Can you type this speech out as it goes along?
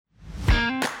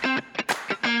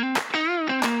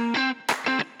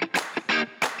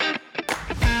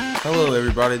Hello,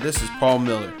 everybody. This is Paul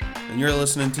Miller, and you're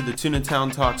listening to the Tuna Town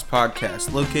Talks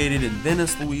podcast, located in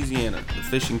Venice, Louisiana, the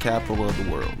fishing capital of the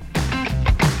world.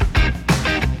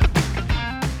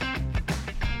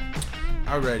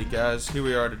 Alrighty, guys. Here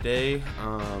we are today.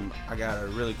 I got a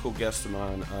really cool guest of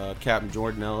mine, Captain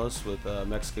Jordan Ellis with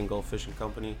Mexican Gulf Fishing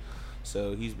Company.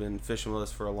 So he's been fishing with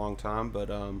us for a long time, but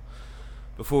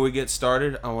before we get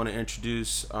started, I want to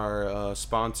introduce our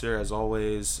sponsor, as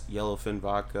always, Yellowfin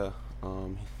Vodka.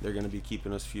 They're going to be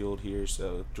keeping us fueled here.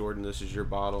 So, Jordan, this is your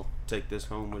bottle. Take this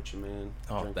home with you, man.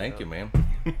 Oh, thank you, man.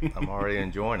 I'm already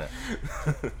enjoying it.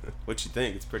 What you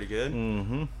think? It's pretty good?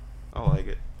 Mm-hmm. I like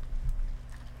it.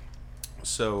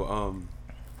 So,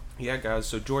 yeah, guys.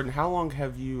 So, Jordan, how long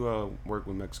have you worked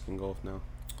with Mexican Gulf now?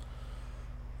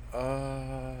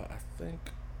 I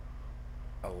think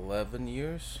 11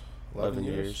 years. 11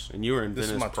 years. And you were in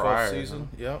This Venice is my 12th prior. season.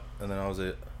 Yep. And then I was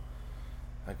at,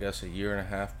 I guess, a year and a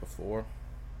half before.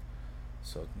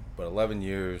 So, but 11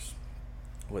 years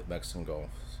with Mexican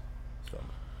Gulf. So.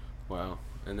 Wow.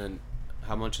 And then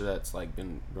how much of that's like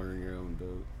been running your own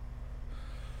boat?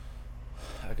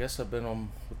 I guess I've been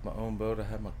on with my own boat. I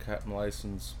had my captain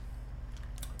license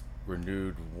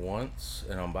renewed once,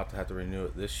 and I'm about to have to renew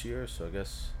it this year. So I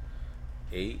guess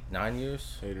 9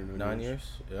 years. 8 or 9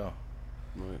 years. Yeah.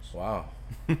 Nice. Wow.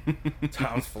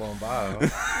 Time's flown by.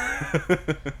 Huh?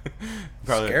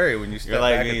 Probably, scary when you step you're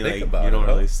like back me, and think like, about it. you don't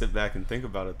huh? really sit back and think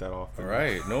about it that often. All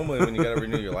right. Normally, when you got to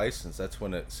renew your license, that's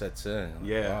when it sets in. Like,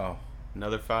 Yeah. Wow.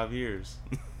 Another 5 years.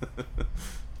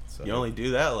 So, You only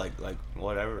do that like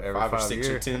whatever, Every 5 or 5 6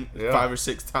 or years. 10, Yeah. 5 or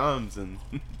 6 times, and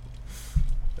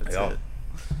that's Yeah. it.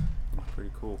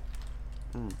 Pretty cool.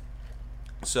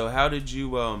 So how did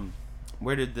you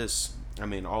where did this? I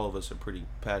mean, all of us are pretty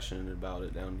passionate about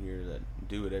it down here that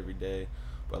do it every day.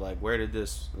 But like, where did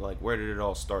it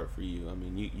all start for you? I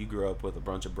mean, you grew up with a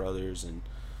bunch of brothers and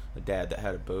a dad that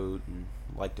had a boat and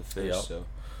liked to fish. Yep.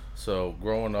 So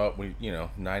growing up, we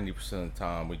 90% of the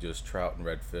time we just trout and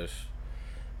redfish,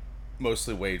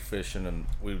 mostly wade fishing, and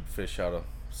we would fish out of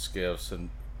skiffs and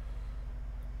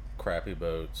crappy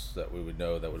boats that we would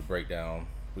know that would break down.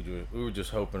 We were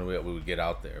just hoping we would get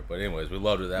out there. But anyways, we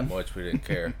loved it that much we didn't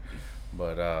care.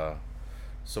 But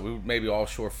so we would maybe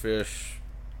offshore fish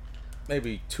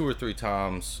maybe 2 or 3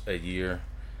 times a year,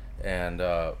 and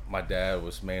my dad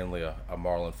was mainly a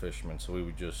marlin fisherman, so we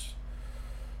would just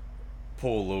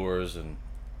pull lures, and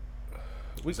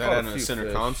we Was that caught in a center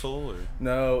fish. console or?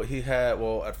 No, he had,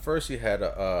 well, at first he had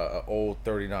a old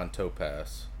 39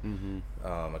 Topaz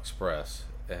Express,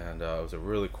 and it was a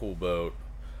really cool boat.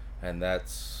 And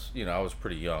that's, I was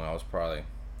pretty young. I was probably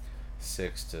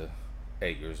 6 to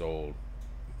 8 years old.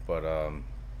 But and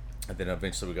then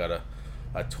eventually we got a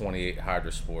 28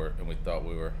 Hydrosport, and we thought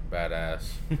we were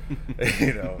badass.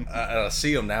 I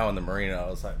see them now in the marina. I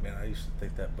was like, man, I used to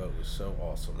think that boat was so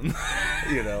awesome.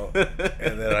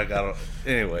 And then I got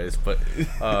anyways, but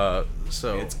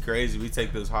so It's crazy. We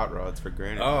take those hot rods for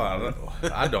granted.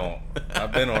 I don't.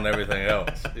 I've been on everything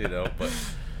else,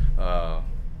 but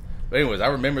anyways, I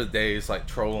remember the days like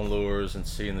trolling lures and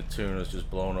seeing the tunas just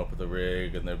blowing up with the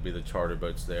rig, and there'd be the charter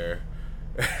boats there,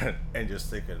 and just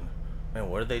thinking, man,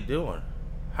 what are they doing?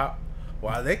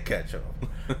 Why are they catching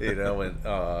them?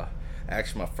 And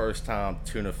actually my first time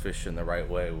tuna fishing the right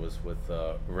way was with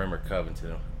Rimmer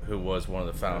Covington, who was one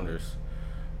of the founders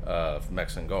of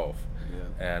Mexican Gulf.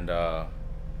 Yeah.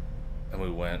 And we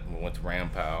went to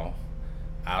Rampal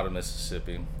out of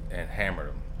Mississippi and hammered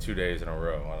them 2 days in a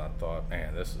row, and I thought,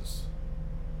 man, this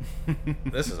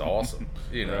is awesome,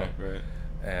 Right.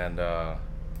 And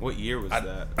What year was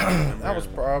that? that was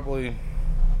probably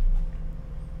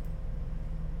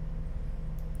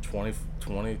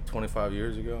 25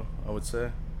 years ago, I would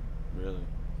say. Really?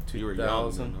 You were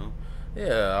young 2000. then, huh?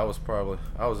 Yeah,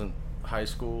 I was in high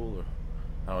school, or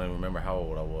I don't even remember how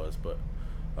old I was, but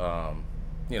I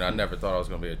never thought I was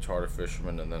going to be a charter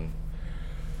fisherman. And then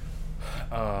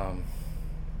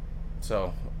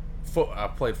so I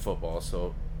played football,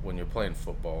 so when you're playing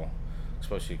football,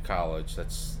 especially college,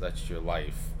 that's your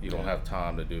life. You don't have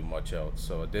time to do much else.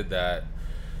 So I did that,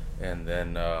 and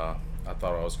then I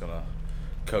thought I was going to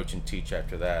coach and teach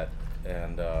after that.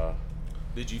 And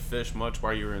Did you fish much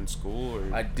while you were in school?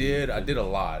 Or I did a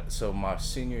lot. So my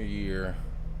senior year,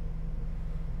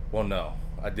 well, no,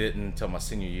 I didn't until my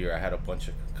senior year. I had a bunch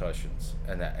of concussions,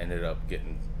 and that ended up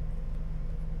getting,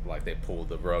 like, they pulled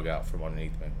the rug out from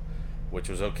underneath me, which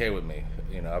was okay with me.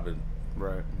 I've been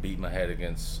beating my head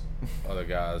against other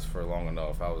guys for long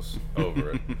enough. I was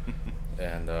over it.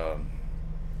 And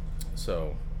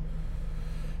so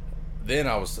then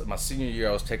I was my senior year.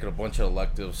 I was taking a bunch of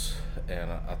electives,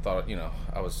 and I thought,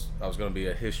 I was going to be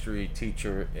a history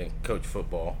teacher and coach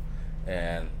football,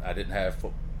 and I didn't have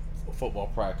football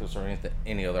practice or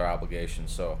any other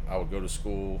obligations. So I would go to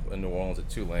school in New Orleans at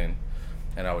Tulane,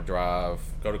 and I would go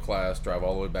to class, drive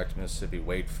all the way back to Mississippi,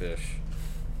 wade fish.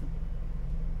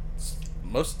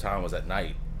 Most of the time was at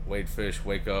night. Wade fish,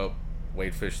 wake up,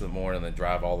 wade fish in the morning, then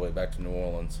drive all the way back to New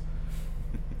Orleans.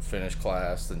 Finish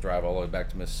class, then drive all the way back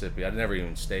to Mississippi. I never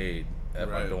even stayed at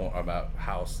my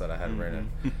house that I had rented,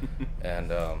 and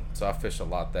so I fished a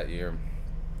lot that year.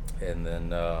 And then,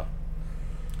 do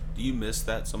you miss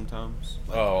that sometimes?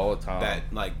 All the time.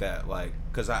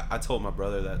 Because I told my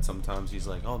brother that sometimes. He's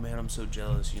like, "Oh man, I'm so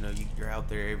jealous. You're out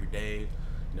there every day,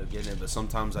 getting it." But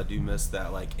sometimes I do miss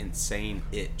that insane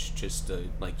itch, just to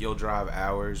you'll drive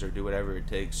hours or do whatever it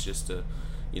takes just to.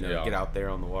 Get out there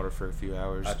on the water for a few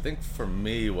hours. I think for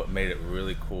me, what made it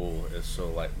really cool is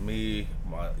me,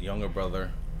 my younger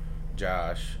brother,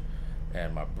 Josh,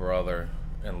 and my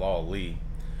brother-in-law, Lee,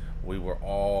 we were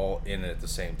all in it at the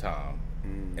same time.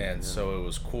 So it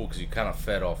was cool because you kind of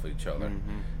fed off each other.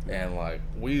 And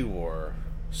we were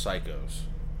psychos.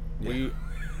 Yeah.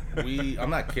 I'm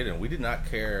not kidding. We did not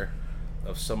care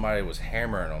if somebody was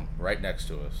hammering them right next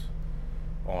to us.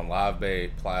 On live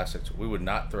bait, plastics, we would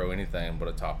not throw anything but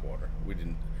a topwater. We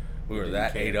were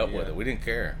that ate up with it. We didn't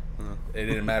care. It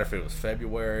didn't matter if it was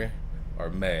February or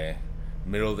May,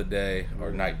 middle of the day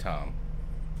or nighttime.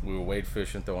 We were wade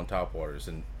fishing, throwing topwaters,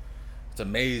 and it's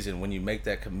amazing when you make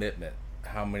that commitment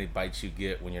how many bites you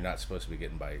get when you're not supposed to be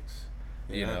getting bites.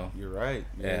 You're right.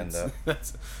 Yeah, and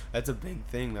that's a big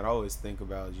thing that I always think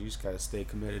about. Is you just gotta stay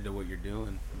committed to what you're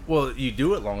doing. Well, you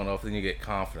do it long enough, then you get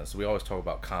confidence. We always talk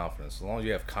about confidence. As long as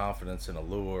you have confidence in a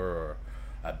lure or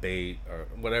a bait or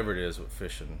whatever it is with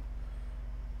fishing,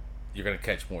 you're gonna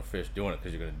catch more fish doing it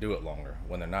because you're gonna do it longer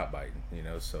when they're not biting.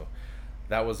 So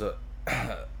that was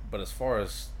but as far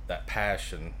as that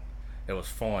passion, it was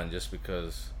fun just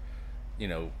because we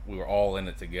were all in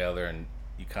it together and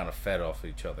you kind of fed off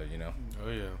each other.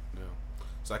 Oh yeah.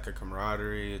 It's like a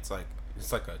camaraderie. It's like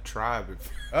a tribe.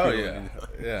 Oh yeah,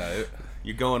 yeah.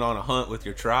 You're going on a hunt with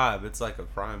your tribe. It's like a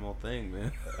primal thing,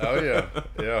 man. Oh yeah,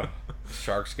 yeah.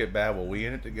 Sharks get bad. Well, we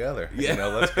in it together. Yeah.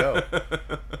 Let's go.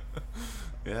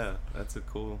 Yeah, that's a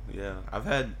cool. Yeah, I've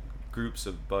had groups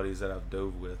of buddies that I've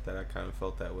dove with that I kind of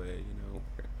felt that way.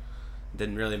 It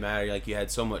didn't really matter. You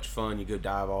had so much fun. You go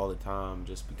dive all the time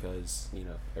just because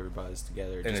everybody's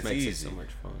together. It just makes it so much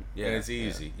fun. Yeah, and it's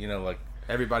easy.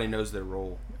 Everybody knows their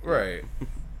role. Right.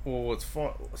 Well, what's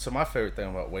fun? So my favorite thing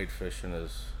about wade fishing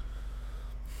is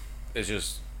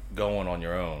just going on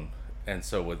your own. And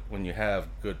so when you have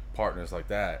good partners like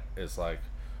that, it's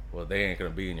they ain't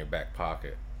gonna be in your back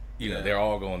pocket. They're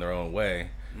all going their own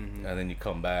way, and then you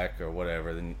come back or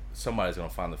whatever. Then somebody's gonna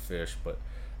find the fish. But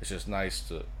it's just nice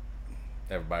to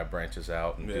everybody branches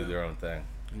out and do their own thing.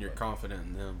 And you're confident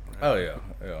in them. Right? Oh yeah,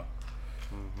 yeah.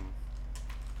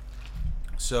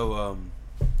 So,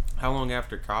 how long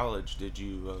after college did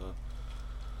you?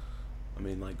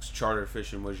 Charter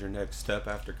fishing was your next step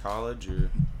after college,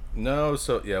 or? No,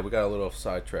 so yeah, we got a little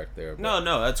sidetracked there. No,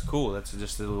 that's cool. That's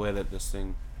just the way that this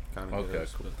thing kind of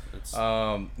goes. Cool.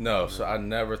 No, so I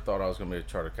never thought I was gonna be a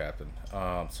charter captain.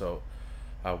 So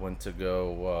I went to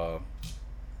go.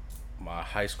 My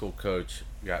high school coach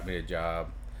got me a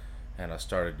job, and I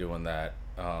started doing that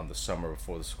the summer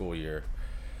before the school year,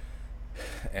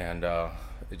 and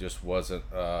it just wasn't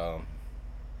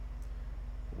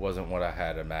what I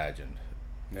had imagined,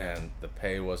 and the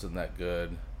pay wasn't that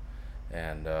good,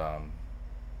 and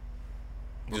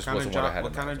just wasn't what I had imagined.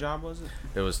 What kind of job was it?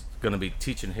 It was going to be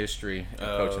teaching history and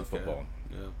coaching football.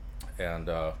 Yeah. And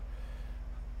I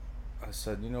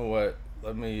said, you know what?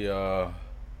 Let me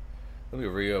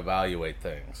reevaluate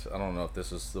things. I don't know if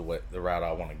this is the route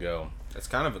I want to go. It's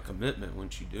kind of a commitment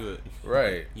once you do it.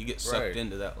 Right. You get sucked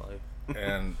into that life.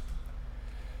 And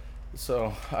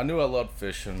so I knew I loved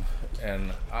fishing,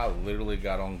 and I literally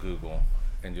got on Google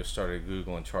and just started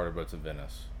Googling charter boats in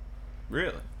Venice.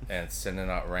 Really? And sending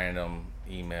out random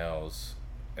emails,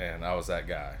 and I was that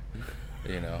guy,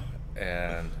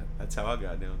 and that's how I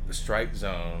got down. The Strike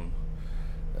Zone,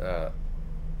 I'm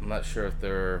not sure if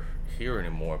they're here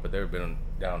anymore, but they've been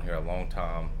down here a long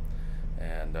time,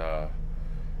 and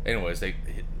anyways, I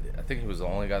think he was the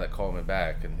only guy that called me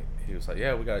back, and he was like,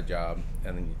 yeah, we got a job.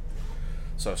 And then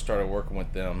so I started working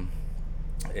with them,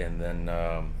 and then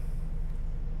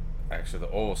actually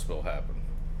the oil spill happened.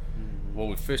 Well,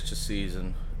 we fished a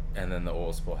season, and then the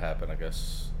oil spill happened, I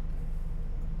guess.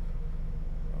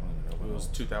 It was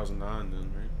 2009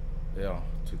 then, right? Yeah,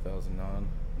 2009.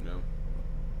 No.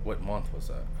 What month was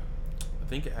that? I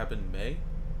think it happened in May.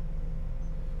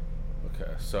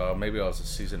 Okay, so maybe I was a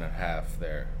season and a half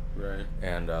there. Right.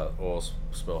 And oil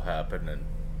spill happened, and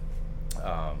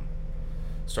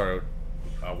started.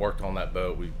 I worked on that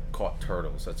boat. We caught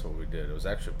turtles. That's what we did. It was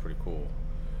actually pretty cool.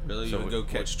 Really, So you would go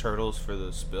catch turtles for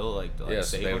the spill, like to, like Yes,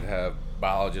 save they would them? have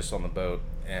biologists on the boat,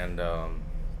 and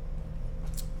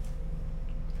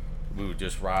we would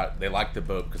just ride. They liked the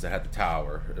boat because it had the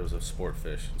tower. It was a sport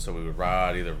fish, so we would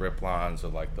ride either rip lines or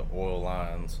like the oil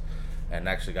lines, and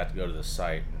actually got to go to the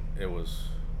site. It was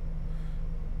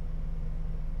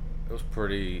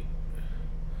pretty.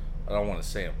 I don't want to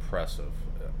say impressive.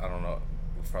 I don't know,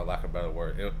 for lack of a better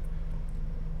word.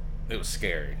 It was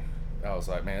scary. I was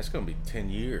like, man, it's gonna be 10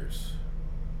 years.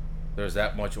 There's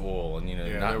that much oil, and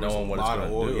not knowing what it's gonna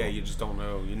do. Yeah, you just don't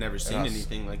know. You've never seen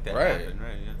anything like that right. happen,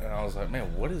 right? Yeah. And I was like,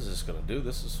 man, what is this gonna do?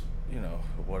 This is,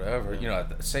 whatever. Yeah.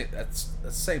 At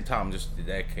the same time, I'm just a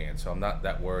deckhand, so I'm not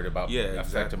that worried about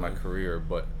affecting my career.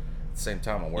 But at the same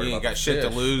time, I'm worried about you got the shit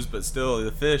fish. to lose, but still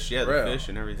the fish, the fish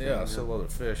and everything. Yeah, I still love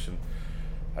the fish, and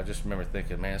I just remember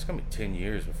thinking, man, it's gonna be 10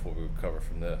 years before we recover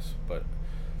from this. But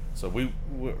so we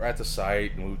were at the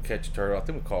site, and we would catch turtle. I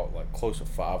think we caught like close to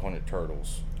 500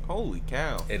 turtles. Holy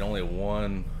cow! And only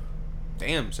one.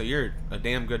 Damn, so you're a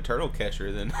damn good turtle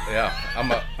catcher then. Yeah,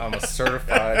 I'm a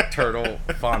certified turtle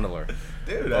fondler.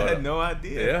 Dude, I had no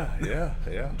idea.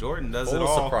 Yeah. Jordan does Full it of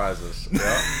all. surprises.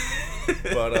 Yeah.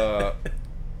 But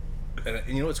and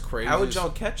you know what's crazy? How would y'all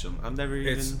catch them? I've never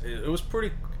even. It was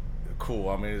pretty cool.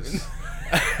 I mean,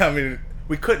 I mean,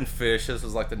 we couldn't fish. This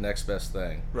was like the next best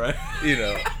thing, Right.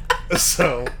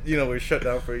 So we shut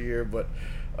down for a year, but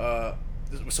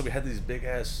so we had these big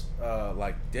ass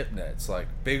like dip nets, like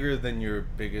bigger than your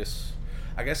biggest.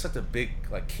 I guess like the big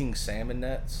like king salmon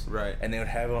nets, Right. And they would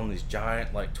have it on these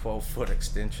giant like 12-foot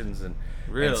extensions, and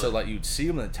Really? and so like you'd see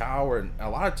them in the tower, and a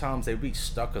lot of times they'd be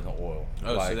stuck in the oil.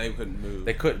 Oh, like, so they couldn't move.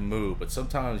 They couldn't move, but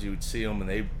sometimes you would see them and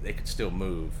they could still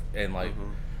move, and like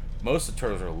most of the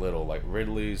turtles are little, like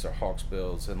Ridleys or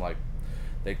hawksbills, and like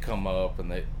they'd come up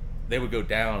and they would go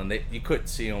down, and you couldn't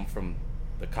see them from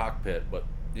the cockpit, but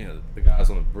the guys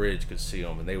on the bridge could see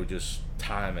them, and they would just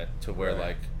time it to where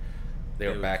like they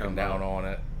were would backing come down up. on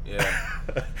it.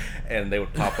 Yeah. And they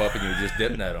would pop up, and you would just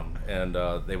dip net them, and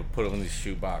they would put them in these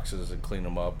shoe boxes and clean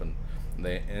them up, and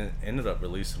they ended up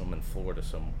releasing them in Florida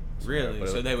somewhere. Really? But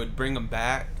So they would bring them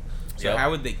back. So Yep.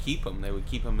 how would they keep them? They would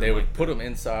keep them. They would put them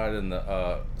inside in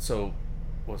the. So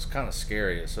what's kind of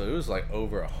scary is, so it was like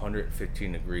over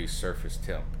 115 degrees surface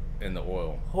temp in the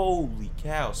oil. Holy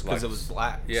cows! Because Like, it was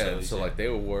black. Yeah, so like they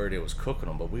were worried it was cooking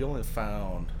them, but we only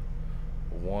found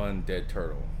one dead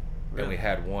turtle, and we Really?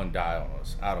 had one die on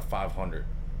us out of 500.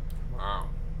 Wow.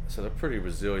 So they're pretty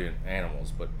resilient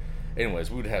animals. But anyways,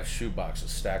 we would have shoe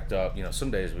boxes stacked up. Some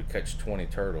days we'd catch 20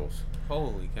 turtles.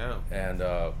 Holy cow. And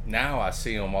now I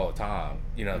see them all the time,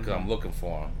 because I'm looking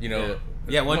for them.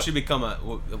 Yeah. Once you become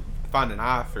find an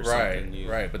eye for right, something.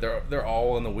 right. But they're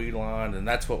all in the weed line, and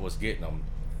that's what was getting them.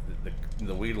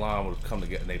 The weed line would come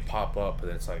together, and they pop up,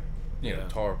 and it's like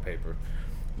tar paper.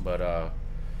 But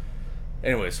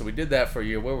anyway, so we did that for a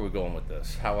year. Where were we going with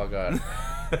this? How I got?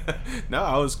 No,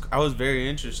 I was very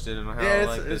interested in how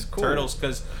it's the cool. turtles,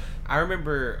 because I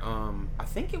remember I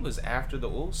think it was after the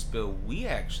oil spill we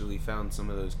actually found some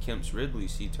of those Kemp's Ridley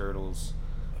sea turtles,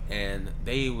 and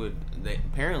they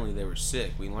apparently they were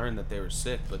sick. We learned that they were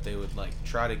sick, but they would like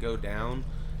try to go down,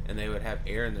 and they would have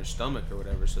air in their stomach or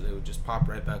whatever, so they would just pop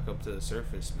right back up to the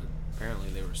surface. And apparently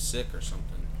they were sick or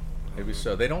something. Maybe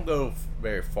so. They don't go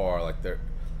very far. Like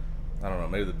I don't know.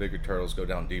 Maybe the bigger turtles go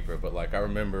down deeper. But like I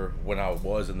remember when I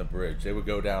was in the bridge, they would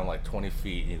go down like 20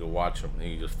 feet, and you could watch them, and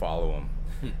you just follow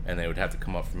them, and they would have to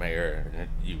come up from air, and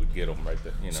you would get them right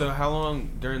there. So how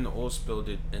long during the oil spill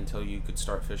until you could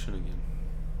start fishing again?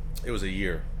 It was a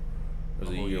year. It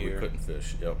was a whole year we year. couldn't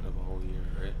fish. Yep. Of a whole year,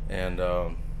 right? And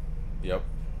yep,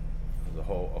 it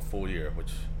was a full year,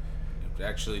 which It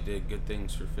actually did good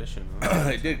things for fishing. Huh?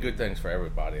 it did good things for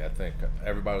everybody. I think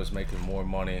everybody was making more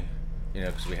money,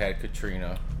 because we had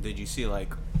Katrina. Did you see the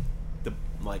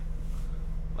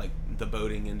the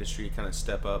boating industry kind of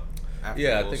step up after Yeah,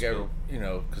 the I oil think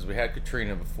spill? because we had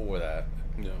Katrina before that.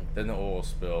 Yeah. Then the oil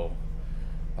spill.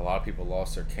 A lot of people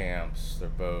lost their camps, their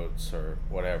boats, or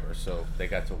whatever, so they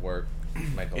got to work,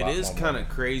 make a It lot is more kind money. of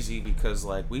crazy because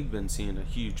we've been seeing a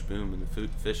huge boom in the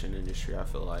fishing industry. I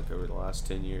feel like over the last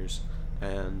 10 years,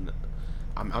 and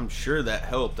I'm sure that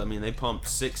helped. I mean, they pumped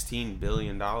 $16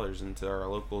 billion into our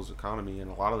locals' economy, and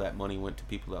a lot of that money went to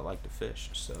people that like to fish.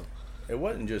 So It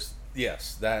wasn't just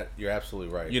that you're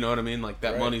absolutely right. you know what I mean? Like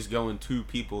that Right. money's going to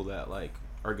people that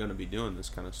are going to be doing this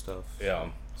kind of stuff. Yeah.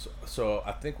 So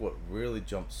I think what really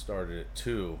jump started it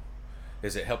too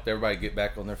is it helped everybody get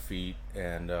back on their feet,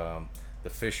 and the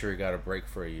fishery got a break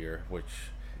for a year, which.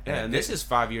 Yeah, and this is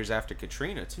 5 years after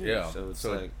Katrina too. Yeah, so it's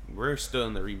like we're still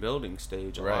in the rebuilding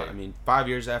stage. A Right. lot. I mean, 5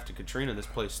 years after Katrina, this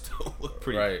place still looked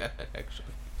pretty Right. bad,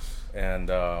 actually. And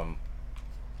all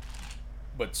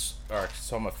right,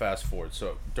 so I'm gonna fast forward.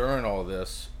 So during all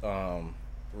this,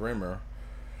 Rimmer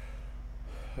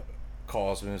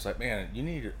calls me and is like, "Man,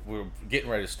 we're getting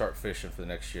ready to start fishing for the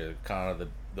next year. Kind of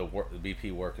the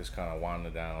BP work is kind of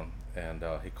winding down." And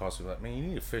he calls me like, "Man, you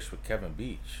need to fish with Kevin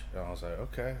Beach." And I was like,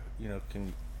 "Okay, can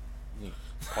you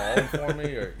call him for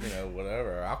me, or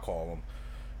whatever? I'll call him."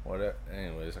 Whatever.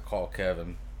 Anyways, I call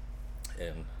Kevin,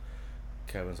 and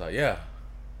Kevin's like, "Yeah,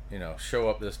 show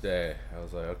up this day." I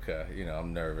was like, "Okay,"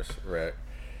 I'm nervous, wreck,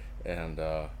 and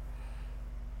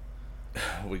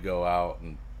we go out,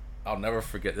 and I'll never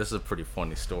forget. This is a pretty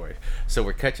funny story. So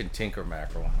we're catching tinker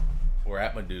mackerel. We're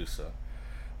at Medusa.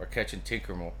 We're catching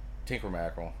tinker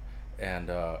mackerel, and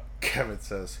Kevin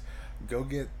says, "Go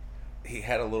get." He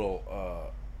had a little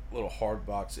hard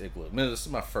box igloo. I mean, this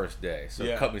is my first day,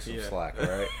 so cut me some slack,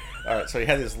 right? All right, so he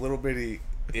had this little bitty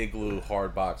igloo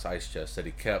hard box ice chest that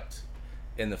he kept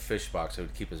in the fish box so he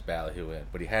would keep his ballyhoo in,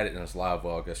 but he had it in his live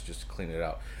well, I guess, just to clean it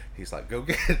out. He's like, go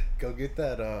get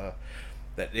that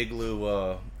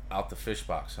igloo out the fish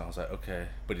box. And I was like, okay,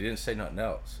 but he didn't say nothing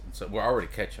else. And so we're already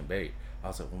catching bait. I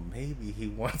was like, well, maybe he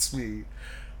wants me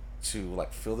to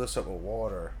like fill this up with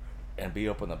water and be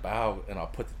up on the bow, and I'll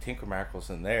put the tinker mackerels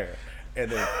in there, and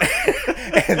then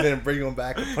and then bring them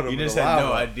back and put them in the lava. You just had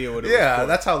no idea what it was. Yeah,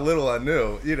 that's how little I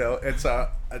knew, And so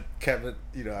Kevin,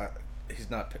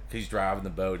 he's driving the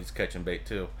boat, he's catching bait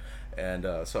too, and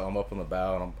so I'm up on the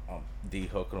bow and I'm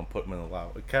de-hooking them, putting them in the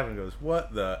lava. And Kevin goes,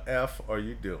 "What the F are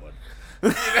you doing?"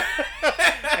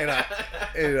 And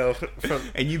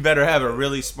and you better have a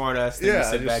really smart ass thing to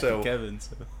sit back so, to Kevin.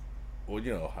 So.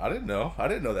 Well, I didn't know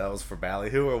that was for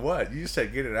ballyhoo or what. You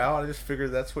said get it out. I just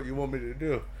figured that's what you want me to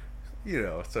do.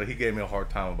 So he gave me a hard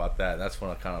time about that. That's when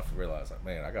I kind of realized, like,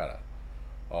 man, I got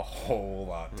a whole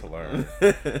lot to learn.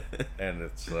 And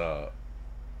it's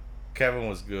Kevin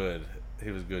was good.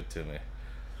 He was good to me.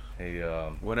 He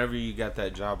whenever you got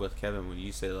that job with Kevin, when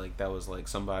you say like that was like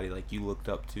somebody like you looked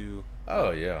up to.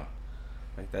 Oh yeah.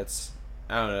 Like that's,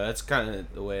 I don't know, that's kind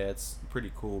of the way. It's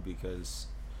pretty cool because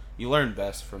you learn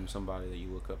best from somebody that you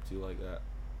look up to like that,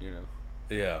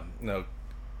 Yeah, no.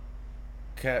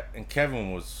 And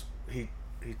Kevin was he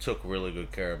took really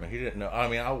good care of me. He didn't know. I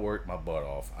mean, I worked my butt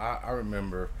off. I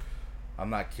remember, I'm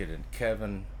not kidding.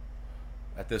 Kevin,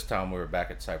 at this time we were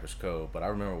back at Cypress Cove, but I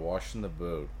remember washing the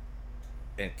boat,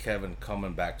 and Kevin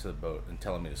coming back to the boat and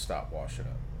telling me to stop washing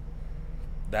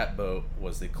it. That boat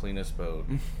was the cleanest boat,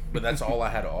 but that's all I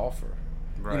had to offer.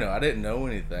 Right. I didn't know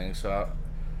anything, so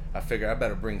I figured I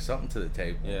better bring something to the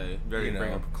table. Yeah, you better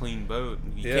bring up a clean boat.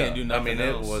 You can't do nothing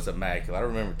else. It was immaculate. I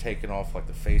remember taking off like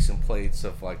the facing plates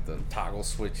of like the toggle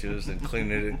switches and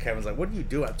cleaning it. And Kevin's like, "What do you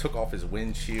do?" I took off his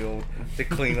windshield to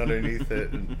clean underneath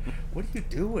it. And what are you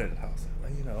doing? I was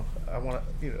like, well, I want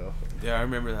to, Yeah, I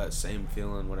remember that same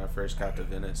feeling when I first got to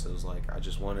Venice. It was like I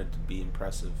just wanted to be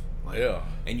impressive. Like, yeah.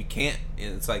 And you can't.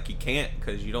 And it's like you can't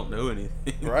because you don't know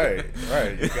anything. Right.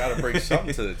 You got to bring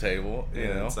something to the table.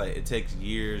 It's like it takes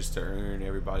years to earn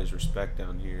everybody's respect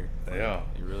down here. Like, yeah.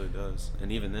 It really does.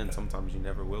 And even then, sometimes you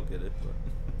never will get it.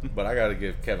 But I got to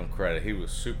give Kevin credit. He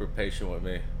was super patient with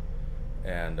me.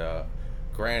 And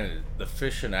granted, the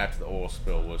fishing after the oil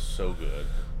spill was so good.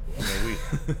 I mean,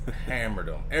 we hammered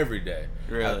them every day.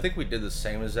 Really? I think we did the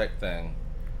same exact thing.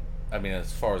 I mean,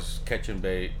 as far as catching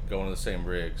bait, going to the same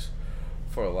rigs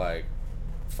for like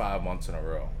 5 months in a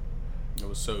row. It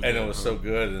was so good. And it was so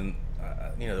good. And,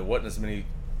 there wasn't as many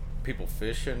people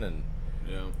fishing, and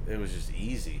it was just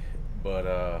easy.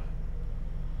 But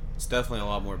it's definitely a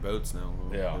lot more boats now.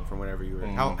 Yeah. From whenever you were.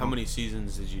 Mm-hmm. How many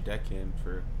seasons did you deck in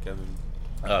for Kevin?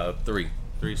 3.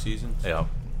 3 seasons? Yeah.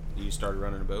 You started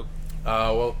running a boat?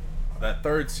 Well, that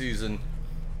third season,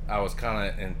 I was kind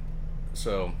of in.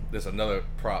 So there's another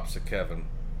props to Kevin.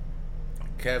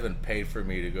 Kevin paid for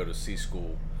me to go to sea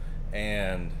school,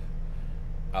 and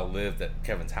I lived at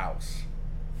Kevin's house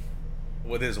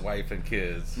with his wife and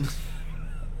kids.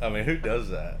 I mean, who does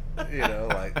that?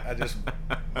 Like I just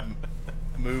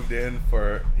moved in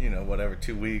for whatever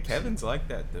 2 weeks. Kevin's like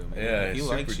that though, man. Yeah, he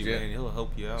likes you, man. He'll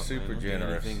help you out. Super man.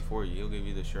 generous. Do anything for you. He'll give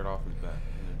you the shirt off his back.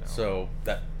 So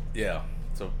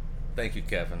So thank you,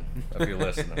 Kevin, if you're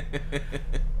listening.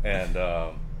 And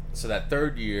so that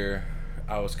third year,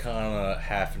 I was kind of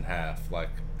half and half. Like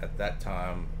at that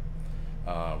time,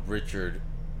 Richard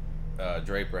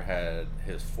Draper had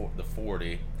the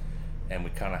 40, and we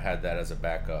kind of had that as a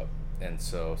backup. and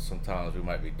so sometimes we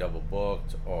might be double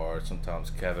booked, or sometimes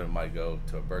Kevin might go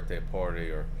to a birthday party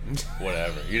or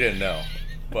whatever. You didn't know,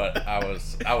 but I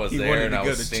was He there, wanted and to I go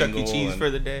was to Chuck E. single. Cheese and, for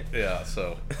the day. yeah,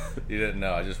 so you didn't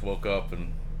know. I just woke up,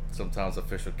 and sometimes I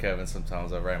fish with Kevin,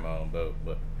 sometimes I ran my own boat,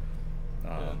 but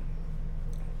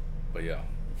yeah.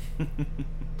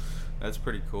 That's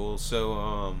pretty cool.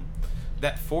 So,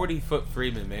 that 40-foot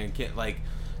Freeman, man, can't, like,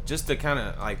 just to kind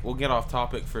of, like, we'll get off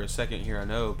topic for a second here, I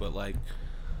know, but, like,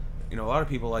 you know, a lot of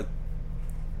people, like,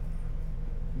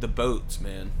 the boats,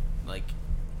 man, like,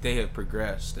 they have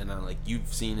progressed, and, like,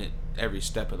 you've seen it every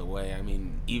step of the way. I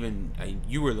mean,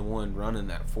 you were the one running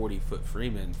that 40-foot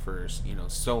Freeman for, you know,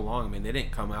 so long. I mean, they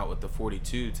didn't come out with the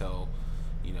 42 till,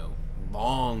 you know,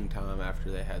 long time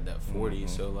after they had that 40. Mm-hmm.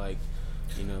 So, like,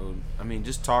 you know, I mean,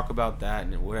 just talk about that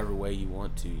in whatever way you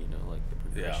want to, you know, like the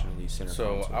progression of these center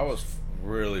So consoles. I was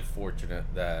really fortunate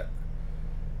that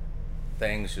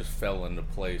things just fell into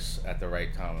place at the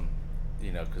right time,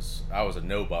 you know, because I was a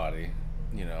nobody,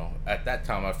 you know. At that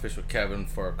time, I fished with Kevin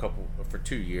for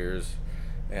 2 years,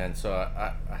 and so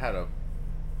I had a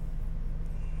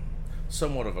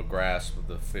somewhat of a grasp of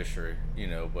the fishery, you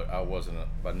know, but I wasn't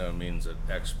by no means an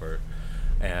expert.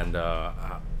 And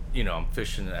you know, I'm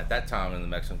fishing at that time in the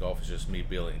Mexican Gulf. It's just me,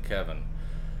 Billy, and Kevin,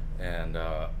 and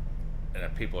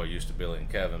people are used to Billy and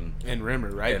Kevin. And Rimmer,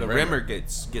 right? And The Rimmer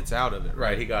gets out of it,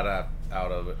 Right, he got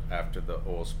out of it after the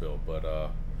oil spill, but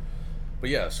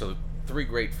yeah. So 3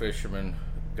 great fishermen,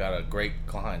 got a great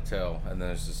clientele, and then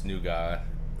there's this new guy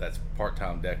that's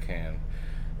part-time deckhand,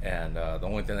 and the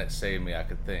only thing that saved me, I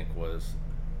could think, was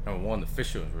number one, the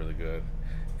fishing was really good,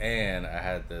 and I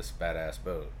had this badass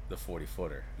boat, the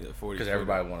 40-footer, because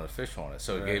everybody wanted to fish on it,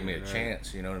 so it gave me a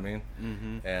chance. You know what I mean?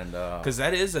 Mm-hmm. And because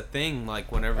that is a thing.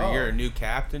 Like whenever you're a new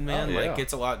captain, man, Oh, yeah. like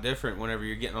it's a lot different whenever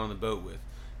you're getting on the boat with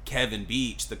Kevin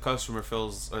Beach. The customer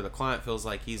feels, or the client feels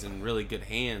like he's in really good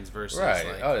hands versus right.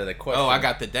 like, They question. oh, I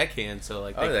got the deckhand, so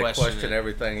like they question it.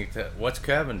 everything. What's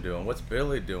Kevin doing? What's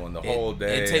Billy doing the whole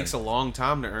day? It takes a long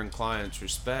time to earn clients'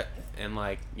 respect, and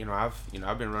like I've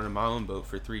been running my own boat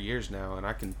for 3 years now, and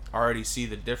I can already see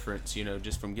the difference. You know,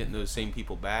 just from getting those same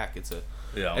people back, it's a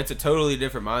totally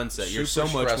different mindset. You're so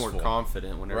Super much more stressful.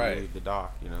 confident whenever Right. you leave the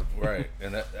dock. You know, Right,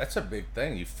 and that's a big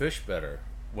thing. You fish better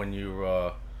when you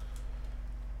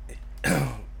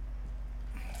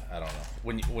I don't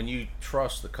know, when you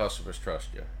trust the customers trust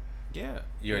you. yeah,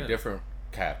 You're yeah. a different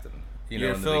captain. You You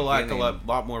know, in the feel like a beginning-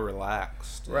 lot more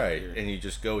relaxed. right, You're- and you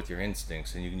just go with your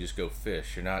instincts, and you can just go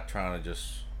fish. You're not trying to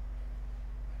just.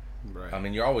 right. I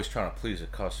mean, you're always trying to please a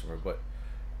customer, but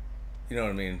you know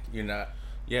what I mean. You're not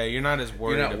as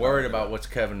worried. You're not worried about it. what's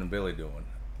Kevin and Billy doing.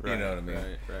 Right, You know what I mean?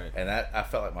 right. And I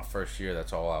felt like my first year,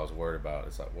 that's all I was worried about.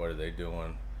 It's like, what are they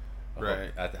doing?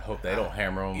 Right. I hope they don't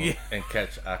hammer them Yeah. and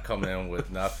catch. I come in with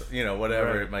nothing, you know, whatever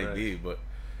Right, it might right. be. But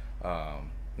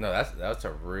no, that's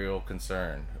a real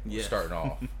concern Yeah. starting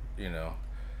off, you know.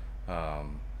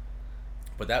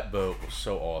 But that boat was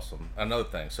so awesome. Another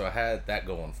thing, so I had that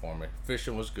going for me.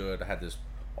 Fishing was good. I had this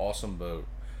awesome boat.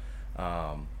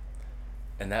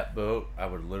 And that boat, I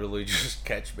would literally just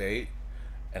catch bait,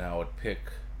 and I would pick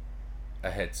a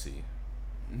head sea.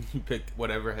 You pick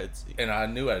whatever head sea. And I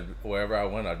knew wherever I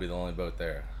went, I'd be the only boat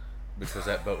there, because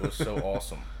that boat was so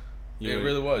awesome. Yeah. It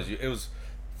really was. It was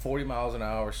 40 miles an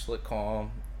hour, slick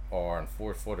calm, or on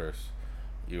 4-footers,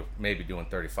 you may be doing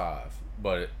 35.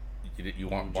 But you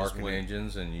want just barking went.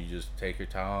 engines, and you just take your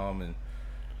time, and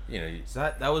you know. So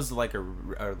that was like a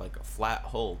flat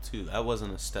hull too. That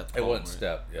wasn't a step. It hull, wasn't right?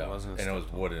 step, yeah. It wasn't a And it was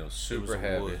step hull. wooden. It was super It was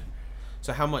heavy. wood.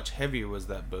 So how much heavier was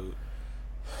that boat?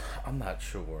 I'm not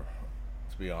sure,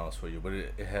 to be honest with you, but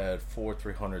it had 4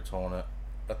 300s on it.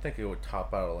 I think it would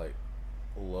top out at like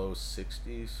low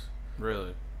 60s,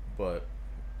 Really? but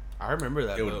I remember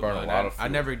that. It would boat, burn a man. lot of I fuel.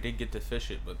 never did get to fish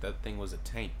it, but that thing was a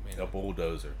tank, man. a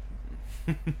bulldozer.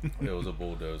 It was a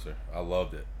bulldozer. I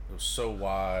loved it. It was so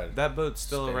wide. That boat's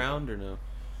still Stable. around or no?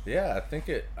 Yeah, I think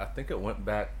it went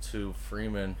back to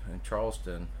Freeman and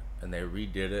Charleston, and they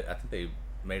redid it. I think they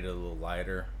made it a little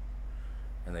lighter,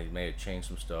 and they may have changed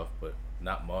some stuff, but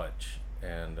not much.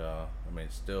 And I mean,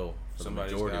 still for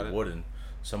Somebody's the majority got of it. wooden,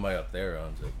 somebody up there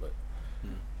owns it. But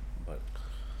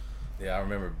yeah, I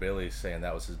remember Billy saying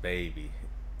that was his baby.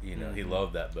 You know, he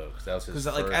loved that boat because that was his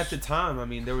Because first. like at the time, I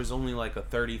mean, there was only like a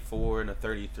 34 and a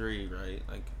 33, right?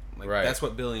 Like Right. that's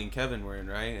what Billy and Kevin were in,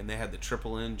 right? And they had the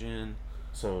triple engine.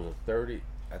 So it was a 30.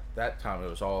 At that time, it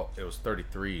was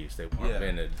 33s. They weren't Yeah.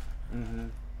 vented, Mm-hmm.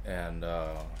 and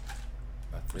I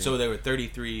think, So they were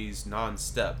 33s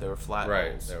non-step. They were flat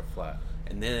right, hulls. they were flat.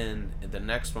 And then the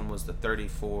next one was the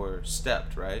 34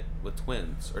 stepped, right? With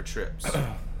twins or trips.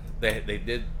 They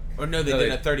did. Or no, they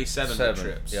did a 37 with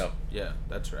trips. Yep. Yeah,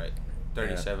 that's right.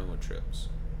 37 with trips.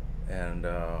 And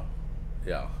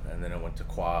yeah, and then it went to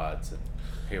quads, and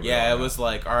here we are Yeah, it now. was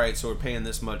like, all right, so we're paying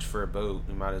this much for a boat.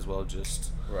 We might as well just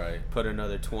put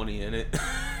another 20 in it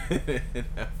and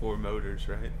have 4 motors,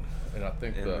 right? And I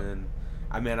think then,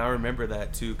 I remember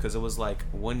that too, because it was like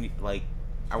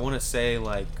I want to say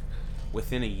like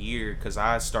within a year, because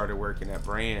I started working at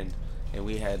Brand, and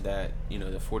we had that,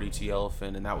 the 42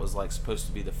 Elephant, and that was like supposed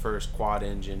to be the first quad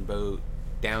engine boat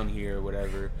down here or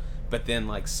whatever. But then,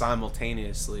 like,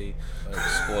 simultaneously,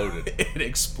 it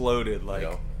exploded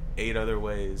like 8 other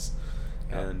ways.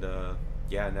 Yep. And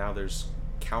now there's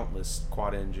countless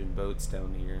quad engine boats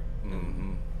down here.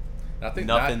 Mm-hmm. I think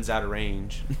nothing's out of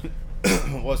range.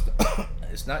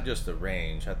 It's not just the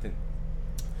range. I think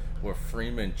where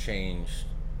Freeman changed,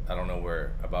 I don't know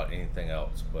where about anything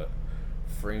else, but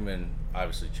Freeman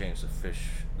obviously changed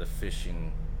the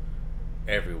fishing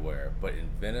everywhere. But in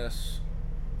Venice,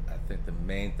 I think the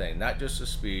main thing, not just the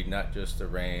speed, not just the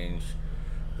range,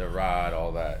 the ride,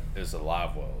 all that, is the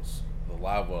live wells. The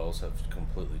live wells have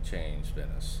completely changed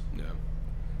Venice. Yeah.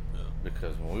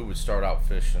 Because when we would start out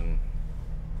fishing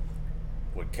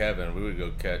with Kevin, we'd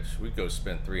go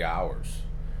spend 3 hours,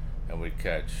 and we'd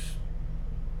catch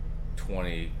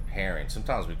 20 herrings.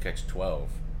 Sometimes we'd catch 12.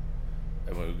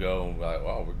 And we would go and we're like,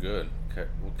 oh, we're good.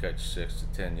 We'll catch 6 to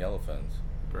 10 yellowfins.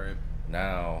 Right.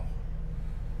 Now,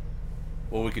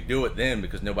 well, we could do it then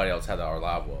because nobody else had our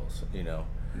live wells, Yeah.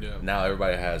 Now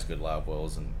everybody has good live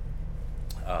wells, and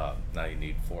now you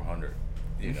need 400,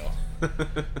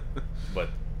 But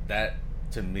that,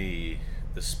 to me,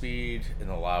 the speed in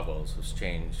the live wells has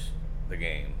changed the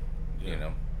game,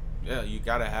 Yeah, you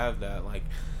got to have that. Like,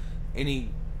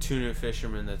 any tuna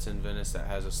fisherman that's in Venice that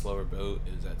has a slower boat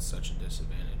is at such a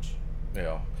disadvantage.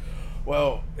 Yeah.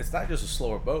 Well, it's not just a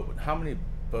slower boat, but how many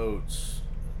boats...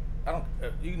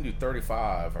 you can do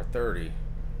 35 or 30.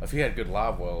 If you had good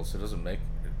live wells, it doesn't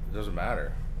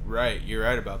matter. Right, you're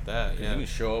right about that. Yeah. You can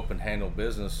show up and handle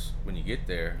business when you get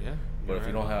there. Yeah. But if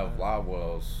you don't have live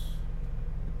wells,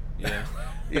 yeah,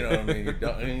 you know what I mean. You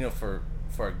don't.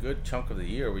 For a good chunk of the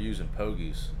year, we're using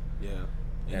pogies. Yeah.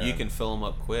 And you can fill them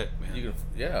up quick, man. You can,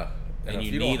 yeah. And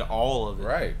you need all of it.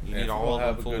 Right. You need all of them.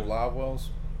 If you don't have good live wells,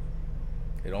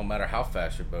 it don't matter how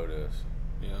fast your boat is.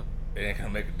 Yeah. It ain't gonna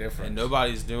make a difference. And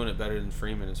nobody's doing it better than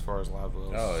Freeman as far as live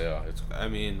wells. Oh yeah,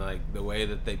 like the way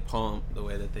that they pump, the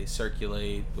way that they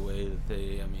circulate, the way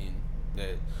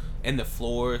that and the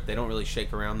floor, they don't really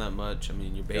shake around that much.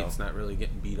 Your bait's not really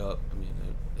getting beat up.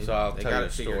 So I'll tell you a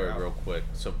story real quick.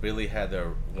 So Billy had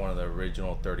one of the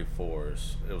original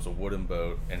 34s. It was a wooden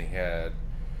boat, and he had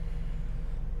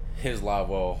his live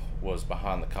well was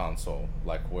behind the console,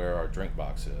 like where our drink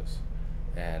box is,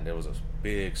 and there was a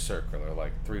big circular,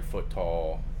 like 3 foot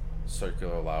tall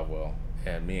circular live well.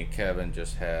 And me and Kevin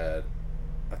just had,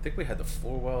 I think we had the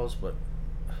 4 wells, but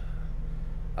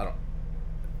I'm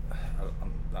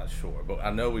not sure. But I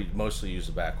know we mostly used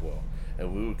the back well,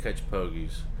 and we would catch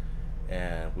pogies,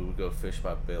 and we would go fish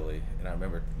by Billy. And I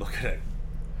remember looking at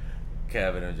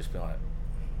Kevin and just being like,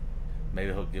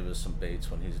 maybe he'll give us some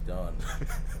baits when he's done.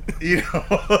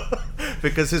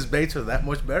 Because his baits are that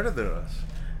much better than us.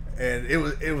 And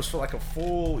it was for like a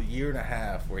full year and a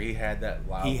half where he had that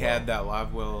live well. He had that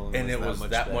live well. And it was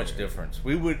that much difference.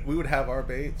 We would have our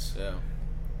baits. Yeah.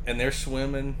 And they're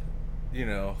swimming,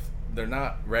 they're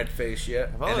not redfish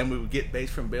yet. And then we would get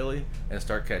baits from Billy and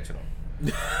start catching them.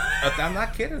 I'm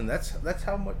not kidding. That's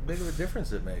how much big of a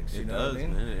difference it makes. It know does, what I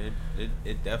mean? Man.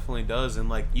 It definitely does. And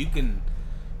like you can,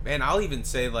 man, I'll even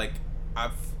say like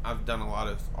I've done a lot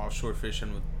of offshore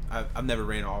fishing with. I've never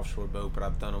ran an offshore boat, but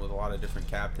I've done it with a lot of different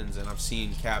captains, and I've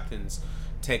seen captains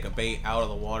take a bait out of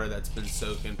the water that's been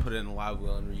soaking, put it in a live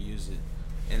well, and reuse it.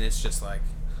 And it's just like,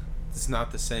 it's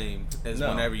not the same as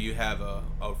whenever you have a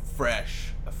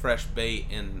fresh bait,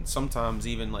 and sometimes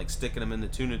even like sticking them in the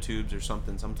tuna tubes or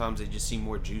something, sometimes they just seem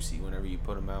more juicy whenever you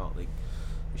put them out. Like,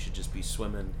 you should just be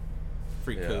swimming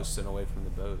free coasting away from the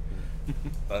boat.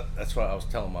 That's what I was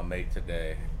telling my mate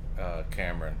today.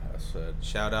 Cameron, I said,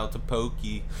 shout out to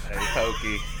Pokey. Hey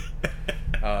Pokey.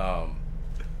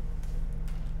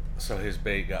 So his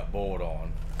bait got boiled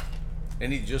on,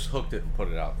 and he just hooked it and put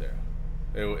it out there.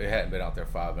 It hadn't been out there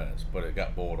 5 minutes, but it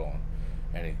got boiled on,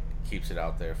 and he keeps it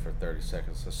out there for 30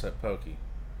 seconds. I said, Pokey,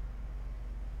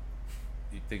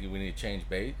 you think we need to change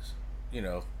baits?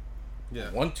 Yeah.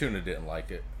 One tuna didn't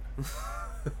like it.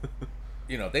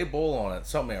 They boil on it,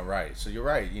 something ain't right. So you're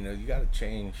right. You got to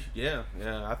change. Yeah.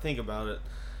 I think about it.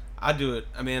 I do it.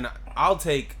 I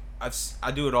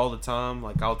do it all the time.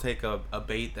 Like, I'll take a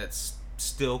bait that's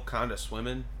still kind of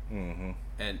swimming, mm-hmm.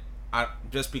 and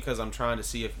just because I'm trying to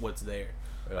see if what's there.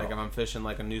 Yeah. Like if I'm fishing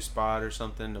like a new spot or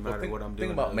something, no matter what I'm doing.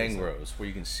 Think about mangroves where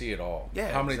you can see it all.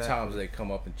 Yeah. How many times they come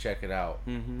up and check it out,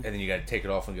 and then you got to take it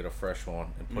off and get a fresh one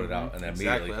and put it out, and then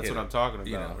immediately That's hit what I'm talking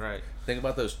about. Right. Think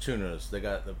about those tunas. They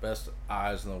got the best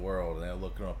eyes in the world, and they're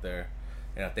looking up there.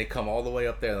 And if they come all the way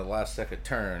up there in the last second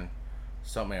turn,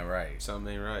 something ain't right.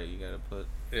 Something ain't right. You got to put.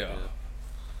 Yeah.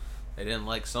 They didn't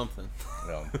like something.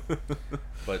 No.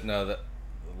 But no, the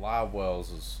live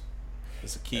wells is.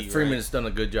 It's a key. Freeman's done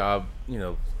a good job.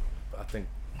 I think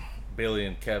Billy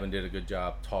and Kevin did a good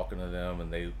job talking to them,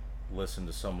 and they listened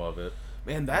to some of it.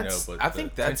 Man, I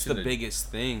think that's the biggest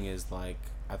thing. Is like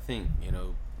I think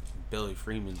Billy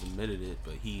Freeman's admitted it,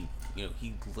 but he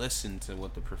listened to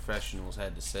what the professionals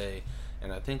had to say,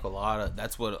 and I think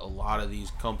that's what a lot of these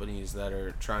companies that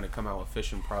are trying to come out with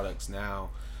fishing products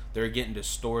now, they're getting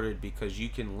distorted because you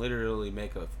can literally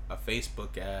make a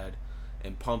Facebook ad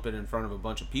and pump it in front of a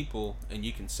bunch of people and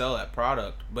you can sell that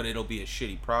product, but it'll be a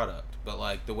shitty product. But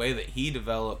like the way that he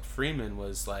developed Freeman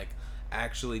was like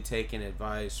actually taking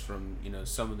advice from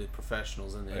some of the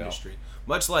professionals in the industry,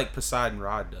 much like Poseidon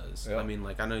Rod does. I mean,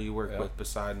 like I know you work with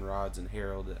Poseidon Rods and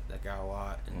Harold, that guy, a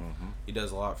lot, and he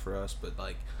does a lot for us, but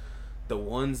like the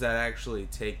ones that actually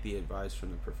take the advice from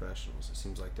the professionals, it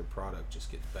seems like their product just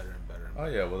gets better and better and better.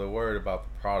 Oh yeah, well they're worried about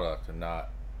the product and not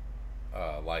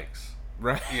likes.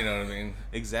 Right. You know what I mean?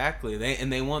 Exactly.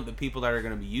 They want the people that are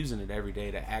going to be using it every day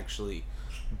to actually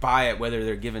buy it, whether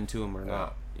they're given to them or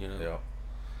not. Yeah.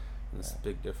 That's a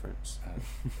big difference.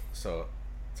 So,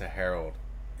 to Harold,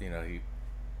 I'm going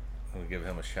to give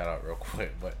him a shout out real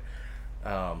quick, but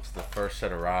so the first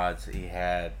set of rods he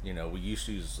had, we used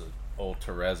to use the old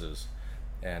Terezas,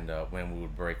 and when we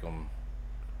would break them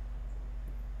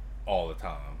all the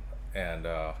time. And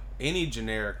any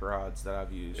generic rods that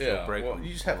I've used, you'll break them.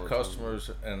 You just have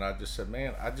customers, and I just said,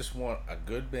 man, I just want a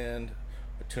good bend,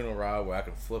 a tuna rod where I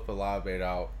can flip a live bait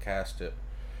out, cast it,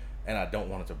 and I don't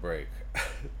want it to break.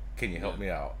 Can you help me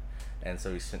out? And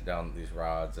so he sent down these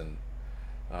rods, and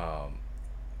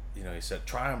he said,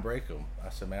 try and break them. I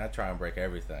said, man, I try and break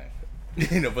everything.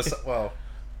 But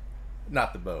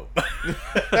not the boat,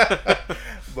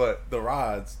 but the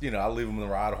rods. I leave them in the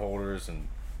rod holders and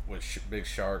with big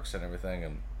sharks and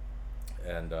everything,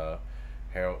 and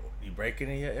Harold, you break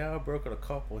any yet? Yeah, I broke it a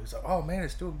couple. He's like, oh man,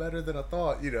 it's doing better than I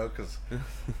thought, because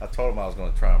I told him I was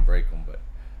going to try and break them,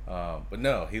 but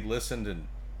no, he listened, and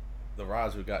the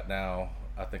rods we got now,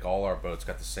 I think all our boats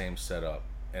got the same setup,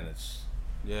 and it's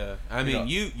I mean,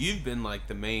 you've been like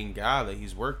the main guy that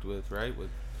he's worked with, right?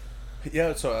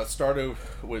 So I started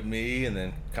with me, and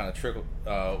then kind of trickled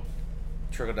down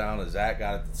to Zach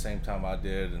got it at the same time I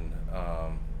did, and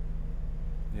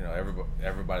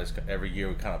everybody's every year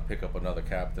we kind of pick up another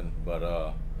captain, but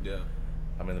I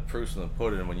mean the proof's in the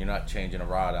pudding when you're not changing a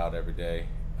rod out every day.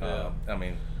 I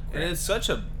mean, and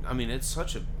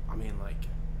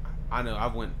I know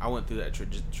I went through that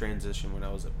transition when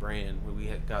I was at Brand, where we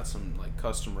had got some like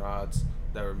custom rods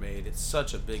that were made. It's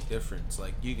such a big difference.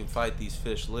 Like you can fight these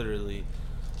fish literally,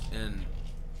 and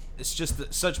it's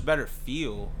just such better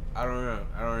feel. I don't know.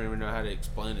 I don't even know how to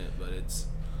explain it, but it's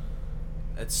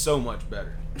so much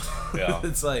better. Yeah.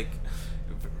 It's like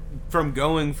from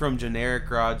going from generic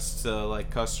rods to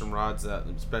like custom rods, that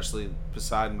especially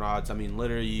Poseidon rods. I mean,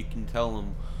 literally you can tell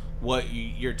them what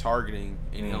you're targeting,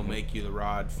 and he'll make you the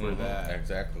rod for that.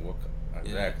 Exactly.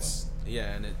 Exactly.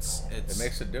 And it's it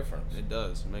makes a difference. It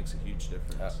does. It makes a huge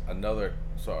difference.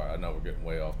 Sorry, I know we're getting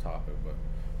way off topic, but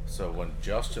so when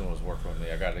Justin was working with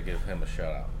me, I got to give him a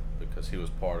shout out because he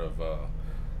was part of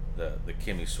the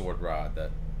Kimmy sword rod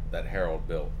that Harold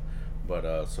built.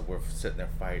 But so we're sitting there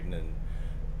fighting, and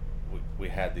we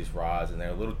had these rods, and they're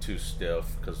a little too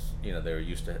stiff because they were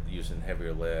used to using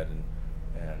heavier lead,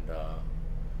 and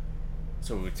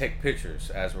so we would take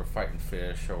pictures as we're fighting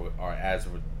fish, or as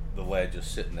the lead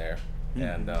just sitting there,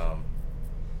 and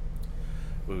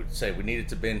we would say we needed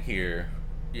to bend here,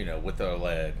 with our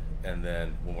lead, and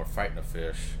then when we're fighting a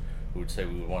fish, we would say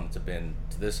we wanted to bend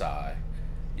to this eye,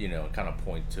 and kind of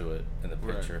point to it in the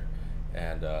picture, right.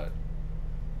 And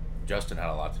Justin had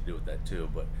a lot to do with that too.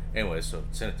 But anyway, so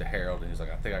sent it to Harold, and he's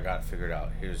like, I think I got it figured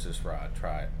out. Here's this rod,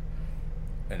 try it,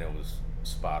 and it was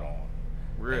spot on.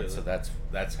 Really? And so that's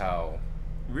how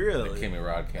the Kimmy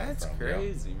rod came from. That's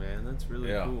crazy, man. That's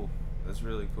really cool. That's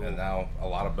really cool. And now a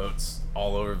lot of boats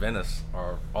all over Venice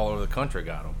or all over the country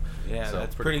got them. Yeah, so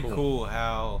that's pretty cool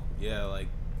how, like,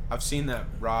 I've seen that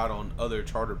rod on other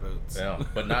charter boats. Yeah,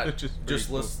 but not just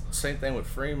cool. Same thing with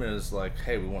Freeman is like,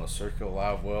 hey, we want a circular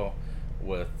live well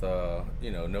with no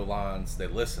lines. They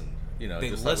listened. They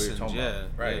just listened, like we were talking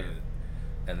about. Right.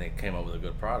 and they came up with a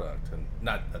good product. And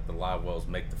not that the live wells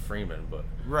make the Freeman, but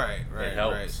it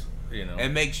helps. You know, it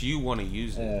makes you want to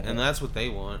use it, and that's what they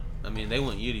want. I mean, they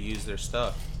want you to use their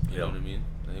stuff. You know what I mean?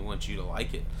 They want you to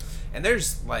like it. And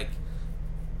there's like,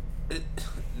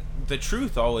 the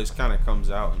truth always kind of comes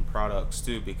out in products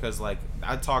too, because like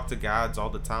I talk to guides all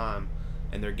the time,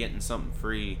 and they're getting something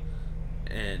free,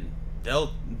 and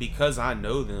because I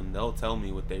know them, they'll tell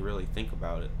me what they really think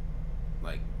about it.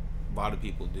 Like, a lot of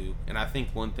people do. And I think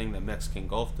one thing that Mexican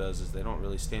Gulf does is they don't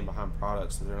really stand behind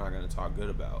products that they're not going to talk good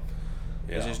about.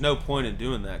 Because there's no point in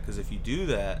doing that, because if you do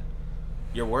that,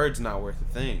 your word's not worth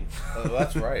a thing. Well,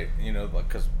 that's right. You know,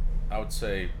 because I would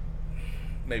say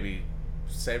maybe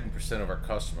 70% of our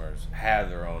customers have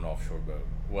their own offshore boat,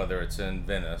 whether it's in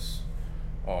Venice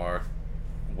or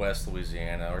West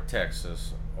Louisiana or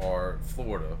Texas or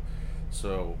Florida.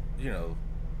 So, you know,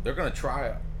 they're going to try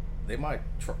it. They might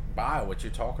buy what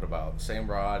you're talking about,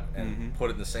 same rod, and put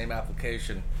it in the same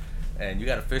application, and you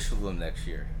got to fish with them next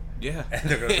year. Yeah. And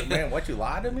they're going to say, man, what, you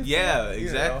lied to me for? Yeah,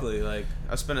 exactly. You know? Like,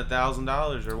 I spent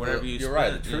 $1,000 or whatever you spent. You're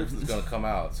right. The truth is going to come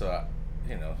out. So,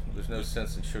 you know, there's no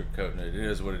sense in sugarcoating it. It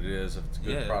is what it is. If it's a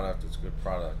good product, it's a good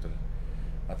product. And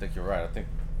I think you're right. I think,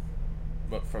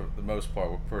 but for the most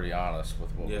part, we're pretty honest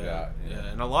with what we got.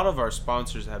 Yeah, and a lot of our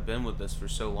sponsors have been with us for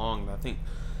so long. I think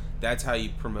that's how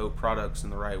you promote products in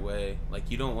the right way.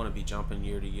 Like, you don't want to be jumping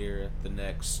year to year at the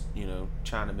next, you know,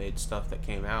 China-made stuff that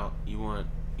came out. You want,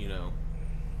 you know,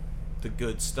 the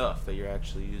good stuff that you're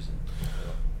actually using.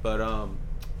 Yeah. But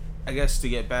I guess to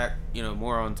get back, you know,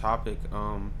 more on topic,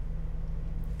 I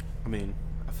mean,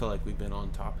 I feel like we've been on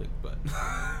topic, but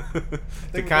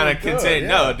to kind of continue,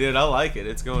 no, dude, I like it.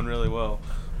 It's going really well.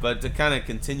 But to kind of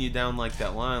continue down like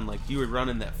that line, like you were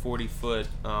running that 40-foot,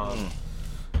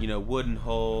 you know, wooden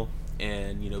hull,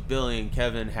 and, you know, Billy and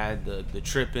Kevin had the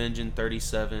Trip engine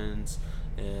 37s,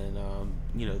 and,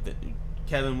 you know,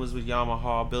 Kevin was with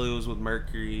Yamaha, Billy was with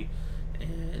Mercury,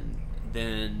 and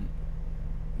then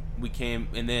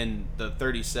then the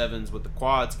 37s with the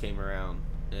quads came around,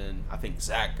 and I think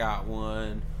Zach got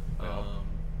one. Yeah.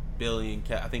 Billy and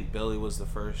I think Billy was the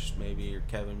first, maybe, or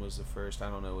Kevin was the first. I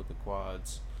don't know, with the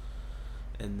quads.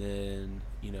 And then,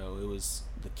 you know, it was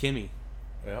the Kimmy.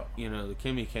 Yeah. You know, the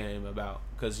Kimmy came about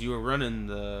because you were running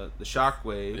the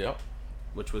Shockwave. Yep.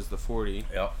 Which was the 40.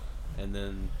 Yep. And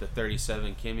then the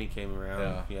 37 Kimmy came around.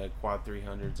 Yeah. You had quad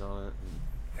 300s on it.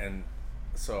 And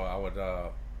so I would.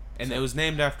 And it was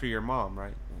named after your mom,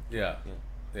 right? Yeah.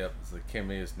 Yep. So the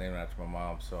Kimmy is named after my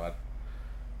mom. So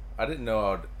I didn't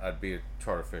know I'd be a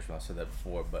charter fisherman. I said that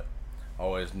before, but I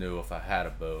always knew if I had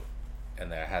a boat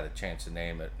and that I had a chance to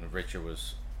name it. And Richard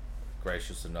was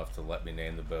gracious enough to let me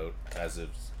name the boat as it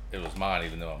was mine,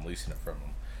 even though I'm leasing it from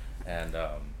him. And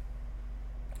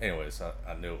anyways,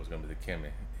 I knew it was going to be the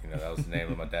Kimmy. You know, that was the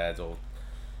name of my dad's old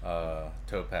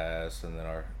Topaz, and then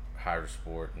our Hydro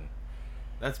Sport. And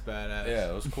that's badass. Yeah,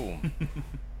 it was cool.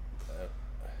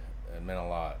 It meant a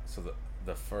lot. So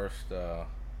the first, I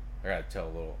gotta tell a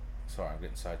little. Sorry, I'm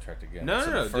getting sidetracked again.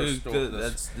 No, dude.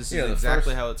 This is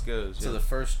exactly how it goes. So the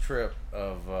first trip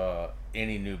of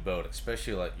any new boat,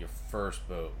 especially like your first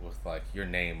boat with like your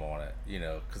name on it, you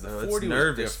know, because the 40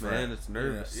 nervous, was different. Man. It's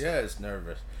nervous. You know, yeah, it's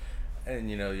nervous.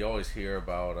 And you know, you always hear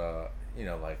about you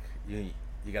know, like you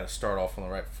got to start off on the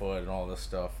right foot and all this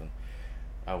stuff. And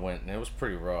I went, and it was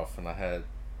pretty rough. And I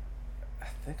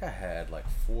think I had like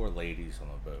 4 ladies on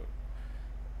the boat,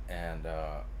 and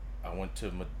I went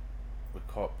to we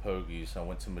caught pogies. I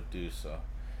went to Medusa,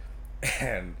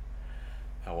 and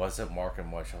I wasn't marking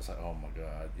much. I was like, oh my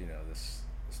god, you know, this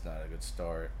is not a good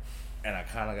start. And I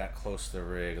kind of got close to the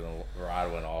rig, and the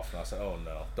rod went off, and I said, oh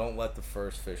no, don't let the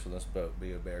first fish on this boat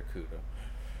be a barracuda.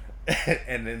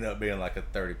 And it ended up being like a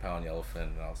 30-pound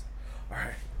yellowfin, and I was like, all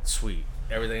right, sweet.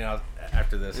 Everything else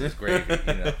after this is gravy,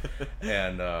 you know.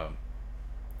 And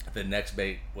the next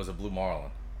bait was a blue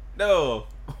marlin. No.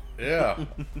 Yeah.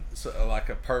 So like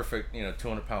a perfect, you know,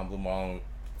 200-pound blue marlin,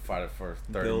 fight it for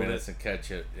 30 minutes and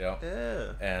catch it.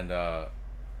 Yeah. And that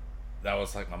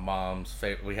was like my mom's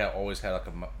favorite. We always had like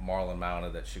a marlin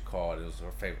mounted that she caught. It was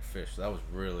her favorite fish. So that was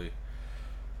really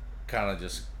kind of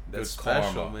just that's good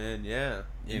special, karma. Man. Yeah.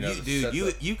 You know,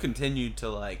 dude, you continued to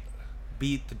like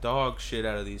beat the dog shit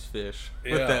out of these fish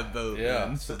with that boat. Yeah.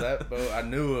 Man. So that boat, I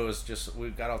knew it was just, we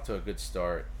got off to a good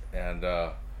start. And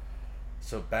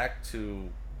so back to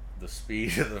the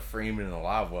speed of the Freeman and the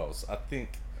live wells. I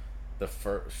think the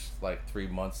first like 3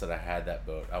 months that I had that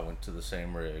boat, I went to the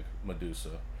same rig,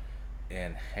 Medusa,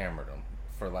 and hammered them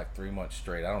for like 3 months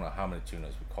straight. I don't know how many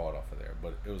tunas we caught off of there,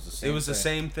 but it was the same. It was the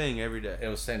same thing every day. It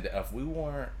was the same day. If we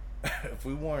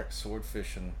weren't sword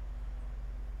fishing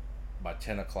by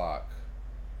 10 o'clock,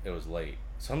 it was late.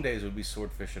 Some days we'd be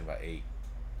sword fishing by 8.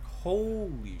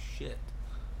 Holy shit.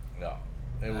 No,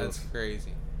 That's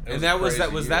crazy. It And was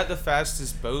was that the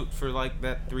fastest boat for like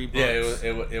that $3? Yeah,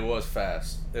 it was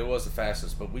fast. It was the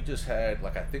fastest, but we just had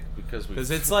like I think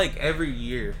because it's like every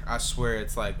year. I swear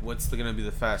it's like what's gonna be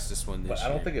the fastest one this year? But I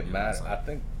don't think it matters. Like, I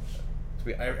think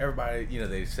everybody,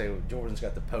 they say well, Jordan's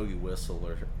got the pogey whistle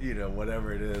or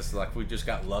whatever it is. Like we just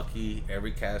got lucky.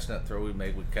 Every cast net throw we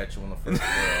made, we'd catch them on the first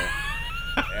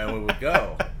throw, and we would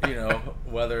go.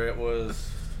 Whether it was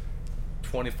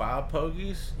 25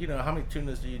 pogies, how many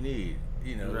tunas do you need?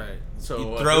 Right. So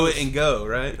you throw it and go,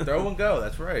 right? Throw and go.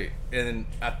 That's right. And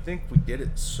I think we did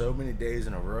it so many days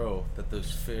in a row that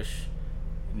those fish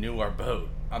knew our boat.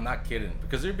 I'm not kidding,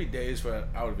 because there'd be days where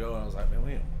I would go and I was like,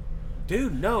 man,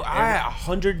 dude, no, I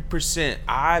 100%.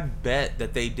 I bet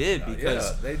that they did,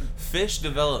 because fish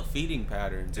develop feeding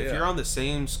patterns. If you're on the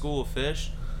same school of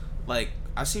fish, like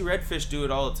I see redfish do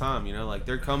it all the time. Like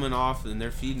they're coming off and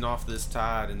they're feeding off this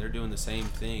tide and they're doing the same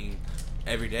thing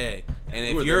every day. And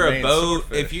if you're a boat,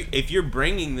 if you're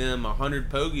bringing them 100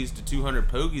 pogies to 200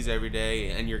 pogies every day,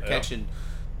 and you're catching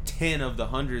 10 of the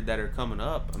 100 that are coming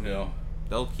up, I mean,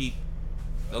 they'll keep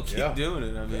doing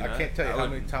it. I mean, I can't tell you how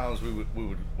many times we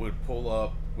would pull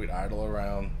up, we'd idle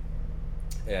around,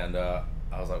 and I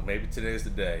was like, maybe today's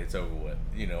the day. It's over with,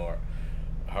 or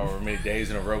however many days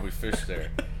in a row we fished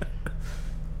there.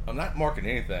 I'm not marking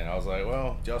anything. I was like,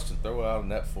 well, Justin, throw out a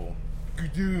net full.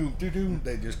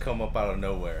 They just come up out of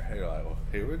nowhere. And you're like, well,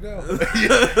 here we go.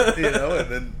 And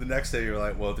then the next day you're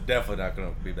like, well, they're definitely not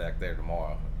going to be back there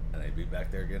tomorrow. And they'd be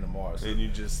back there again tomorrow. So and you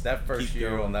just that first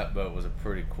year on that boat was a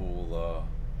pretty cool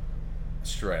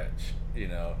stretch,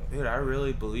 Dude, I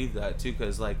really believe that too,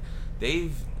 because like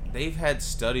they've had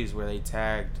studies where they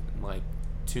tagged like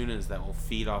tunas that will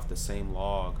feed off the same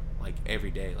log like every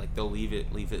day. Like they'll leave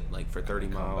it like for 30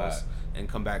 miles and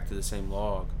come back to the same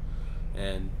log.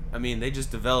 And I mean, they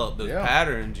just develop those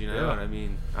patterns, And I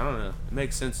mean, I don't know. It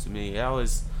makes sense to me. I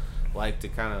always like to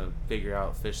kind of figure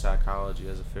out fish psychology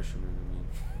as a fisherman.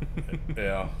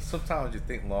 Yeah. Sometimes you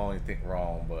think long, you think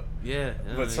wrong, but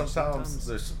sometimes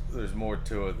there's more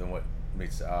to it than what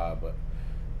meets the eye. But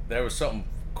there was something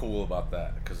cool about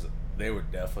that, because they would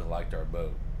definitely liked our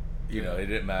boat. It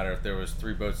didn't matter if there was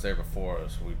 3 boats there before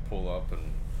us. We'd pull up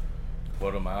and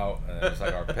put them out, and it was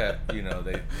like our pet.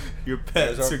 Your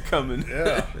pets are coming.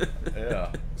 Yeah.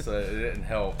 So it didn't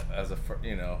help as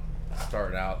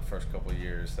starting out the first couple of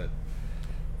years. That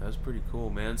was pretty cool,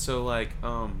 man. So like,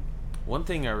 one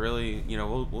thing I really,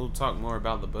 we'll talk more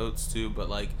about the boats too, but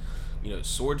like,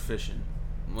 sword fishing.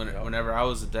 Whenever I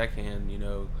was a deckhand,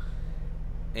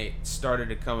 it started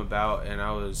to come about, and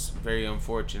I was very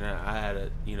unfortunate. I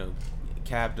had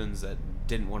captains that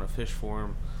didn't want to fish for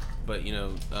him. But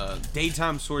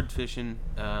daytime sword fishing,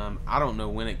 I don't know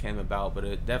when it came about, but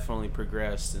it definitely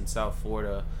progressed in South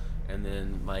Florida. And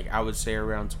then like I would say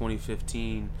around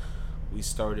 2015, we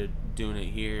started doing it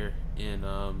here in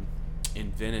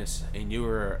Venice, and you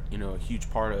were a huge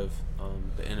part of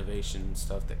the innovation and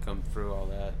stuff that come through all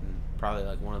that, and probably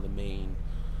like one of the main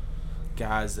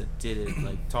guys that did it.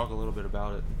 Like talk a little bit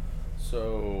about it.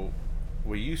 So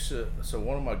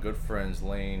one of my good friends,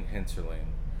 Lane Hinterling,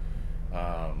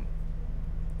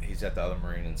 he's at the other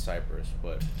marine in Cyprus,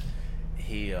 but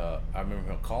I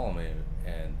remember him calling me,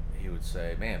 and he would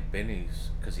say, man, Benny's,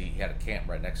 because he had a camp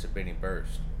right next to Benny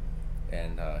Burst,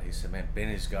 and he said, man,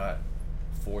 Benny's got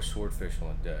 4 swordfish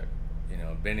on the deck.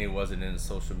 Benny wasn't into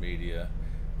social media.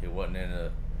 He wasn't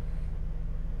into,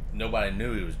 nobody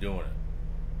knew he was doing it.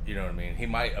 You know what I mean? He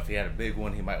might, if he had a big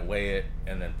one, he might weigh it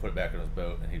and then put it back on his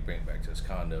boat, and he'd bring it back to his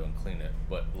condo and clean it.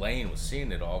 But Lane was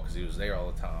seeing it all because he was there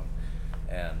all the time.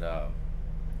 And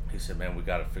he said, man, we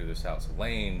got to figure this out. So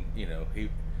Lane, he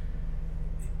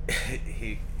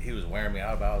was wearing me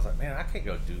out about it. I was like, man, I can't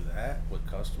go do that with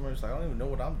customers. Like, I don't even know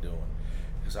what I'm doing.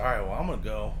 He said, all right, well, I'm going to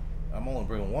go. I'm only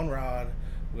bringing 1 rod.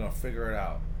 We're going to figure it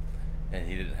out. And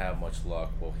he didn't have much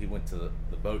luck. Well, he went to the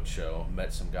boat show,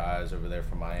 met some guys over there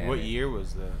from Miami. What year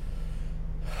was that?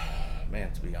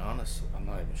 Man, to be honest, I'm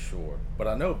not even sure. But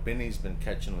I know Benny's been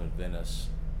catching them in Venice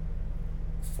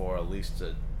for at least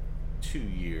 2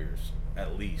 years,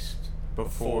 at least,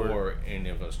 before any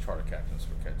of us charter captains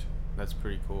were catching them. That's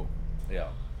pretty cool. Yeah.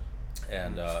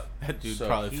 And that dude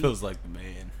probably feels like the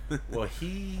man. Well,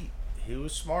 he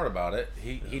was smart about it.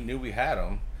 He knew we had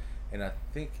them, and I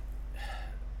think,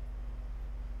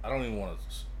 I don't even want to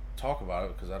talk about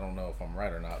it because I don't know if I'm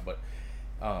right or not, but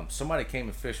somebody came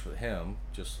and fished with him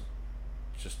just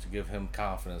to give him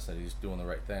confidence that he's doing the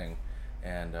right thing.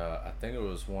 And I think it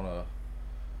was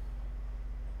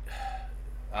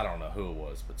I don't know who it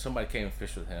was, but somebody came and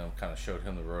fished with him, kind of showed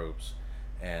him the ropes,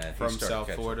 and from he started South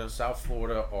catching Florida, South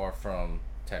Florida, or from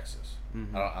Texas.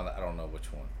 Mm-hmm. I don't know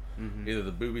which one. Mm-hmm. Either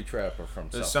the booby trap or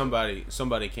from South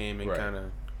somebody came and kind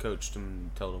of coached him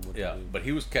and told him what to do. But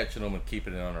he was catching them and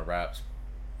keeping it under wraps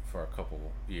for a couple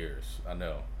years, I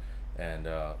know. And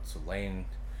so Lane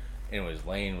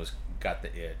got the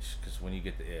itch, because when you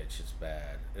get the itch, it's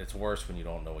bad. It's worse when you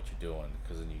don't know what you're doing,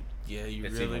 because then you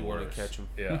really want to catch them.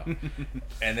 Yeah.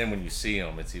 And then when you see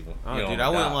them, it's even. Oh, dude, I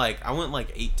went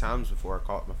like 8 times before I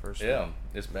caught my first one. Yeah,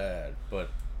 it's bad. But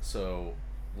so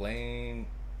Lane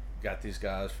got these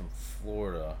guys from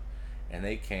Florida, and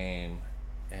they came,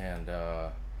 and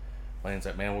Lane's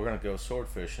like, "Man, we're gonna go sword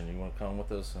fishing. You want to come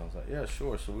with us?" And I was like, "Yeah,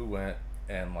 sure." So we went,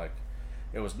 and like,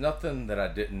 it was nothing that I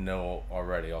didn't know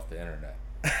already off the internet.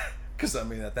 Because I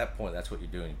mean, at that point, that's what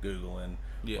you're doing, Googling.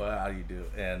 Yeah. Well, how do you do?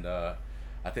 And I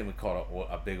think we caught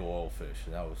a big oil fish,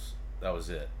 and that was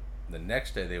it. The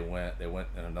next day they went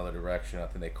in another direction. I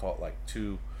think they caught like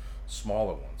 2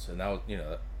 smaller ones, and that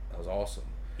was awesome.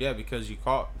 Yeah, because you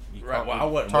caught I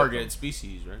wasn't targeted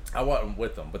species, right? I wasn't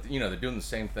with them, but they're doing the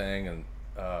same thing, and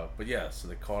but yeah, so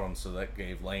they caught them, so that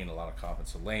gave Lane a lot of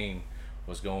confidence. So Lane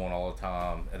was going all the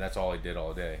time, and that's all he did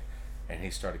all day, and he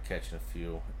started catching a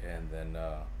few, and then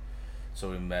so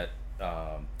we met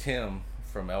Tim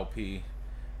from LP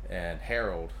and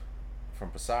Harold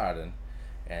from Poseidon,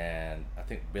 and I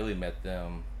think Billy met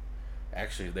them.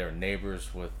 Actually, they were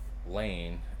neighbors with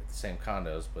Lane at the same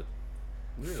condos, but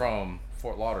really? From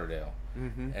Fort Lauderdale.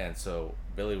 Mm-hmm. And so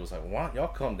Billy was like, "Why don't y'all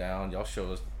come down? Y'all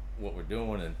show us what we're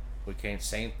doing." And we came,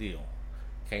 same deal.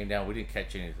 Came down, we didn't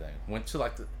catch anything. Went to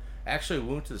we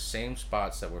went to the same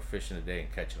spots that we're fishing today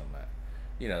and catching them at.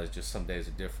 It's just some days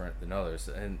are different than others.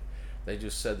 And they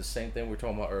just said the same thing we were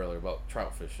talking about earlier about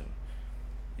trout fishing.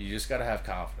 You just got to have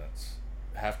confidence.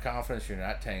 Have confidence you're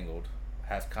not tangled.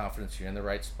 Have confidence you're in the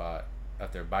right spot.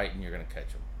 If they're biting, you're going to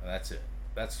catch them. And that's it.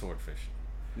 That's sword fishing.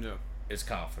 Yeah. It's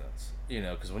confidence.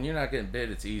 Because when you're not getting bit,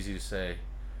 it's easy to say,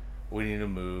 we need to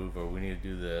move, or we need to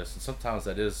do this. And sometimes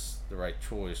that is the right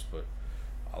choice, but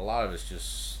a lot of it's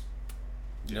just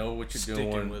know what you're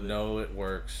doing, know it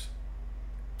works,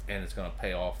 and it's going to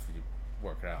pay off if you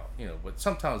work it out. But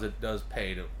sometimes it does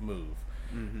pay to move.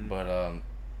 Mm-hmm. But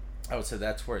I would say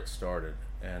that's where it started,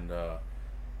 and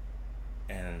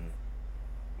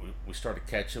we started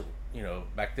catching.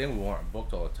 Back then we weren't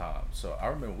booked all the time, so I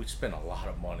remember we spent a lot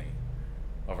of money,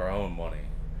 of our own money,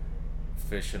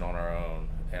 fishing on our own,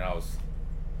 and I was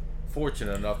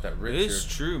fortunate enough that Richard. It's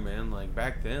true, man. Like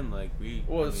back then,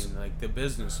 the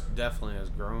business definitely has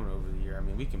grown over the year. I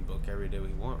mean, we can book every day we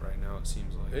want right now. It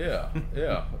seems like.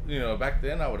 Yeah. Back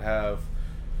then I would have,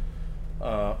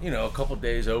 a couple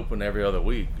days open every other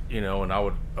week. And I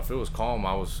would, if it was calm,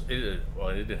 it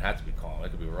didn't have to be calm. It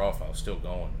could be rough. I was still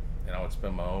going, and I would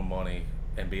spend my own money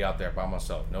and be out there by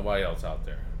myself. Nobody else out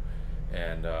there,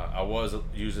 and I was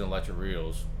using electric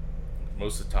reels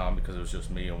most of the time because it was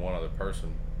just me and one other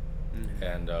person. Mm-hmm.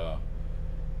 And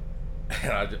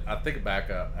I think back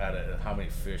at it, how many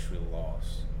fish we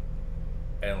lost,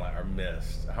 and or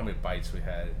missed, how many bites we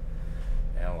had,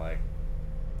 and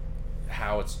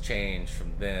how it's changed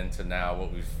from then to now,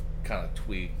 what we've kind of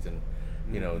tweaked. And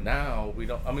now we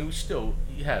don't. I mean,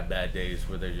 you have bad days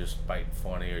where they're just biting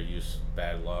funny, or you just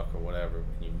bad luck or whatever, and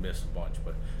you miss a bunch,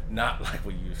 but not like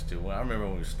we used to. I remember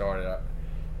when we started,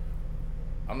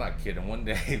 I'm not kidding, one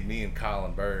day me and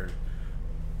Colin Bird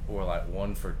were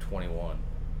 1 for 21.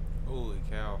 Holy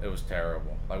cow! It was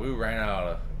terrible. We ran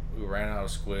out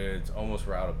of squids. Almost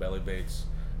were out of belly baits.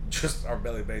 Just our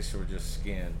belly baits were just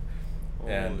skin.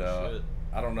 Holy shit.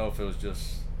 I don't know if it was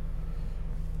just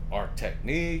our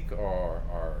technique or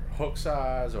our hook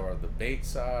size or the bait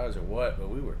size or what, but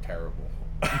we were terrible.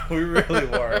 We really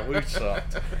were. We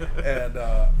sucked. And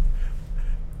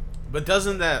but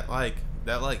doesn't that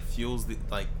fuels the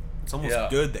it's almost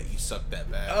good that you suck that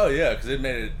bad. Oh yeah, because it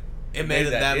made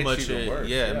it that much worse.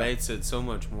 Yeah, it makes it so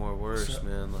much more worse,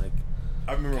 man.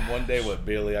 I remember one day with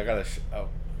Billy. I got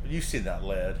you've seen that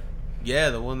lead?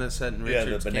 Yeah, the one that's set in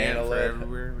Richard's the banana camp lead for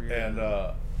everywhere.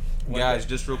 Yeah. And guys,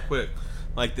 just real quick,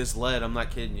 this lead, I'm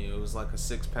not kidding you. It was a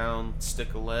 6-pound stick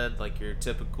of lead, your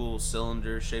typical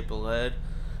cylinder shape of lead,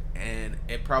 and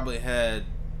it probably had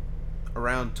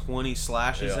around 20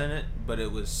 slashes in it, but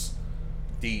it was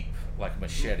deep, like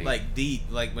machete. Deep,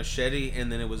 like machete,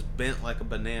 and then it was bent like a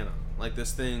banana.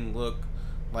 This thing looked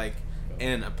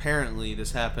and apparently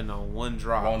this happened on one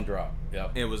drop. One drop,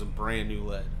 yep. It was a brand new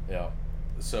lead. Yeah.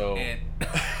 So,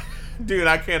 dude,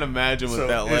 I can't imagine what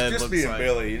that lead looks like. It's just me and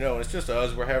Billy, it's just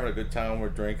us. We're having a good time. We're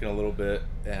drinking a little bit,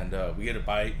 and we get a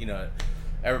bite.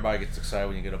 Everybody gets excited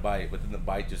when you get a bite, but then the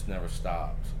bite just never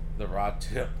stops. the rod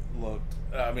tip looked.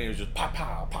 I mean, it was just pow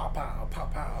pow pow pow pow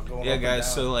pow going. Yeah, up guys. And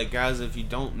down. So like, guys, if you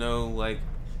don't know like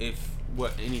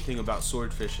anything about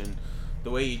sword fishing, the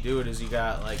way you do it is you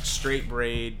got like straight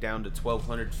braid down to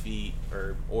 1,200 feet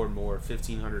or more,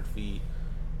 1,500 feet,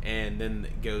 and then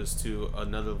it goes to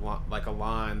another like a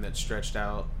line that's stretched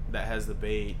out that has the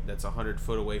bait that's 100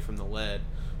 foot away from the lead.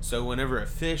 So whenever a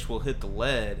fish will hit the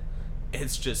lead,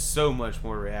 it's just so much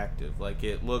more reactive. Like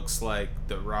it looks like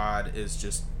the rod is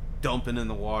just dumping in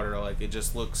the water. Like it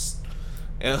just looks.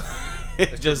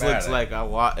 It just looks like a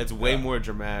lot. It's way more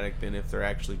dramatic than if they're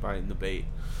actually biting the bait.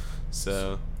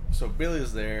 So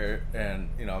Billy's there, and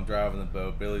I'm driving the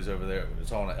boat. Billy's over there.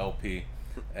 It's on an LP,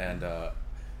 and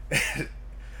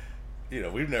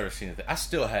we've never seen anything. I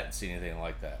still hadn't seen anything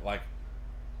like that. Like,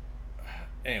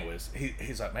 anyways,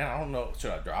 he's like, man, I don't know.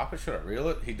 Should I drop it? Should I reel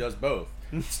it? He does both.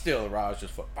 Still, the rod's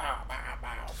just bow, bow, bow,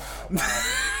 bow, bow.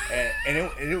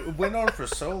 and it went on for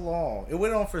so long.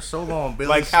 Billy's,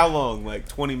 like how long? Like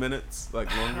 20 minutes? Like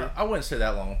longer? I wouldn't say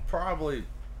that long. Probably,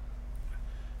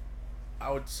 I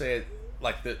would say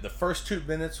like the first 2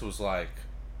 minutes was like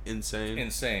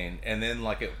insane, and then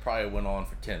like it probably went on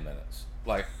for 10 minutes,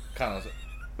 like kind of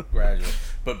gradual.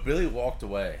 But Billy walked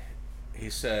away. He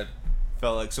said,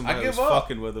 felt like somebody was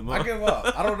fucking with him. Huh? I give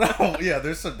up. I don't know. Yeah,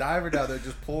 there's some diver down there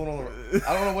just pulling on the.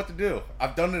 I don't know what to do.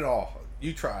 I've done it all.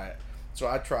 You try it. So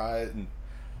I try it, and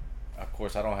of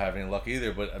course I don't have any luck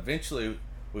either. But eventually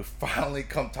we finally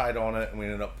come tight on it, and we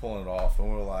ended up pulling it off.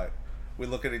 And we're like, we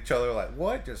look at each other like,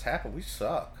 what just happened? We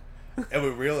suck. And we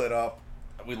reel it up.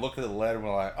 We look at the lead, and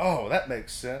we're like, oh, that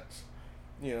makes sense.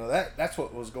 That's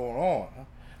what was going on.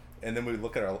 And then we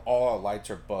look at all our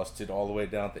lights are busted all the way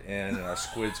down at the end, and our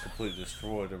squid's completely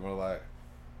destroyed. And we're like,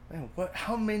 man, what?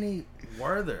 How many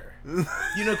were there?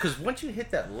 Because once you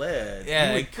hit that lead,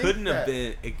 yeah, it couldn't have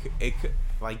been. It could,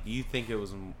 like you think it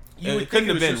was. It couldn't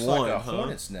have been one. Like a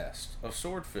hornet's nest of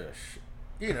swordfish.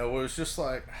 It was just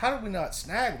like, how did we not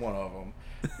snag one of them?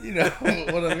 You know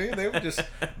what I mean? They were just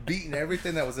beating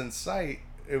everything that was in sight,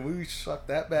 and we sucked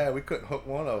that bad we couldn't hook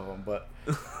one of them. But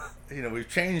we've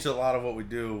changed a lot of what we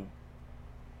do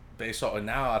based on. And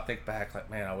now I think back, like,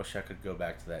 man, I wish I could go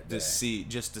back to that day.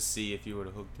 Just to see if you would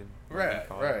have hooked him.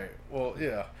 Right. Well,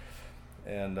 yeah,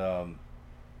 and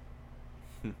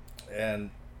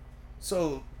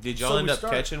so did y'all end up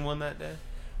catching one that day?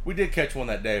 We did catch one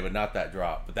that day, but not that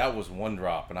drop. But that was one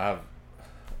drop, and I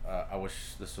wish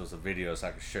this was a video so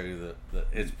I could show you that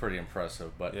it's pretty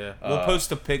impressive. But yeah, we'll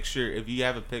post a picture. If you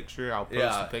have a picture, I'll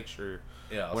post a picture.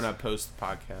 Yeah, when I post the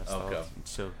podcast, okay,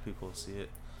 so people will see it.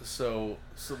 So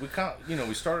we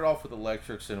we started off with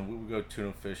electrics, and we would go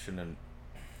tuna fishing, and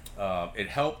it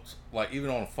helped, like even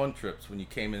on fun trips when you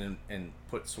came in and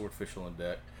put swordfish on the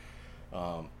deck.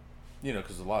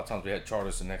 Because a lot of times we had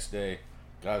charters the next day.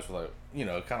 Guys were like,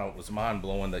 it kind of was mind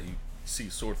blowing that you see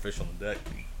swordfish on the deck,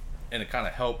 and it kind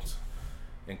of helped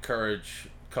encourage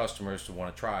customers to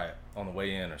want to try it on the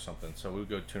way in or something. So we would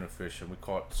go tuna fishing. We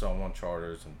caught some on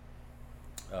charters,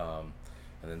 and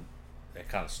then it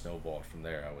kind of snowballed from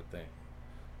there. I would think,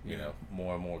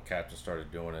 more and more captains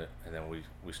started doing it, and then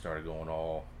we started going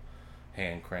all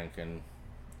hand cranking,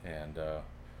 and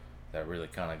that really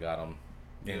kind of got them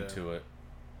into it,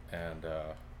 and.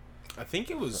 I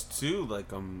think it was too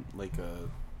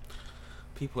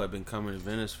people have been coming to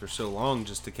Venice for so long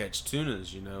just to catch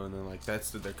tunas, and then like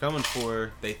that's what they're coming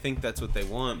for. They think that's what they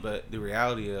want, but the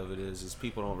reality of it is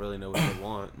people don't really know what they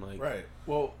want. Like right.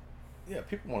 Well, yeah,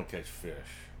 people want to catch fish.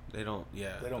 They don't.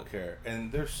 Yeah, they don't care.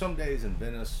 And there's some days in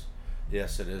Venice,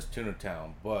 yes, it is tuna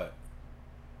town, but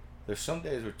there's some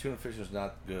days where tuna fishing is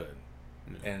not good.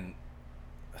 And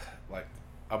like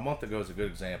a month ago is a good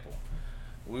example.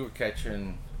 We were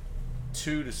catching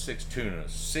 2 to 6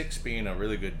 tunas, 6 being a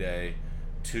really good day,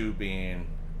 2 being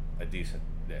a decent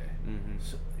day. Mm-hmm.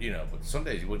 So, but some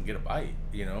days you wouldn't get a bite,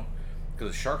 because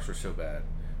the sharks were so bad.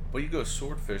 But you go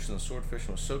swordfish, and the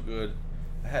swordfishing was so good.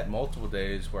 I had multiple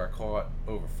days where I caught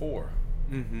over 4.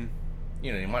 Mm-hmm.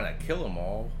 You might not kill them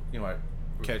all. You might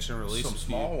catch and release some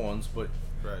small ones, but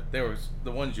right. They were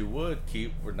the ones you would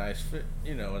keep were nice fit.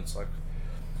 And it's like.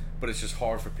 But it's just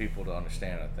hard for people to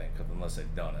understand, I think, unless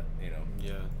they've done it,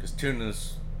 Yeah. Because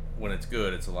tunas, when it's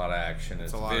good, it's a lot of action.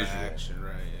 It's a lot visual. of action,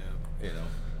 right? Yeah.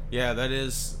 Yeah, that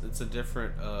is. It's a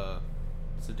different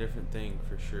thing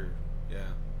for sure.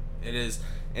 Yeah, it is.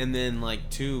 And then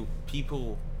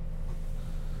people.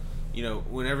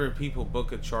 Whenever people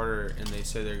book a charter and they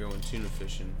say they're going tuna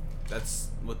fishing, that's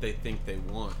what they think they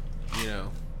want.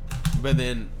 But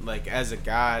then, as a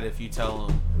guide, if you tell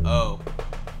them, oh.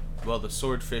 Well, the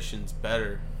sword fishing's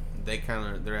better. They're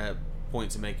at a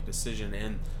point to make a decision,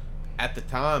 and at the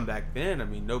time back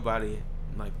then, nobody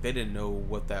like they didn't know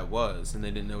what that was, and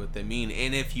they didn't know what they mean.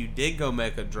 And if you did go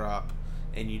make a drop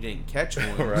and you didn't catch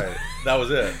one, Right, that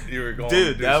was it. You were going, dude.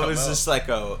 to do That something was else. just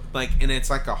and it's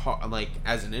like like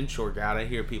as an inshore guide, I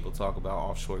hear people talk about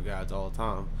offshore guides all the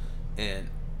time, and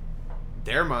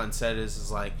their mindset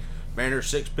is like, man, there's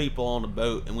 6 people on the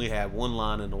boat and we have one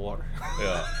line in the water.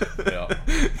 Yeah.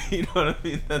 You know what I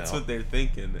mean? That's Yeah. what they're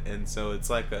thinking, and so it's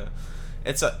like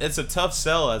it's a tough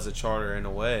sell as a charter in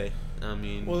a way. I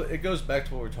mean, Well, it goes back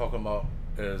to what we're talking about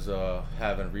is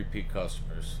having repeat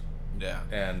customers. yeah,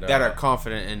 And that are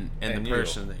confident in and the you.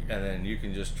 person that you're. And then you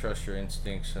can just trust your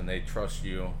instincts, and they trust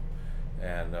you.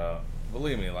 And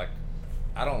believe me, like,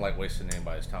 I don't like wasting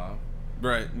anybody's time.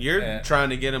 Right, you're and-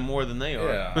 trying to get them more than they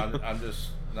are. Yeah, I'm just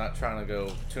not trying to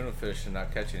go tuna fish and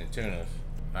not catch any tunas.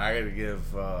 I got to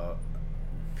give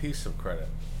Peace some credit.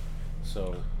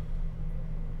 So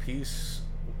Peace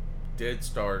did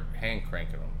start hand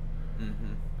cranking them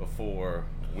before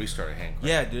we started hand cranking.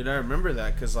 Yeah, dude, I remember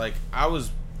that because like I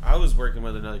was working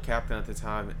with another captain at the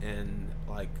time, and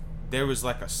like there was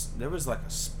like a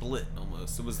split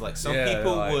almost. It was like some Yeah,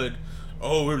 people like- would,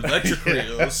 we're electric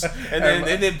reels, and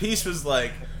then Peace was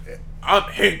like, I'm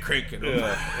hand cranking them.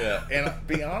 Yeah. And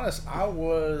be honest, I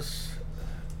was,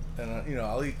 and you know,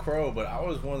 I'll eat crow, but I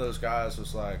was one of those guys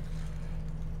who's like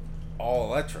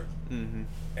all electric. Mm-hmm.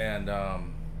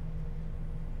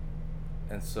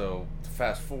 And so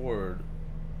fast forward,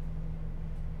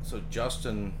 so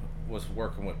Justin was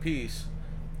working with Peace,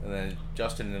 and then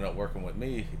Justin ended up working with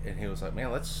me, and he was like,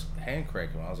 man, let's hand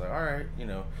crank him. I was like, all right, you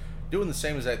know, doing the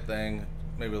same exact thing,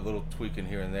 maybe a little tweaking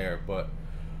here and there, but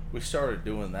we started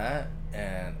doing that,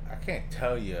 and I can't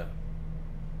tell you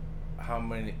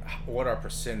what our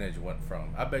percentage went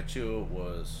from. I bet you it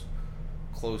was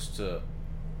close to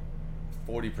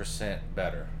 40%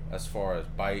 better as far as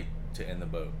bite to in the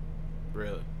boat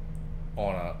Really?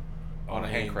 on a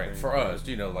hand crank for us.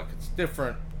 You know, like, it's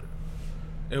different.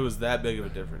 It was that big of a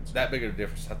difference. That big of a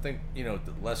difference. I think, you know,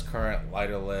 the less current,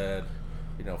 lighter lead,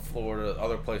 you know, Florida,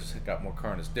 other places that got more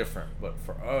current is different. But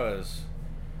for us,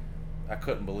 I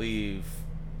couldn't believe,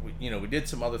 we did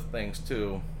some other things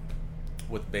too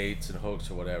with baits and hooks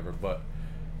or whatever, but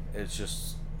it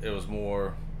was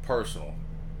more personal.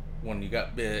 When you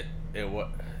got bit, I don't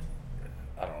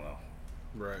know.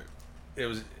 Right.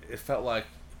 It felt like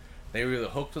they were either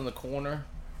hooked in the corner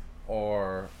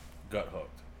or gut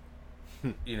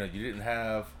hooked. You know, you didn't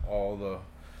have all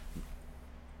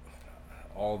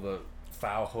the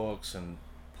foul hooks and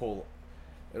pull.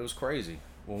 It was crazy.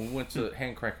 When we went to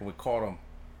hand cranking, we caught them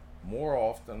more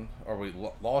often, or we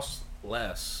lost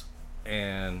less,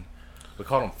 and we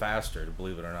caught them faster, to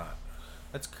believe it or not.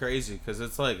 That's crazy because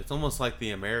it's almost like the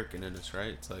American in us,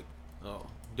 right? It's like,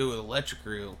 do an electric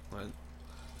reel,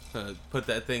 like, put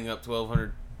that thing up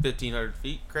 1,200, 1,500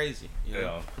 feet, crazy. You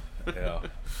know? Yeah.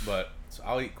 But so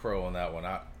I'll eat crow on that one.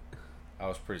 I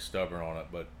was pretty stubborn on it,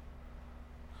 but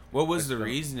What was the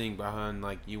reasoning behind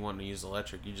like you wanting to use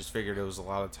electric? You just figured it was a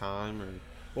lot of time, or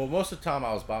well, most of the time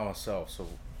I was by myself,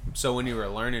 so when you were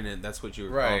learning it, that's what you were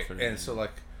right. confident And in.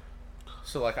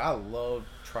 so I love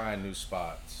trying new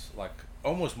spots, like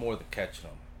almost more than catching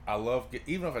them. I love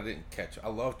even if I didn't catch it, I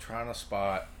love trying a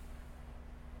spot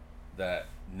that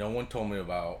no one told me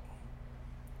about,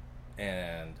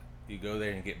 and you go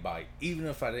there and get bite. Even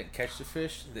if I didn't catch the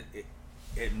fish,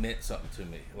 it meant something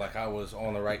to me. Like I was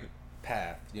on the right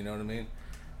path. You know what I mean?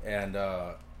 And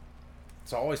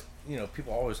it's always,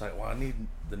 people always like, well, I need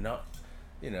the nut.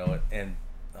 And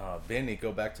Benny,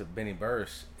 go back to Benny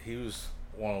Burris. He was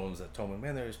one of those that told me,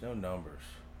 man, there's no numbers.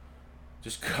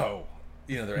 Just go.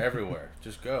 They're everywhere.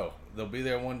 Just go. They'll be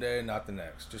there one day, not the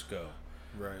next. Just go.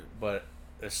 right. But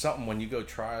it's something when you go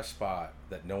try a spot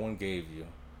that no one gave you.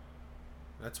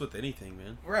 That's with anything,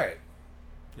 man. Right.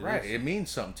 It is. It means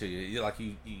something to you.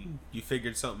 You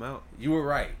figured something out. You were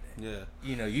right. Yeah.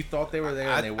 You thought they were there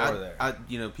and they were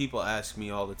there. People ask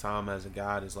me all the time as a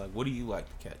guide is like, what do you like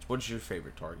to catch? What's your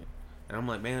favorite target? And I'm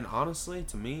like, man, honestly,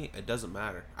 to me, it doesn't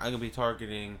matter. I can be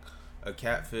targeting a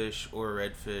catfish or a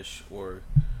redfish or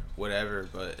whatever,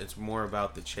 but it's more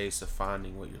about the chase of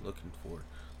finding what you're looking for.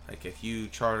 Like if you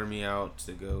charter me out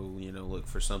to go, look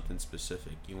for something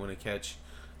specific, you want to catch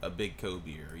a big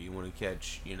cobia, or you want to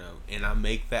catch, and I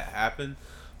make that happen,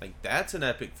 like that's an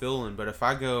epic feeling. But if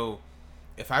I go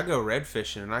red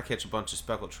fishing and I catch a bunch of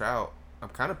speckled trout, I'm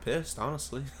kind of pissed,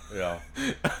 honestly. Yeah.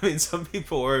 I mean, some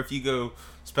people, or if you go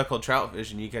speckled trout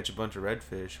fishing, you catch a bunch of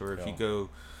redfish, or if you go,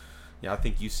 I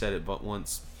think you said it but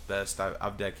once best.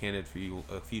 I've deckhanded for you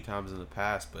a few times in the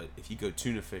past, but if you go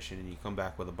tuna fishing and you come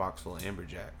back with a box full of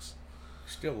amberjacks,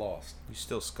 Still lost. You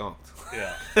still skunked.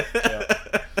 Yeah.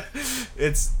 Yeah.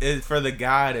 It's for the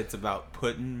guide. It's about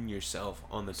putting yourself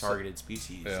on the targeted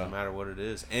species, Yeah. no matter what it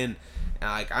is. And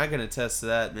like I can attest to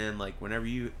that, man. Like whenever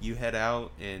you head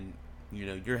out and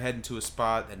you're heading to a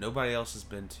spot that nobody else has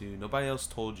been to, nobody else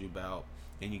told you about,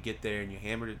 and you get there and you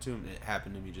hammered it to them. It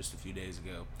happened to me just a few days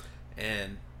ago,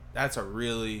 and that's a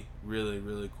really, really,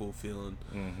 really cool feeling.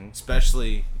 Mm-hmm.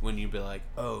 Especially when you be like,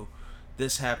 oh,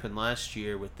 this happened last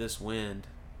year with this wind.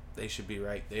 They should be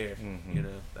right there. Mm-hmm.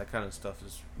 That kind of stuff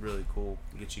is really cool.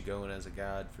 Get you going as a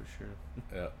guide for sure.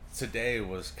 Yeah. Today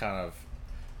was kind of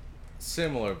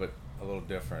similar but a little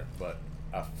different, but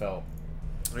I felt.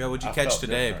 Yeah, what'd you I catch felt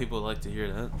today? different. People would like to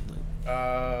hear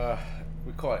that.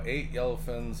 We caught 8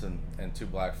 yellowfins and 2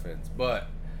 blackfins, but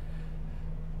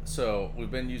so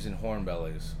we've been using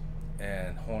hornbellies,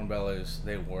 and hornbellies,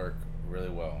 they work really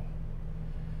well.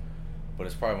 But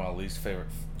it's probably my least favorite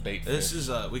bait fish. This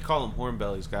is we call them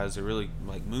hornbellies, guys. They're really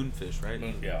like moonfish, right?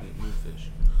 Yeah. Moonfish.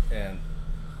 And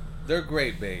they're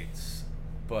great baits,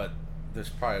 but this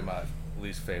is probably my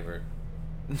least favorite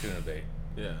tuna bait.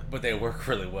 Yeah. But they work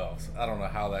really well. So I don't know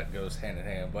how that goes hand in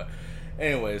hand. But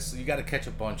anyways, you got to catch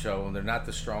a bunch of them. They're not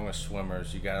the strongest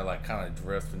swimmers. You got to like kind of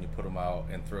drift when you put them out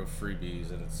and throw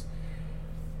freebies. And it's...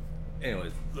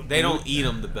 Anyways. They don't eat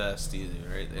them the best either,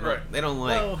 right? Right. They don't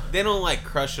like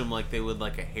crush them like they would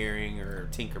like a herring or a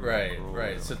tinker mackerel.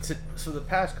 Right. So the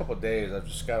past couple of days, I've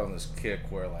just got on this kick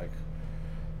where like,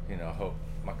 hope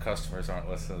my customers aren't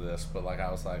listening to this, but like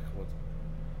I was like,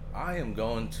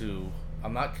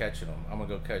 I'm not catching them. I'm gonna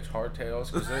go catch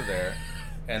hardtails because they're there,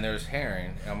 and there's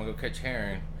herring. And I'm gonna go catch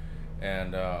herring,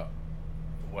 and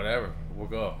whatever, we'll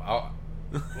go.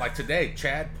 Like today,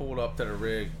 Chad pulled up to the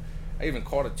rig. I even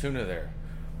caught a tuna there,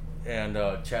 and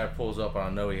Chad pulls up, and I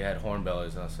know he had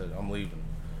hornbellies, and I said, I'm leaving.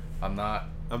 I'm not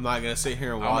gonna sit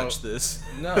here and watch this.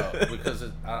 No, because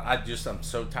I'm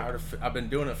so tired of. I've been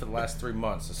doing it for the last 3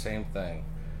 months, the same thing,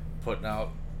 putting out,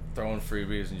 throwing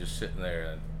freebies, and just sitting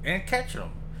there and catching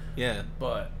them. Yeah,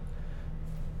 but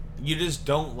you just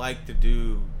don't like to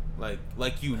do like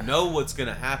what's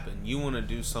gonna happen. You want to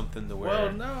do something to where.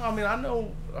 Well, no, I mean I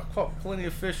know I caught plenty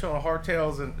of fish on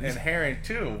hardtails and herring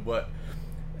too, but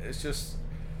it's just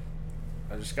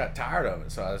I just got tired of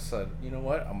it. So I said, you know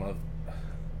what, I'm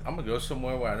gonna go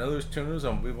somewhere where I know there's tunas.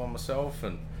 I'm gonna be by myself,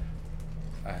 and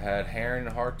I had herring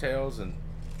and hardtails, and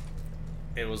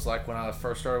it was like when I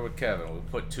first started with Kevin. We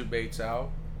put 2 baits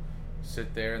out,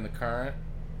 sit there in the current.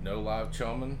 No live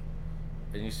chumming,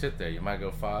 and you sit there. You might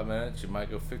go 5 minutes, you might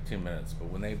go 15 minutes, but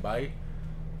when they bite,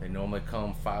 they normally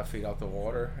come 5 feet out the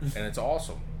water, and it's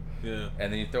awesome. Yeah.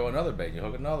 And then you throw another bait, you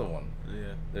hook another one.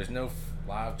 Yeah. There's no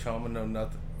live chumming, no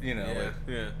nothing. Yeah.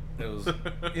 It was,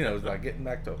 it was like getting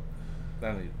back to.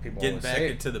 I mean, people getting always back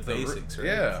say into the basics, right?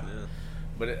 Yeah.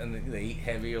 But and they eat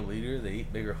heavier leader, they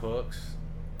eat bigger hooks.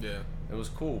 Yeah. It was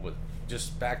cool, but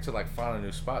just back to like finding a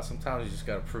new spot. Sometimes you just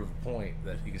got to prove a point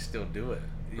that you can still do it.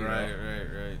 Right.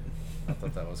 I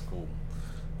thought that was cool.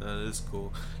 That is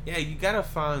cool. Yeah, you gotta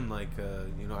find like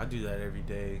I do that every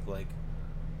day. Like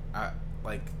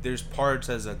there's parts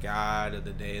as a guide of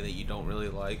the day that you don't really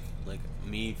like. Like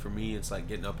for me, it's like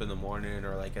getting up in the morning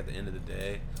or like at the end of the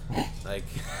day. Like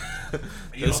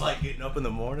you don't like getting up in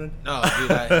the morning? No,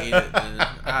 dude, I hate it, man.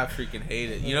 I freaking hate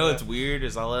it. You know what's weird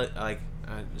is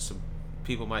some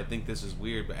people might think this is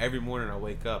weird, but every morning I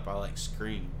wake up, I like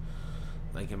scream.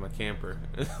 Like in my camper.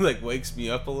 It like wakes me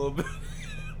up a little bit.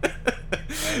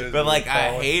 But like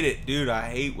I hate it, dude. I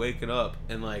hate waking up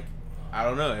and like I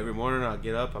don't know, every morning I'll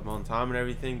get up, I'm on time and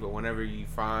everything, but whenever you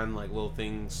find like little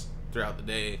things throughout the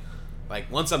day,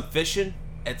 like once I'm fishing,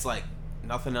 it's like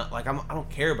nothing else, like I don't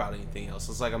care about anything else.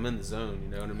 It's like I'm in the zone, you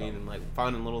know what I mean? And like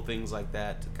finding little things like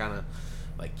that to kind of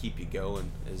like keep you going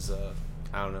is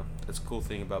I don't know. That's a cool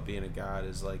thing about being a guide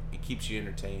is like it keeps you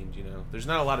entertained, There's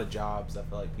not a lot of jobs I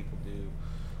feel like people do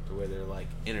to where they're like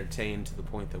entertained to the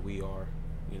point that we are,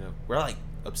 We're like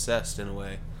obsessed in a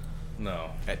way.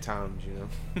 No. At times,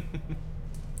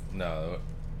 No,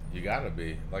 you gotta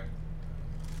be. Like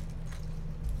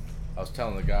I was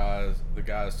telling the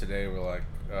guys today were like,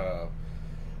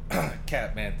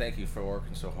 Cat, man, thank you for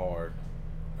working so hard.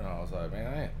 And I was like,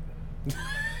 man, I ain't.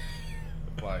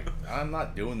 Like, I'm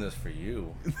not doing this for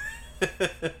you.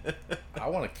 I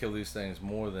want to kill these things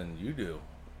more than you do.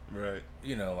 Right.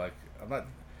 Like I'm not.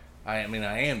 I mean,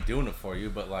 I am doing it for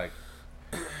you, but like,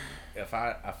 if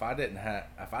I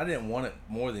didn't want it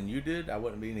more than you did, I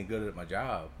wouldn't be any good at my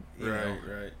job. You know?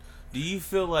 Right. Do you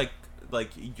feel like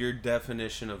your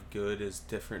definition of good is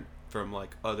different from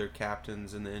like other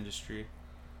captains in the industry?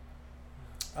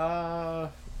 I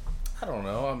don't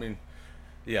know. I mean,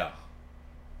 yeah.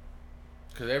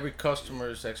 Because every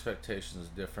customer's expectation is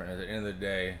different. At the end of the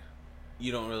day,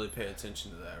 you don't really pay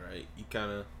attention to that, right? You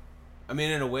kind of, I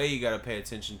mean, in a way, you got to pay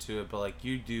attention to it, but like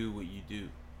you do what you do.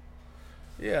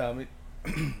 yeah, I mean,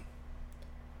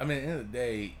 at the end of the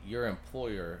day, your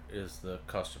employer is the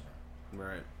customer.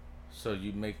 Right. So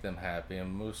you make them happy,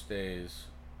 and most days,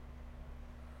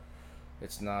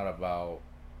 it's not about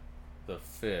the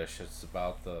fish. It's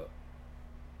about the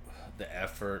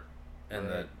effort and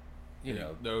Right. the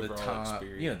The overall time.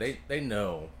 experience. They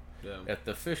know Yeah. if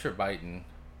the fish are biting,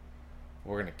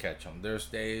 we're gonna catch them. There's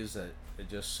days that it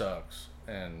just sucks,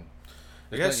 and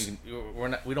I there's guess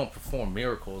nothing we don't perform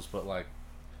miracles, but like,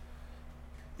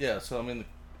 yeah. So I mean,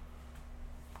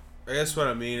 I guess what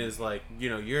I mean is like,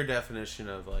 your definition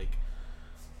of like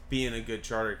being a good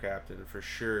charter captain for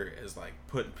sure is like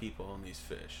putting people on these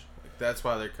fish. Like that's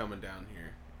why they're coming down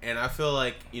here. And I feel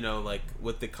like, like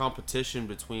with the competition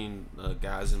between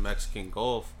guys in Mexican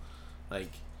Gulf,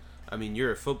 like, I mean,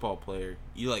 you're a football player.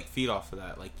 You like feed off of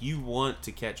that. Like you want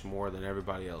to catch more than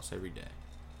everybody else every day.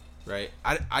 Right?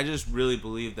 I just really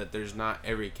believe that there's not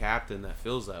every captain that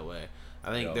feels that way.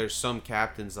 I think there's some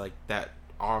captains like that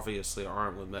obviously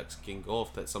aren't with Mexican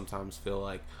Gulf that sometimes feel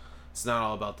like it's not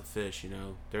all about the fish,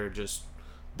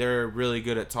 they're really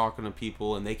good at talking to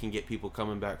people and they can get people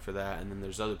coming back for that, and then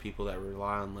there's other people that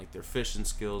rely on like their fishing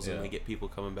skills and they get people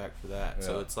coming back for that.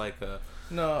 So it's like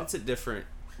it's a different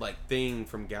like thing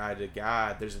from guy to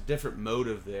guy. There's a different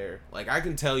motive there. Like I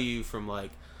can tell you from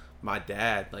like my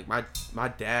dad, like my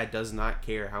dad does not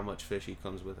care how much fish he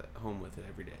comes with home with it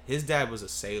every day. His dad was a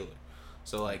sailor.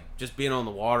 So like just being on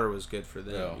the water was good for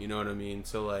them. You know what I mean?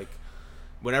 So like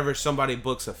whenever somebody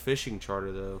books a fishing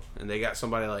charter though, and they got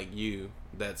somebody like you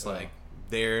that's like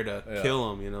there to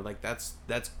kill them, like that's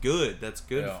good. That's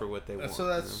good for what they want. So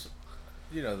that's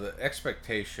the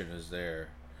expectation is there,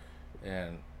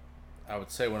 and I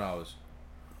would say when I was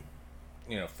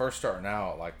first starting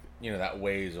out, like that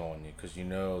weighs on you because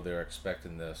they're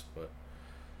expecting this, but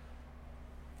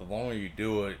the longer you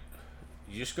do it,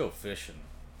 you just go fishing.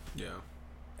 Yeah.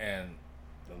 And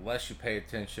the less you pay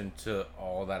attention to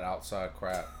all that outside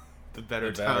crap, the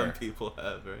better time people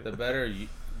have, right?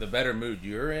 The better mood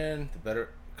you're in, the better,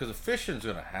 because the fishing's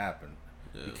gonna happen.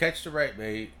 Yeah. You catch the right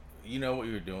bait, you know what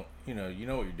you're doing. You know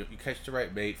what you're doing. You catch the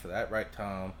right bait for that right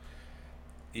time,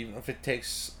 even if it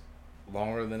takes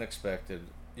longer than expected.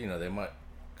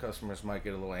 Customers might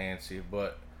get a little antsy,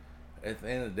 but at the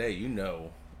end of the day,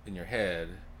 in your head,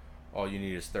 all you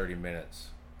need is 30 minutes,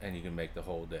 and you can make the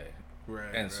whole day.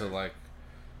 Right. And so like,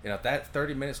 if that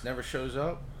 30 minutes never shows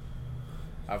up,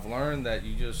 I've learned that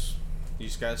you just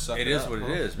gotta suck it up. It is what it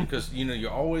is, because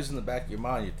you're always in the back of your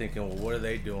mind. You're thinking, well, what are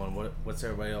they doing? What's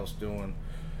everybody else doing?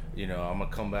 I'm gonna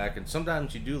come back, and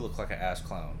sometimes you do look like an ass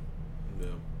clown. Yeah.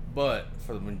 But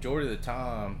for the majority of the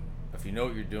time, if you know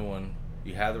what you're doing,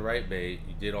 you have the right bait,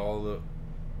 you did all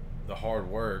the hard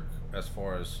work as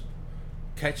far as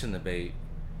catching the bait.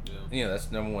 Yeah. That's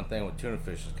the number one thing with tuna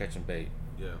fish is catching bait.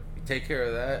 Yeah. You take care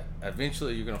of that,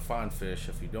 eventually you're gonna find fish.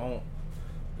 If you don't,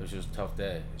 it's just a tough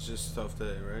day. It's just a tough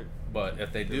day, right? But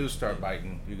if they do start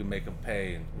biting, you can make them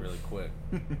pay really quick.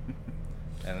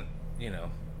 And you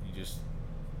just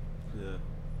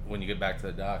when you get back to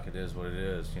the dock, it is what it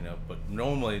is. But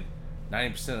normally,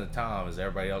 90% of the time, is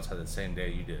everybody else had the same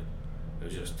day you did. It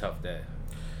was just a tough day.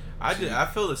 I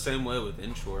feel the same way with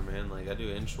inshore, man. Like I do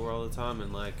inshore all the time,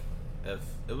 and like if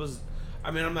it was,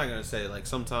 I'm not gonna say like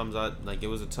sometimes it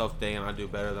was a tough day and I do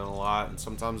better than a lot, and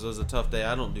sometimes it was a tough day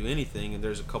I don't do anything, and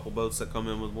there's a couple boats that come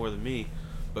in with more than me.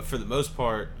 But for the most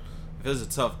part, if it's a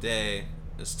tough day,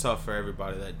 it's tough for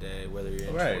everybody that day, whether you're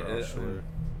inshore or offshore.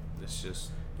 It's just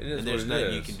and there's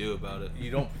nothing you can do about it. You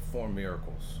don't perform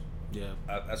miracles. Yeah,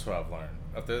 that's what I've learned.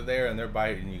 If they're there and they're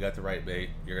biting, you got the right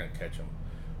bait, you're gonna catch them.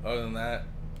 Other than that,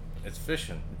 it's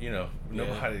fishing.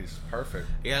 Nobody's perfect.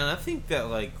 Yeah, and I think that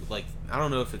like I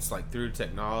don't know if it's like through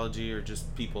technology or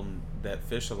just people that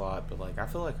fish a lot, but like I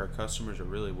feel like our customers are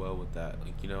really well with that.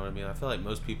 Like what I mean? I feel like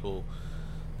most people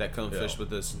that come fish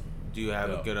with us do have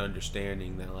a good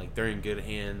understanding that like they're in good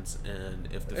hands, and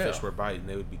if the fish were biting,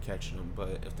 they would be catching them.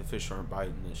 But if the fish aren't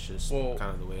biting, it's just kind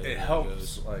of the way it helps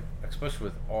goes. Like especially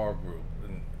with our group,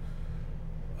 and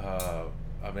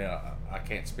I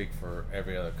can't speak for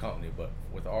every other company, but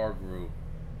with our group,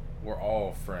 we're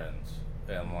all friends,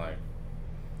 and like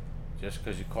just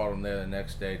because you caught them there the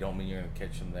next day, don't mean you're gonna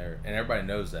catch them there, and everybody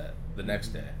knows that the next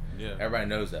day. Yeah, everybody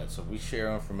knows that, so we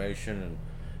share information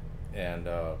and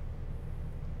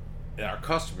our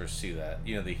customers see that.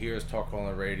 They hear us talk on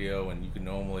the radio, and you can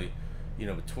normally,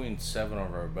 between 7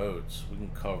 of our boats, we can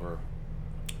cover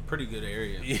pretty good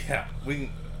area. Yeah, we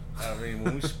can.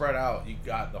 When we spread out, you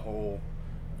got the whole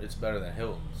it's better than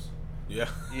Hilton's. Yeah.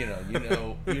 You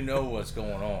know what's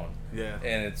going on. Yeah.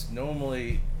 And it's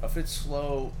normally, if it's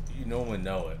slow, you normally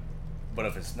know it. But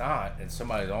if it's not, and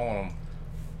somebody's on them,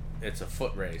 it's a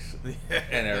foot race.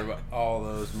 And everybody, all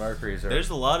those Mercuries are. There's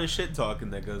a lot of shit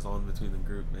talking that goes on between the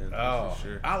group, man. Oh, for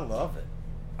sure. I love it.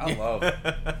 I love it.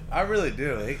 I really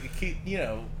do. It keep,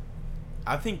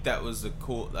 I think that was the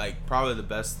cool, like, probably the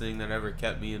best thing that ever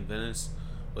kept me in Venice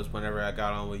was whenever I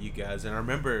got on with you guys. And I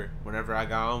remember whenever I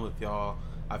got on with y'all,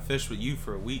 I fished with you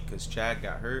for a week because Chad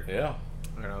got hurt. Yeah.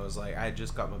 And I was like, I had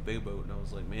just got my big boat, and I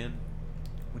was like, man,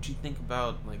 what'd you think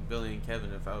about, like, Billy and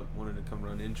Kevin if I wanted to come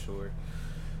run inshore?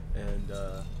 And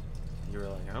you were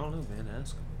like, I don't know, man,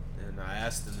 ask them. And I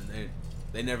asked them, and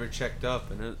they never checked up,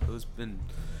 and it was been,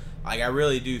 like, I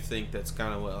really do think that's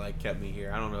kind of what, like, kept me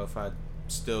here. I don't know if I'd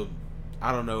still,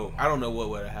 I don't know what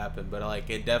would have happened, but, like,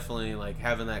 it definitely, like,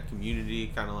 having that community,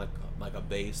 kind of like a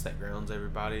base that grounds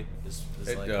everybody is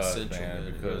like essential, man,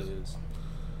 because it really is.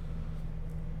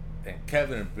 And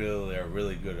Kevin and Billy are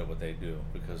really good at what they do,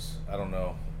 because I don't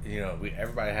know,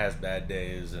 everybody has bad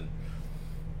days and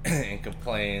and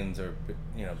complains or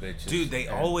bitches. Dude, they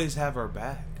always have our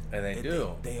back. And they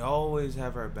do. They always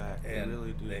have our back. And they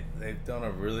really do. They've done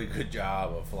a really good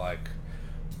job of, like,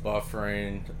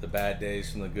 buffering the bad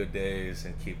days from the good days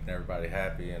and keeping everybody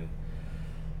happy. And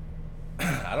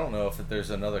I don't know if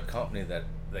there's another company that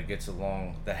gets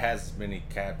along, that has as many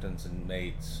captains and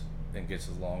mates and gets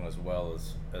along as well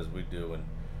as we do. And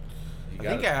I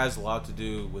think it has a lot to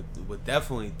do with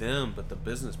definitely them, but the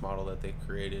business model that they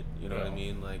created. You know what I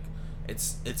mean? Like,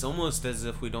 it's almost as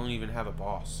if we don't even have a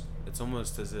boss. It's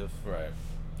almost as if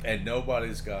and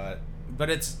nobody's got. But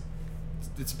it's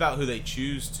about who they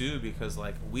choose too, because,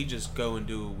 like, we just go and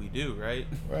do what we do, right?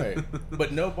 Right.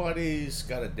 But nobody's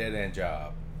got a dead end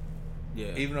job.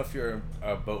 Yeah. Even if you're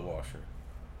a boat washer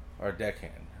or a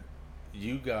deckhand,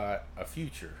 you got a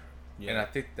future. Yeah. And I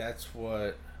think that's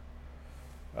what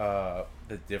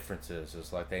the difference is.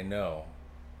 It's like they know,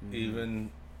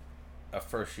 even a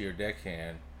first year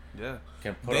deckhand. Yeah,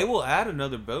 they will add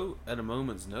another boat at a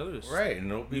moment's notice. Right,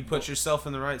 and it'll be you put yourself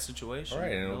in the right situation.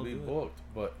 Right, and it'll be booked.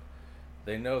 But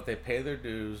they know if they pay their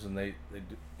dues, and they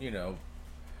do,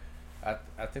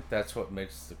 I think that's what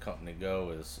makes the company go.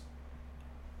 Is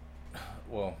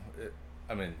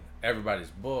everybody's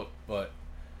booked, but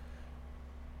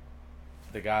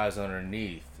the guys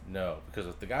underneath know, because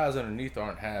if the guys underneath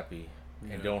aren't happy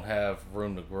and don't have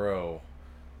room to grow,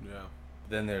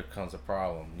 then there comes a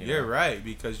problem. You're right,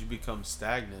 because you become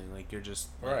stagnant. Like, you're just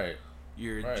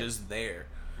you're just there.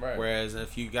 Right. Whereas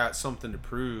if you got something to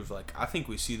prove, like, I think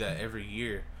we see that every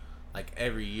year. Like,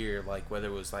 whether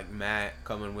it was like Matt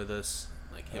coming with us,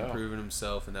 like him proving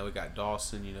himself, and then we got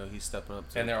Dawson. He's stepping up.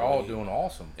 And they're all doing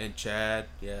awesome. And Chad,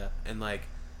 and like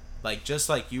just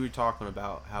like you were talking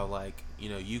about how, like,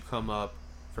 you come up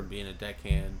from being a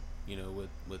deckhand,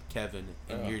 with Kevin,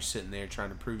 and you're sitting there trying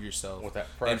to prove yourself with that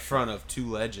pressure in front of two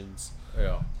legends.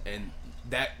 Yeah. And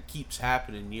that keeps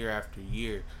happening year after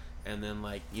year. And then,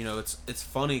 like, it's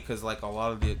funny because, like,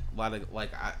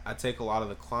 I take a lot of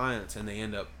the clients, and they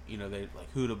end up, they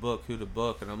like, who to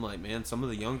book, and I'm like, man, some of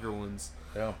the younger ones,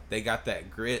 they got that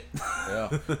grit.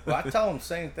 Yeah. Well, I tell them the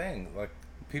same thing. Like,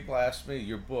 people ask me,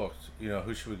 you're booked,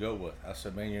 who should we go with? I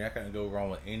said, man, you're not going to go wrong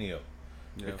with any of them.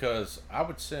 Yeah. Because I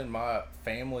would send my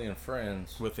family and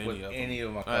friends with any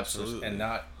of my customers and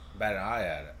not bat an eye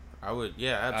at it. I would, absolutely.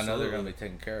 I know they're going to be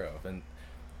taken care of, and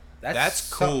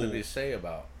that's cool. Something to be say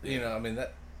about.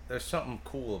 That there's something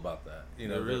cool about that.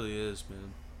 There really is,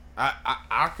 man.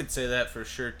 I could say that for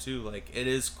sure too. Like, it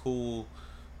is cool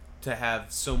to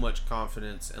have so much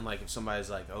confidence, and, like, if somebody's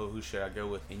like, oh, who should I go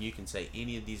with, and you can say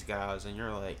any of these guys, and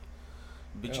you're like.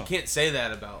 But you can't say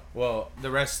that about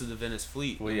the rest of the Venice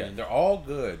fleet. Well, they're all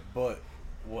good, but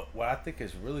what I think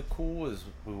is really cool is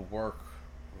we work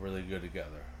really good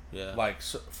together. Yeah. Like,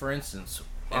 so, for instance...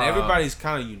 And everybody's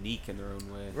kind of unique in their own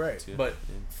way. Right, too. But,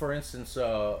 for instance,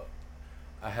 I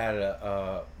had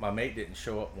my mate didn't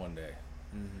show up one day.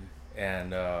 Mm-hmm.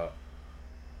 And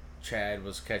Chad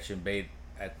was catching bait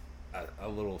at a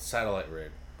little satellite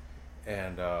rig.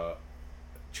 And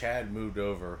Chad moved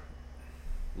over...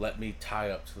 let me tie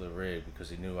up to the rig because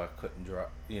he knew I couldn't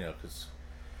drop, because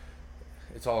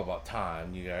it's all about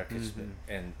time. You gotta catch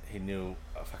and he knew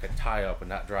if I could tie up and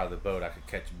not drive the boat, I could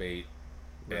catch bait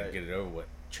and get it over with.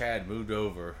 Chad moved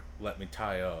over, let me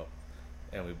tie up,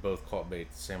 and we both caught bait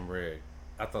at the same rig.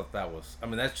 I thought that was,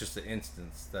 that's just an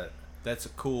instance that. That's a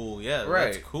cool,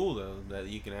 That's cool though that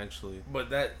you can actually. But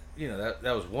that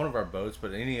that was one of our boats,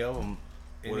 but any other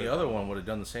one would have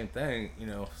done the same thing,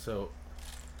 So.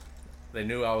 They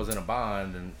knew I was in a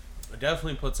bind, and It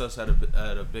definitely puts us at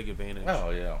a big advantage.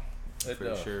 Oh yeah,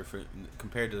 For sure,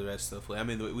 compared to the rest of the fleet. I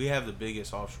mean, we have the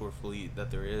biggest offshore fleet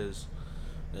that there is,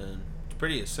 and it's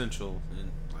pretty essential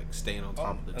in like staying on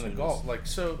top of the tunas. And the Gulf, like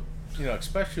so,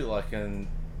 especially like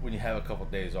when you have a couple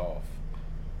days off,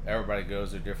 everybody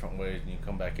goes their different ways, and you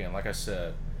come back in. Like I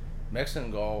said,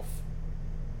 Mexican Gulf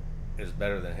is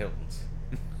better than Hilton's.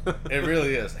 It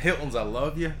really is. Hilton's, I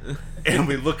love you, and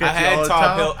we look at you all the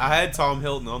time. I had Tom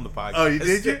Hilton on the podcast. Oh, you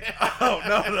did you? Oh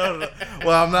no.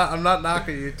 Well, I'm not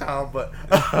knocking you, Tom, but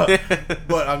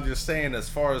but I'm just saying as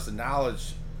far as the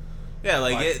knowledge. Yeah,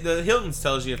 the Hilton's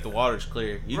tells you if the water's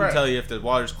clear. You can tell you if the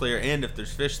water's clear and if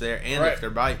there's fish there and if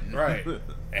they're biting. Right.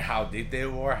 And how deep they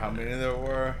were, how many there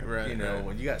were. Right.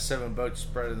 When you got 7 boats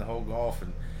spread in the whole Gulf,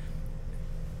 and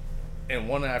in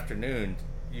one afternoon,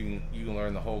 you can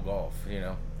learn the whole Gulf.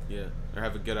 Yeah, or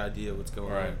have a good idea what's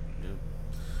going Right. on.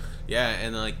 Yeah,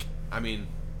 and I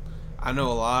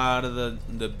know a lot of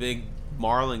the big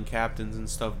marlin captains and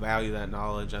stuff value that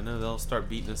knowledge. I know they'll start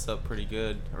beating us up pretty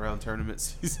good around tournament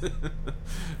season.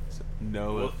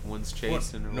 If one's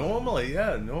chasing. Normally,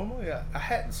 I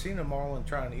hadn't seen a marlin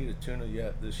trying to eat a tuna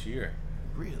yet this year.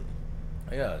 Really?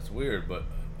 Yeah, it's weird, but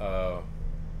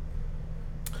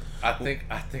I think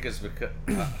it's because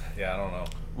I don't know.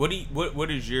 What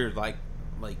is your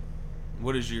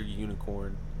what is your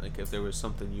unicorn? Like, if there was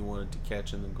something you wanted to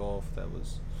catch in the Gulf that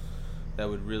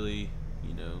would really,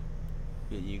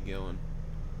 get you going.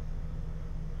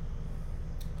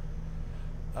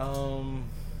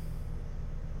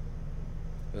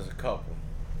 There's a couple.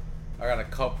 I got a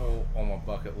couple on my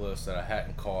bucket list that I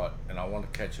hadn't caught, and I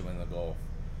want to catch them in the Gulf.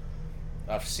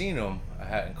 I've seen them, I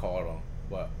hadn't caught them,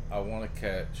 but I want to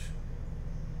catch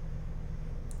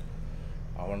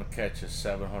a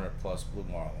 700 plus blue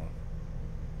marlin.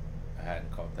 I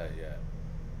hadn't caught that yet.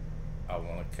 I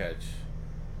want to catch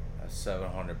a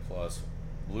 700 plus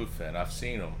bluefin. I've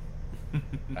seen them.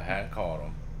 I hadn't caught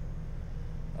them.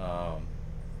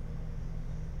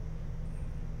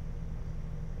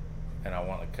 And I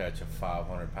want to catch a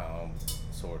 500-pound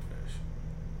swordfish.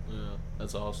 Yeah,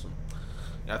 that's awesome.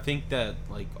 I think that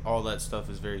all that stuff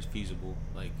is very feasible.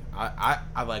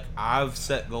 I've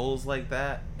set goals like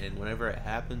that, and whenever it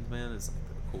happens, man, it's the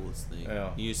coolest thing.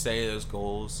 Yeah. You say those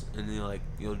goals, and then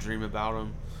you'll dream about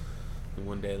them, and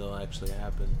one day they'll actually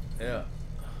happen. Yeah.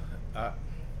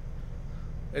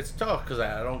 It's tough because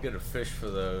I don't get to fish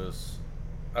for those.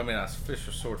 I mean, I fish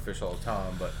for swordfish all the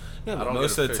time, but yeah, I but don't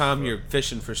most of the time you're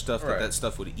fishing for stuff Right. that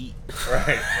stuff would eat.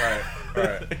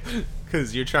 Right.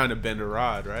 Because you're trying to bend a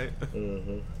rod, right?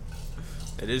 Mm-hmm.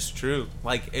 It is true.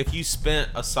 If you spent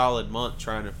a solid month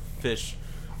trying to fish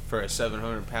for a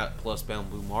 700 plus pound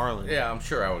blue marlin. Yeah, I'm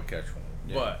sure I would catch one.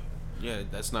 Yeah. But yeah,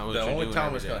 that's not what the you're only doing time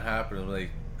every it's day. going to happen is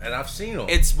and I've seen them.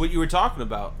 It's what you were talking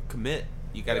about. Commit.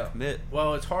 You got to commit.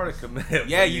 Well, it's hard to commit.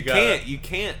 Yeah, but you can't. You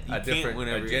can't different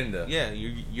whenever agenda. Yeah,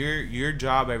 your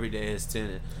job every day is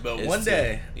to. But one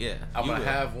day, yeah, I'm gonna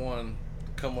have one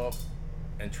come up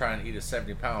and try and eat a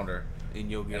 70-pounder, and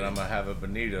you'll get. And I'm gonna have a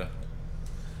bonita.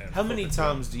 How many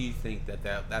times do you think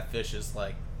that fish is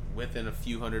within a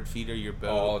few hundred feet of your boat?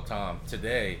 All the time.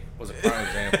 Today was a prime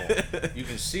example. You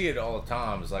can see it all the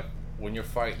time. It's like when you're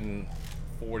fighting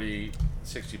 40,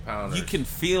 60 pounders. You can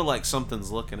feel like something's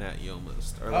looking at you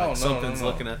almost, or something's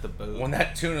looking at the boat. When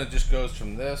that tuna just goes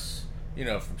from this,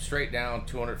 from straight down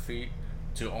 200 feet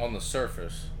to on the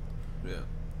surface, yeah,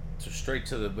 to straight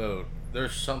to the boat,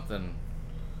 there's something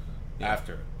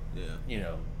after it.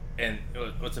 Yeah. And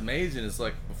what's amazing is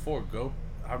before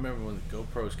I remember when the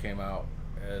GoPros came out,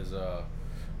 as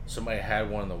somebody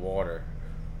had one in the water,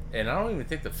 and I don't even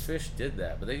think the fish did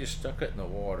that, but they just stuck it in the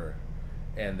water.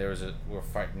 And we're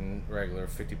fighting regular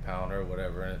 50-pounder or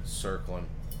whatever, and it's circling.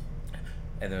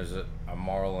 And there's a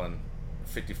marlin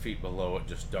 50 feet below it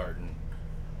just darting.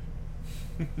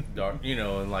 And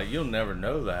you'll never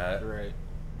know that. Right.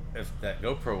 If that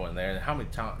GoPro went there, and how many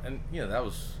times, and that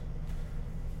was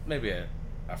maybe a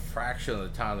fraction of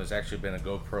the time there's actually been a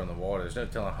GoPro in the water. There's no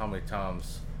telling how many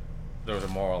times there was a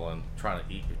marlin trying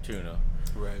to eat your tuna.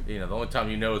 Right. The only time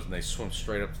you know is when they swim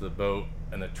straight up to the boat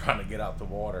and they're trying to get out the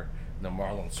water. The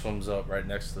marlin swims up right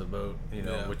next to the boat,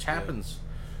 which happens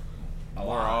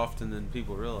more often than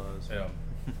people realize. Yeah.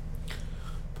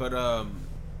 But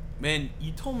man,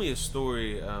 you told me a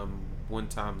story one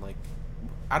time.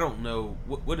 I don't know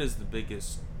what is the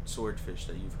biggest swordfish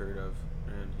that you've heard of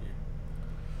around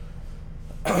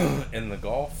here? In the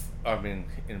Gulf, in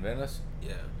Venice.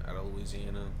 Yeah, out of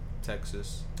Louisiana,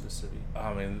 Texas, Mississippi.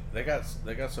 They got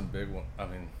some big ones. I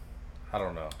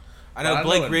don't know. I know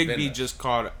Blake Rigby Venice, just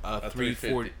caught a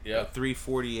 340, yeah. a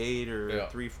 348 or Yeah. a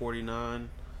 349.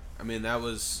 That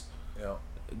was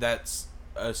that's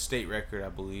a state record, I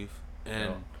believe.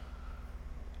 And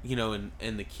you know,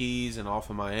 in the Keys and off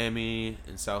of Miami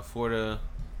and South Florida,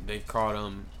 they've caught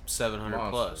them 700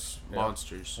 plus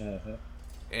monsters. Mm-hmm.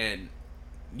 And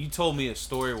you told me a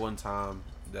story one time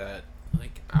that,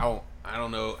 like, I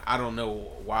don't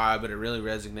know why, but it really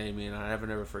resonated with me, and I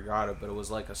never forgot it. But it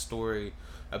was like a story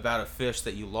about a fish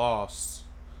that you lost.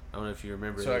 I don't know if you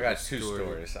remember. So I got two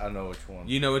stories. I know which one.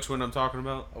 You know which one I'm talking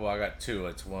about? Well, I got two.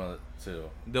 It's one of the two.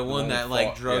 The one that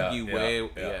like drug you way.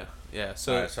 Yeah.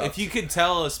 So, right, so if you could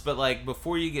tell us, but like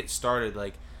before you get started,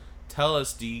 like tell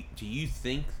us, do you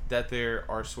think that there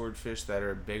are swordfish that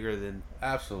are bigger than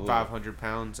absolutely 500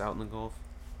 pounds out in the Gulf?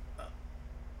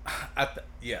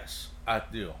 Yes, I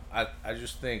do. I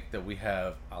just think that we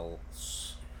have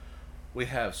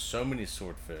so many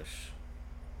swordfish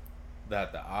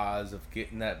that the odds of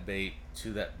getting that bait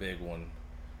to that big one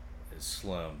is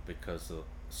slim, because the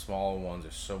smaller ones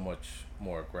are so much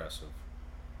more aggressive.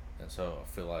 And so I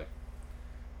feel like,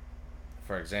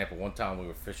 for example, one time we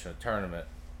were fishing a tournament,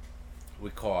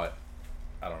 we caught,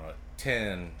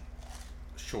 10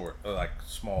 short, like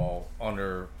small,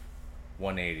 under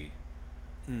 180.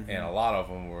 Mm-hmm. And a lot of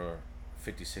them were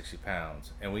 50, 60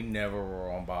 pounds. And we never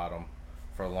were on bottom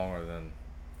for longer than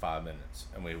 5 minutes.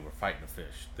 And we were fighting the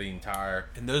fish the entire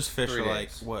And those fish 3 are days.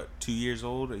 like, what, 2 years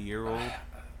old, a year old?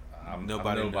 I'm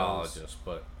Nobody no knows. biologist,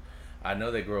 but I know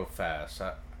they grow fast.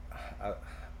 I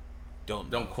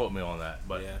don't quote me on that,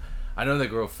 but yeah. I know they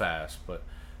grow fast. But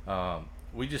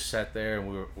we just sat there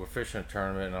and we were fishing a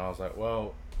tournament, and I was like,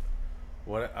 well,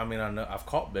 what? I mean, I know I've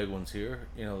caught big ones here.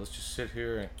 You know, let's just sit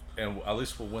here and at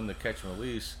least we'll win the catch and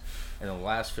release. And the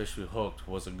last fish we hooked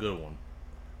was a good one,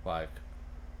 like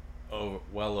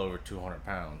well over 200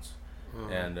 pounds,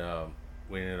 and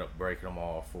we ended up breaking them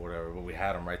off or whatever. But we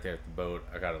had them right there at the boat.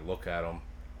 I got to look at them.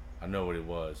 I know what he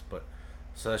was, but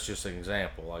so that's just an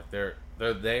example. Like they're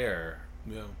there.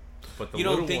 Yeah. But you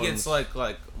don't think it's like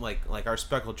our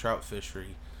speckled trout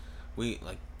fishery? We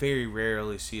like very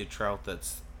rarely see a trout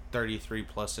that's 33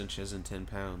 plus inches and 10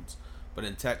 pounds. But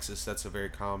in Texas, that's a very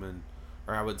common,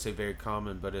 or I wouldn't say very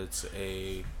common, but it's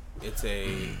a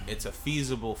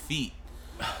feasible feat.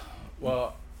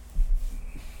 Well,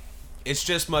 it's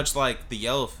just much like the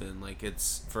yellowfin. Like,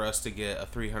 it's for us to get a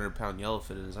 300-pound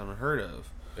yellowfin is unheard of.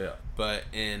 Yeah. But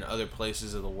in other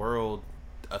places of the world,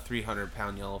 a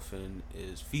 300-pound yellowfin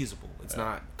is feasible. It's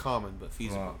not common, but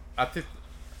feasible. Well, I think.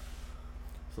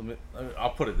 So I'll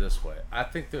put it this way. I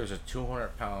think there's a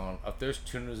 200-pound. If there's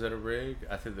tunas at a rig,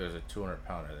 I think there's a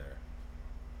 200-pounder there.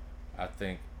 I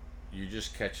think you're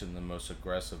just catching the most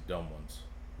aggressive dumb ones.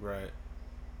 Right.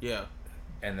 Yeah.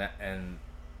 And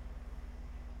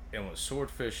with sword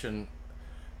fishing,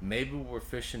 maybe we're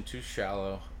fishing too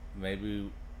shallow. Maybe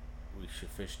we should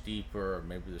fish deeper, or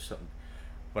maybe there's something.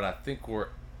 But I think we're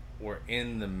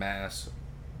in the mass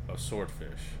of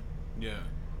swordfish. Yeah.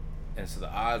 And so the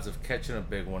odds of catching a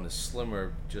big one is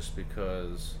slimmer, just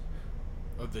because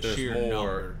of the there's sheer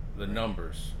more number.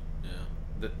 Numbers.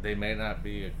 Yeah. They may not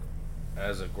be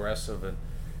as aggressive, and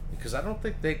because I don't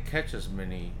think they catch as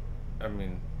many. I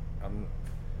mean, I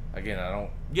don't.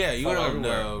 Yeah, you don't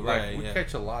everywhere. know, like, right? We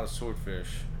catch a lot of swordfish,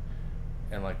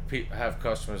 and like have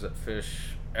customers that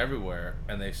fish everywhere,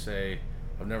 and they say,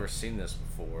 "I've never seen this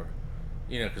before,"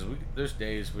 you know, because there's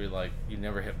days where like you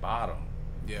never hit bottom.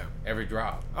 Yeah. Every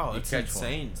drop. Oh, you it's catch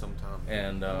insane one. sometimes.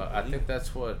 And I think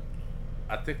that's what.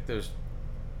 I think there's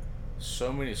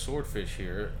so many swordfish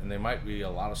here, and they might be a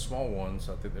lot of small ones.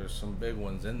 I think there's some big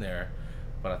ones in there,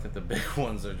 but I think the big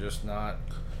ones are just not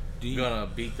gonna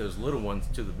beat those little ones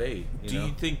to the bait. You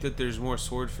think that there's more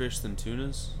swordfish than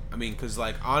tunas? I mean, because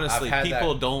like honestly,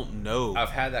 people don't know.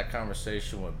 I've had that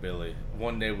conversation with Billy.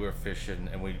 One day we were fishing,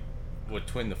 and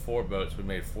between the 4 boats, we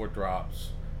made 4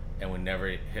 drops, and we never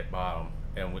hit bottom.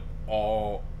 And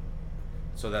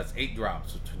so that's 8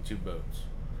 drops between 2 boats.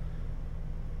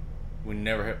 We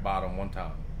never hit bottom one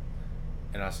time.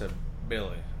 And I said,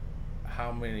 Billy,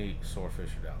 how many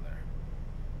swordfish are down there?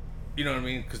 You know what I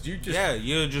mean? Because you're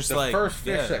just the like first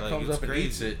fish that like, comes up and crazy.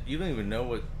 eats it. You don't even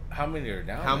know how many are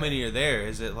down there. How many are there?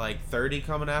 Is it like 30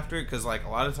 coming after it? Because like a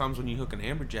lot of times when you hook an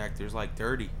amberjack, there's like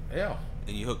 30. Yeah.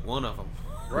 And you hook one of them.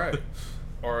 Right.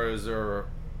 Or is there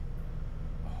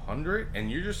 100,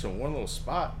 and you're just in one little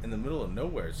spot in the middle of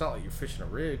nowhere? It's not like you're fishing a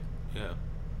rig. Yeah.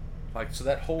 Like, so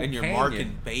that whole and you're canyon,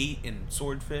 marking bait and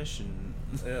swordfish and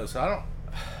yeah. So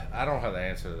I don't have the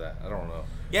answer to that. I don't know.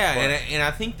 Yeah, and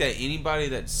I think that anybody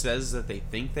that says that they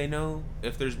think they know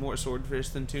if there's more swordfish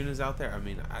than tunas out there, I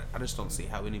mean, I just don't see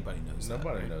how anybody knows that.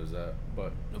 Nobody knows that,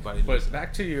 but nobody knows. But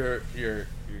back to your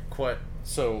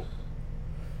so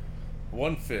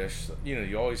one fish, you know,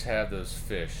 you always have those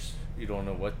fish, You don't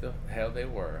know what the hell they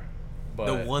were. But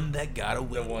The one that got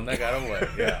away. the one that got away.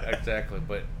 Yeah, exactly.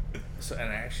 But so, and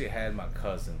I actually had my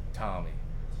cousin Tommy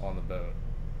on the boat,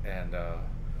 and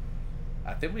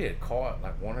I think we had caught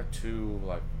like one or two,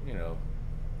 like, you know,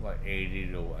 like 80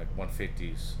 to like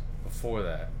 150s before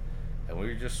that, and we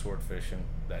were just sword fishing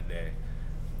that day,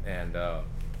 and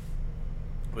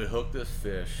we hooked this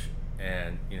fish,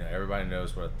 and you know everybody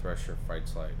knows what a thresher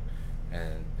fights like,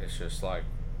 and it's just like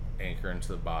anchoring to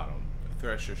the bottom.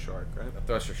 Thresher shark, right? A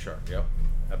thresher shark, yep,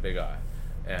 a big eye.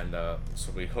 And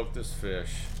so we hooked this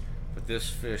fish, but this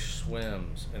fish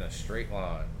swims in a straight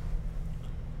line.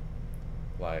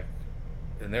 Like,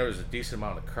 and there was a decent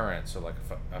amount of current, so like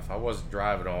if I wasn't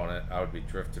driving on it, I would be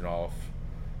drifting off,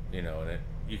 you know, and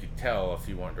you could tell if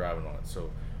you weren't driving on it.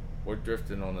 So we're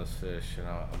drifting on this fish, and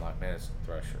I'm like, man, it's a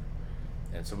thresher.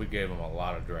 And so we gave him a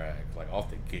lot of drag, like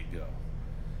off the get-go.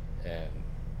 And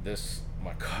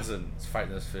my cousin is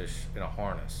fighting this fish in a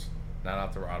harness, not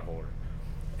out the rod holder.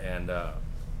 And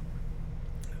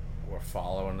we're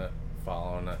following it.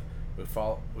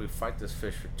 We fight this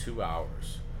fish for 2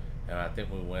 hours. And I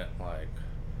think we went like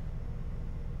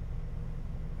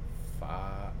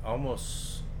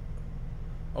almost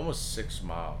 6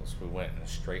 miles. We went in a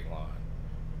straight line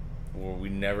where we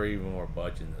never even were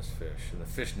budging this fish. And the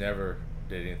fish never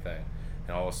did anything.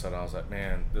 And all of a sudden I was like,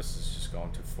 man, this is just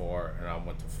going too far, and I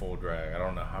went to full drag. I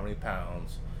don't know how many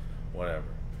pounds, whatever.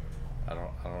 I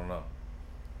don't know.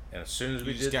 And as soon as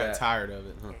we just did got that, tired of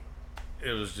it, huh?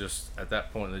 it was just at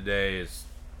that point in the day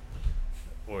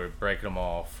we're breaking them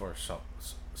off, or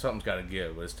something's got to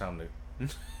give. But it's time to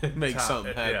Make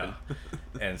something happen. Yeah.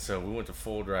 And so we went to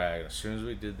full drag. As soon as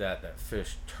we did that, that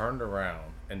fish turned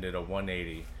around and did a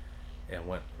 180 and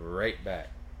went right back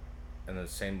in the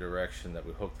same direction that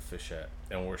we hooked the fish at,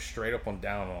 and we're straight up on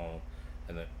down on him.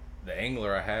 And the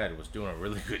angler I had was doing a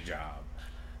really good job.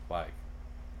 Like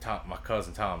my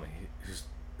cousin Tommy, he just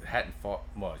hadn't fought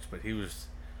much, but he was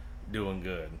doing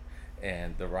good.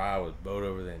 And the rye was bowed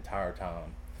over the entire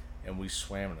time, and we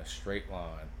swam in a straight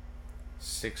line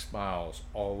 6 miles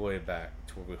all the way back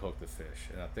to where we hooked the fish.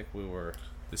 And I think we were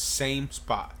The same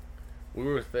spot.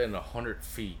 within 100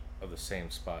 feet of the same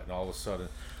spot, and all of a sudden,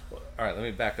 all right, let me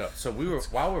back up. So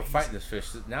while we're fighting this fish,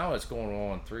 now it's going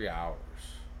on 3 hours,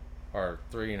 or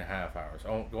 3.5 hours,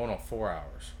 going on 4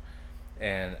 hours,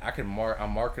 and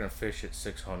I'm marking a fish at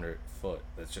 600 foot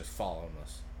that's just following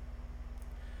us.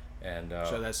 And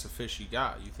So that's the fish you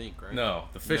got, you think, right? no,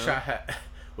 the fish No? I had,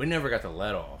 we never got the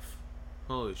lead off.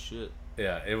 Holy shit.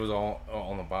 Yeah, it was all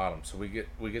on the bottom. So we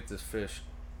get this fish.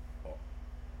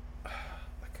 I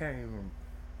can't even remember.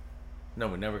 No,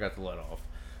 we never got the lead off.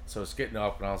 So it's getting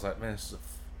up, and I was like, man, this is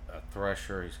a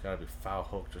thresher. He's got to be foul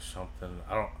hooked or something.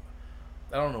 I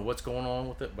don't know what's going on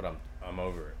with it, but I'm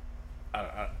over it.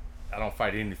 I don't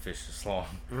fight any fish this long,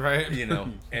 Right. you know.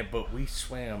 But we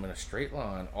swam in a straight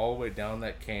line all the way down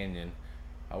that canyon.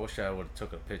 I wish I would have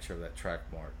took a picture of that track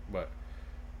mark,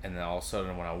 and then all of a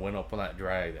sudden when I went up on that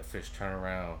drag, that fish turned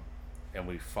around, and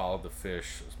we followed the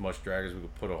fish as much drag as we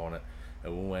could put on it,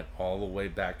 and we went all the way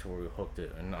back to where we hooked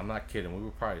it. And I'm not kidding, we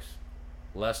were probably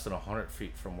less than 100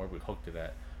 feet from where we hooked it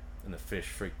at, and the fish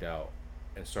freaked out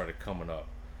and started coming up,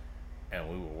 and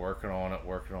we were working on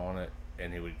it,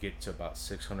 and it would get to about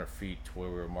 600 feet to where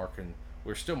we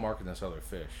were still marking this other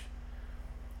fish,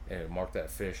 and it would mark that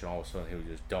fish, and all of a sudden he would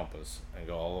just dump us and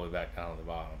go all the way back down to the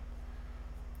bottom,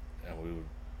 and we would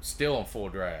still on full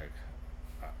drag.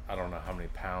 I don't know how many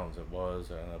pounds it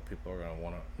was. I know people are going to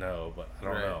want to know, but I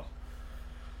don't Right. know.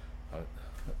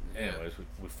 Anyways,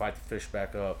 we fight the fish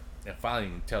back up, and finally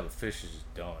you can tell the fish is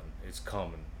just done. It's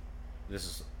coming. This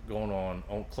is going on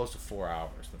close to 4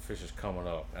 hours. The fish is coming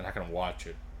up, and I can watch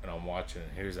it, and I'm watching it.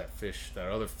 Here's that fish, that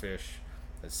other fish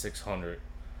at 600.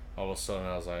 All of a sudden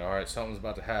I was like, all right, something's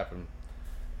about to happen.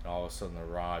 And all of a sudden the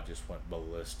rod just went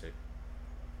ballistic.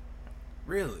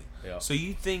 Really? Yeah. So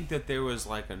you think that there was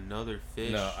like another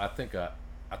fish? No, I think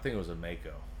it was a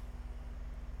mako.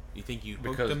 You think you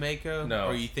hooked Because- a mako? no.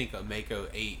 Or you think a mako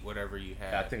ate whatever you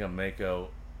had? I think a mako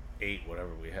ate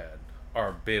whatever we had,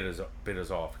 or bit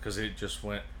us off, because it just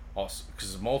went.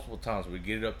 Because multiple times we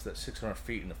get it up to that 600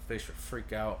 feet, and the fish would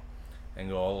freak out and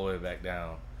go all the way back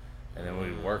down, and then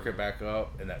we'd work it back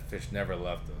up, and that fish never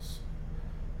left us.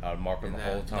 I would mark them And the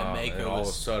whole time, and all of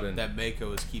a sudden, that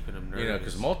mako was keeping them nervous. you know,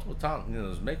 because multiple times, you know,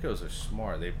 those makos are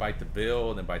smart. They bite the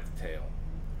bill and they bite the tail,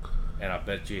 and I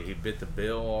bet you he bit the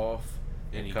bill off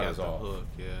and he cut got us the off hook,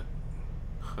 yeah.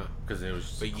 Huh. because it was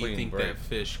just a But you clean think break. that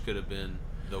fish could have been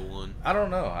the one? I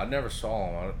don't know. I never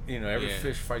saw him. Every Yeah.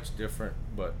 fish fights different,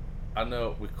 but I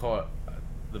know we caught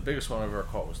the biggest one I ever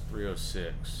caught was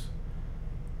 306,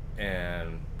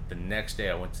 and The next day,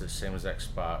 I went to the same exact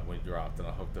spot. We dropped, and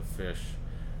I hooked a fish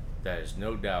that is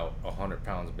no doubt 100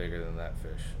 pounds bigger than that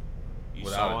fish. You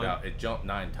Without saw a him? doubt, it jumped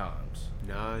 9 times.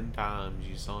 9 times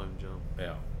you saw him jump.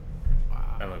 Yeah,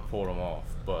 Wow. and we pulled them off.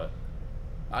 But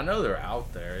I know they're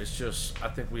out there. It's just I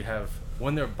think we have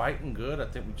when they're biting good. I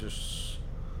think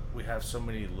we have so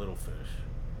many little fish,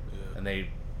 Yeah. and the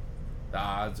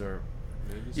odds are.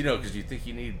 Maybe You know, so. because you think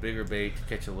you need bigger bait to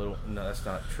catch a little. No, that's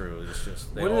not true. It's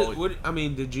just they What, always. I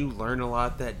mean, did you learn a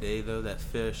lot that day though? That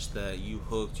fish that you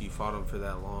hooked, you fought him for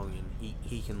that long, and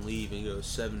he can leave and go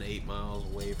 7 to 8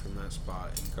 miles away from that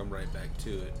spot and come right back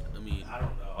to it. I mean, I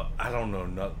don't know. I don't know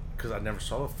nothing because I never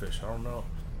saw the fish. I don't know.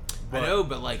 I know,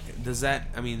 but like, does that?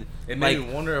 I mean, It like, made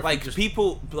me wonder if like we just-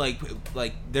 people like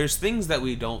there's things that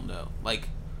we don't know. Like,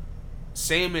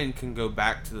 salmon can go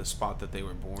back to the spot that they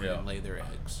were born Yeah. and lay their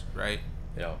eggs, right?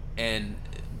 Yeah. And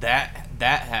that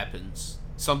happens,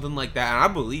 something like that, and I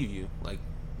believe you. Like,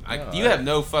 No, you have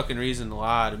no fucking reason to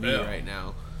lie to me Yeah. right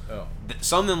now. Yeah.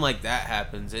 Something like that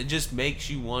happens. It just makes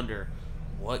you wonder,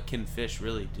 what can fish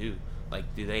really do?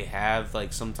 Like, do they have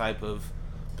like some type of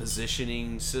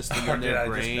positioning system Or in did their I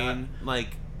just brain?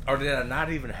 Like, Or did I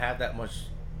not even have that much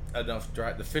enough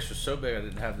drag? The fish was so big, I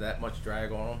didn't have that much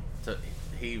drag on him. To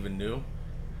he even knew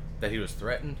that he was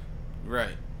threatened.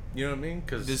 right? You know what I mean?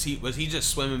 Because Was he just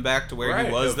swimming back to where he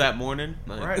Right, was no, that morning?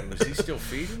 Like, right, was he still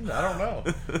feeding? I don't know.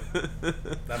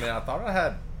 I mean, I thought I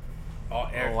had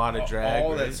A lot of drag,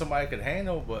 all right? that somebody could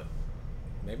handle, but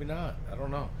maybe not. I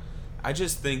don't know. I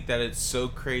just think that it's so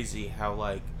crazy how,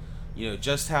 like, you know,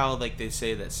 just how, like, they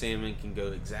say that salmon can go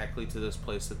exactly to this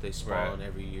place that they spawn Right.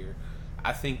 every year.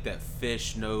 I think that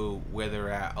fish know where they're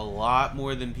at a lot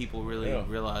more than people really Yeah.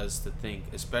 realize to think,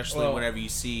 especially Well- whenever you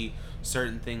see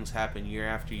certain things happen year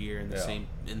after year in the Yeah. same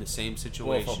Well,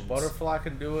 situations. if a butterfly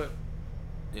can do it,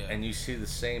 yeah. and you see the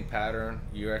same pattern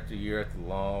year after year at the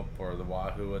lump or the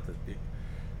wahoo at the,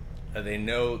 they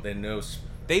know.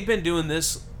 They've been doing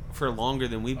this for longer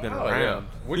than we've been Oh, around. yeah.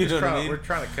 We're You just know what I trying. mean? We're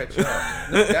trying to catch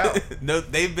up. No doubt. No,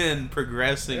 they've been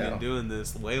progressing Yeah. and doing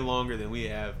this way longer than we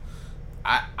have.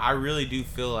 I really do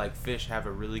feel like fish have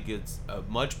a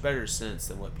much better sense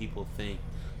than what people think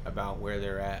about where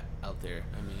they're at out there.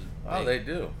 I mean, Oh, they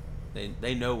do.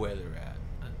 they know where they're at.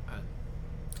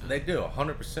 They do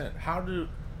 100%.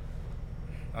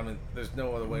 I mean, there's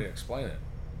no other way to explain it.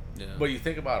 Yeah. But you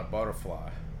think about a butterfly.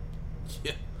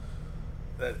 Yeah.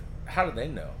 How do they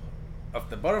know? If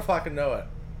the butterfly can know it,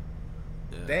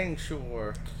 Yeah. dang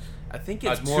sure. I think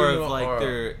a it's more tuna of like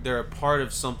or- they're a part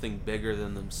of something bigger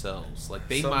than themselves. Like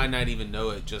they Some- might not even know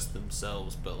it just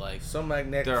themselves, but like Some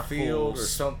magnetic Their field whole or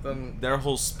something. their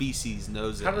whole species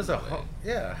knows it. How does in a way.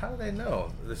 yeah? How do they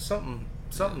know? There's something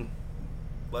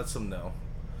lets them know,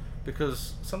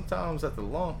 because sometimes at the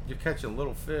lump you're catching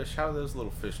little fish. How do those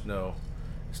little fish know?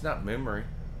 It's not memory.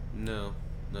 No.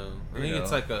 I You think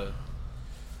it's know. like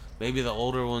maybe the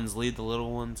older ones lead the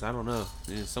little ones. I don't know.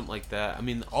 You know, something like that. I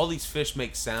mean, all these fish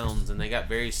make sounds and they got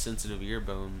very sensitive ear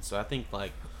bones. So I think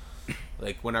like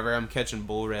whenever I'm catching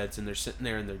bull reds and they're sitting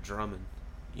there and they're drumming,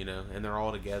 you know, and they're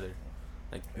all together,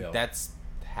 like Yeah. that's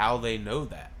how they know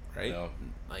that, right? Yeah.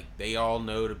 Like they all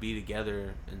know to be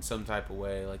together in some type of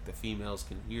way. Like the females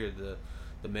can hear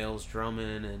the males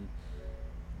drumming and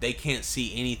they can't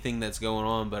see anything that's going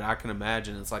on, but I can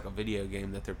imagine it's like a video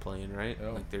game that they're playing, right? Yeah.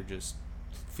 Like they're just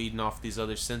feeding off these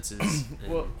other senses.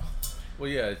 and- Well,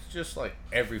 yeah, it's just like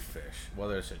every fish,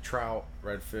 whether it's a trout,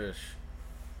 redfish,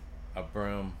 a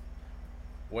brim,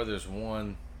 whether it's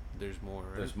one, there's more,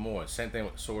 right? there's more. Same thing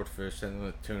with swordfish, same thing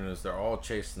with tunas. They're all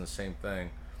chasing the same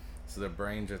thing, so their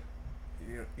brains are,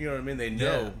 you know what I mean. They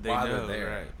know why they're there,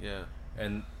 right? Yeah.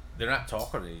 and they're not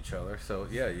talking to each other. So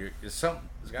yeah, there's got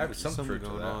to be some Something truth to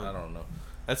going that. on. I don't know.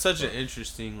 That's such an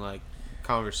interesting like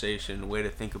conversation, way to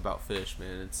think about fish,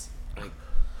 man. It's like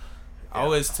I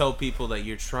always tell people that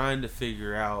you're trying to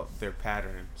figure out their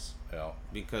patterns Yeah,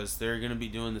 because they're going to be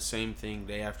doing the same thing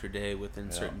day after day within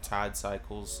Yeah. certain tide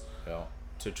cycles yeah.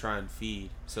 to try and feed.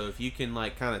 So if you can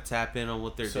like kind of tap in on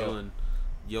what they're So- doing,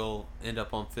 you'll end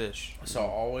up on fish. So I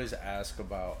always ask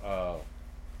about,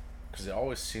 because it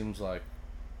always seems like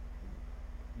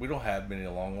we don't have many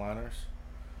longliners,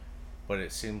 but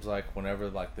it seems like whenever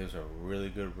like there's a really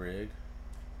good rig,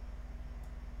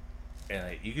 and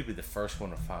like, you could be the first one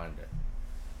to find it,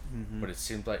 Mhm. but it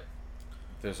seems like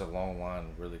there's a long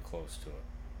line really close to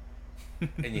it,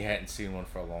 and you hadn't seen one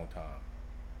for a long time.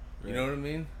 You know what I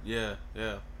mean? Yeah.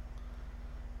 I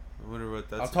wonder what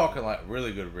that's. I'm talking like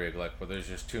really good rig, like where there's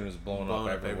just tunas blowing up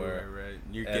everywhere. right?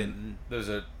 You're And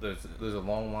getting there's a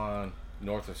long line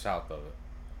north or south of it,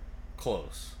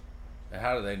 close. And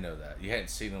how do they know that? You hadn't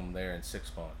seen them there in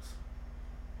 6 months.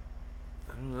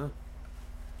 I don't know.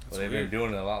 Well, they've been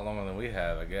doing it a lot longer than we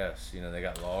have, I guess. You know, they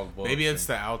got log books. Maybe it's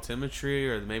the altimetry,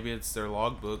 or maybe it's their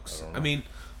log books. I don't know. I mean,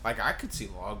 like, I could see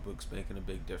log books making a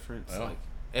big difference. Yeah. Like,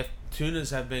 if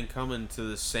tunas have been coming to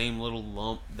the same little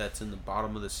lump that's in the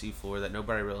bottom of the seafloor that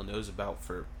nobody really knows about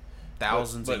for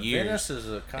thousands of years, Venice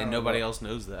is a kind and nobody else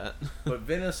knows that. But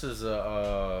Venice is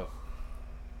a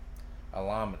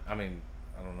alignment. I mean,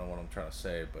 I don't know what I'm trying to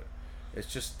say, but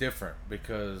it's just different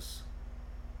because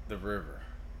the river.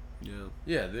 Yeah.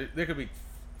 Yeah, there could be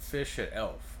fish at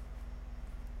Elf,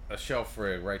 a shelf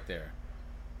rig right there,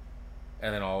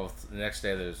 and then the next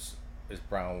day there's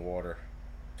brown water,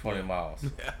 20 miles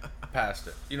past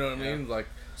it. You know what I mean? Like,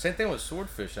 same thing with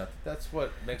swordfish. I think that's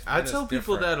what makes Venice I tell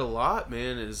people different. that a lot,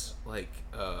 man. Is like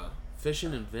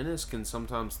fishing in Venice can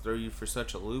sometimes throw you for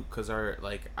such a loop because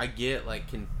I get like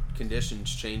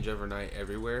conditions change overnight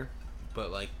everywhere,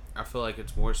 but like I feel like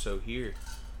it's more so here.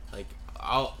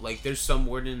 Like there's some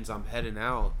mornings I'm heading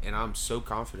out and I'm so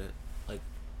confident.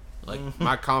 Like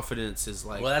my confidence is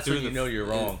like. Well, that's when you know you're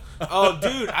wrong. Oh,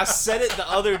 dude, I said it the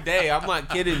other day. I'm not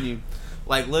kidding you.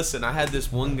 Like, listen, I had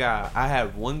one guy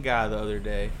the other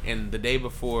day, and the day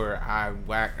before I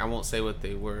won't say what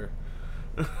they were.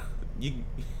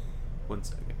 One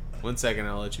second,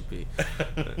 I'll let you pee.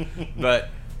 But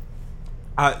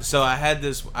so I had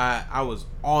this. I was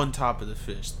on top of the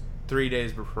fish 3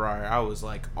 days prior. I was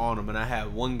like on them, and I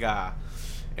had one guy,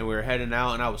 and we were heading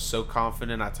out, and I was so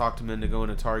confident. I talked him into going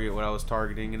to target what I was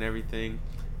targeting and everything,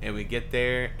 and we get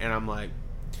there, and I'm like,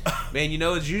 man,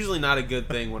 it's usually not a good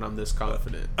thing when I'm this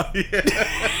confident.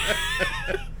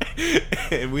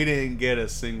 And we didn't get a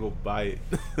single bite.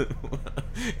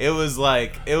 It was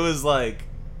like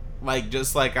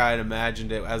just like I had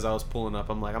imagined it as I was pulling up.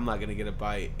 I'm like, I'm not gonna get a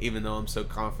bite, even though I'm so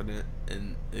confident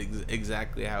in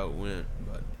exactly how it went.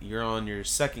 But you're on your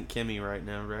second Kimmy right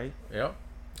now, right? Yep.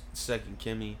 Second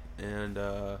Kimmy, and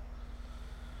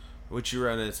what you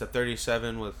running? It's a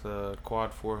 37 with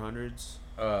quad 400s.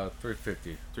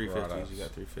 350. 350s. You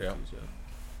got 350s. Yep.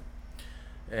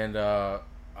 Yeah. And I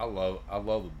love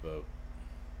the boat.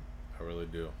 I really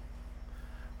do.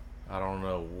 I don't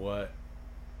know what.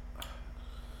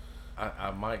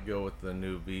 I might go with the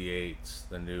new V8s,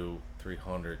 the new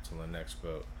 300s on the next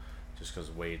boat, just because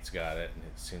Wade's got it, and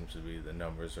it seems to be the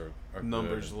numbers are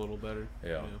Numbers good. a little better.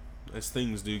 Yeah. As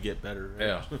things do get better. Right?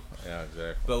 Yeah. Yeah.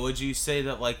 Exactly. But would you say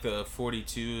that like the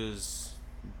 42 is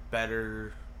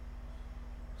better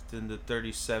than the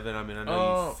 37? I mean, I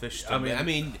know you fished. I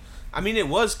mean, it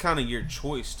was kind of your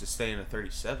choice to stay in a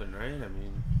 37, right? I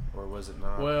mean, or was it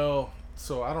not? Well,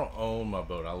 so I don't own my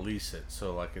boat. I lease it.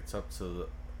 So like it's up to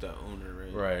the owner,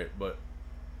 right? Right, but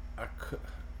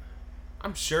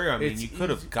I'm sure. I mean, you could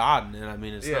have gotten it. I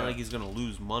mean, it's not like he's gonna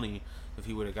lose money if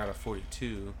he would have got a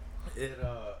 42.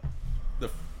 The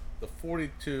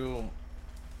 42.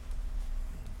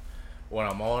 When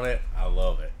I'm on it, I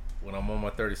love it. When I'm on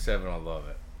my 37, I love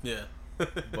it. Yeah.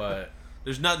 But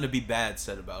there's nothing to be bad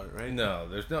said about it, right? No,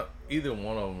 there's not. Either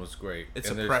one of them was great. It's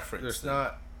a preference.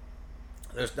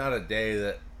 There's not a day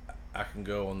that I can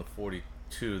go on the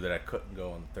 42 that I couldn't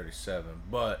go on the 37,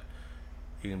 but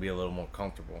you can be a little more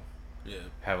comfortable. Yeah.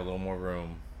 Have a little more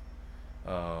room.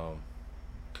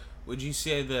 Would you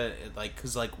say that,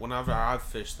 because whenever I've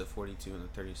fished the 42 and the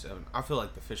 37, I feel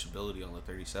like the fishability on the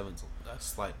 37 is a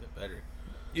slight bit better.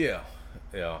 Yeah.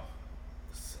 Yeah.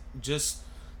 Just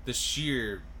the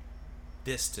sheer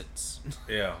distance.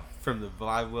 Yeah. From the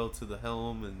live well to the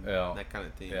helm and that kind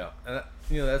of thing. Yeah. And,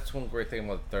 that's one great thing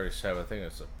about the 37. I think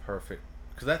it's a perfect...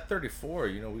 Because that 34,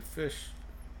 we fished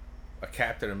a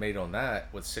captain and mate on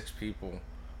that with 6 people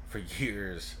for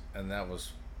years, and that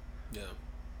was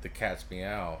the cat's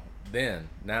meow. Then,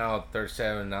 now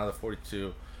 37, now the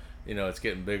 42, it's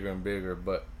getting bigger and bigger,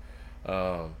 but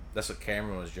that's what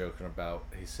Cameron was joking about.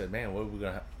 He said, man, what are we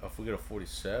going to have if we get a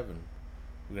 47?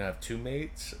 We're going to have 2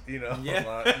 mates? Yeah.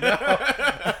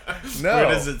 No. Where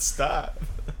does it stop?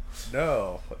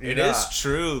 No. It is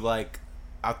true. Like,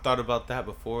 I thought about that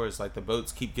before. It's like the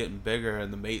boats keep getting bigger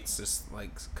and the mates just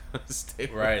stay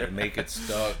right and make it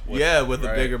stuck. With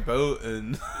a bigger boat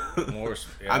and more.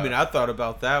 Yeah. I mean, I thought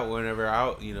about that whenever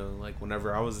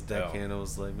whenever I was a deckhand, I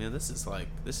was like, man, this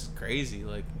is crazy.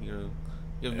 Like, you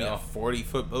have me a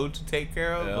 40-foot boat to take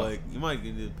care of. Like, you might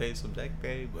need to pay some deck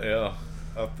pay, but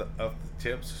up the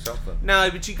tips or something. No,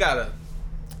 but you gotta.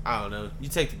 I don't know. You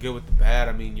take the good with the bad.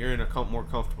 I mean, you're in a more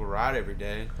comfortable ride every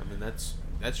day. I mean, that's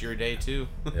your day too.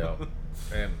 Yeah,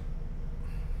 and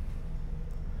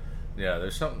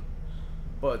there's something,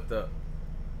 but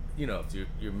if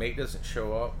your mate doesn't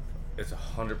show up, it's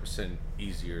 100%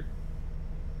 easier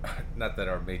not that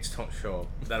our mates don't show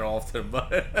up that often,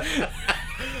 but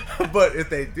but if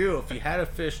they do, if you had to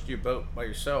fish your boat by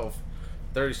yourself,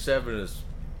 37 is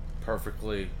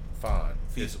perfectly fine.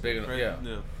 It's big enough, right?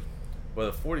 yeah. But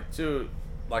the 42,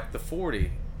 like the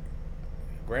 40,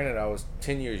 granted I was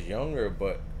 10 years younger,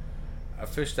 but I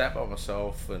fished that by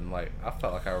myself, and like I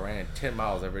felt like I ran 10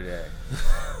 miles every day.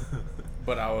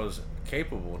 But I was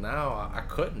capable. Now I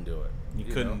couldn't do it. You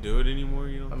couldn't do it anymore,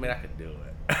 you know? I mean, I could do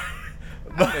it.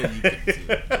 I know you could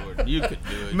do it, Jordan. You could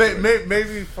do it.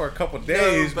 Maybe for a couple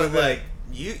days, no, but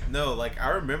then, like I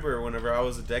remember whenever I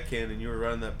was a deckhand and you were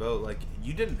running that boat, like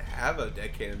you didn't have a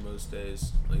deckhand most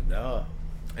days, like no.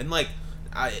 And like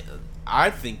I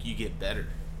think you get better.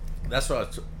 That's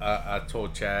what I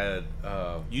told Chad.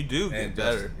 You do get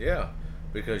better, yeah,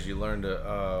 because you learn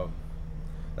to.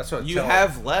 That's what you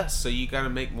have less, so you got to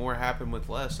make more happen with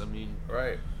less. I mean,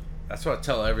 right. That's what I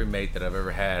tell every mate that I've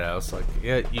ever had. I was like,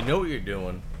 yeah, you know what you're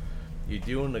doing. You're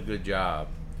doing a good job.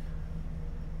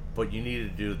 But you need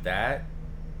to do that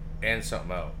and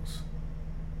something else.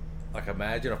 Like,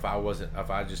 imagine if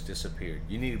I just disappeared.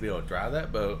 You need to be able to drive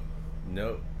that boat,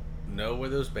 know where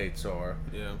those baits are.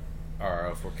 Yeah. Or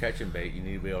if we're catching bait, you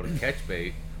need to be able to catch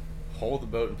bait, hold the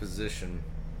boat in position,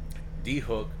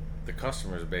 de-hook the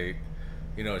customer's bait.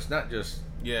 You know, it's not just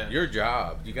your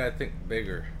job. You got to think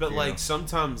bigger. But like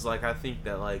sometimes, like I think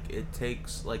that like it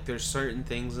takes like there's certain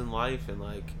things in life and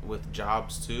like with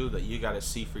jobs too that you got to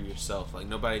see for yourself. Like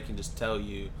nobody can just tell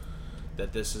you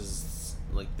that this is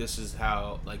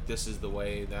how like this is the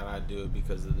way that I do it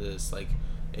because of this. Like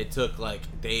it took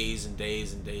like days and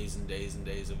days and days and days and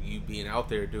days of you being out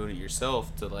there doing it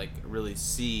yourself to like really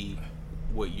see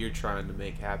what you're trying to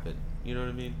make happen. You know what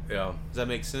I mean? Yeah. Does that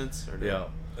make sense? Or no? Yeah.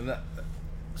 And that.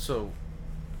 So,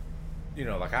 you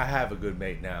know, like I have a good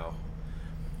mate now,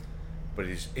 but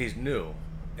he's new,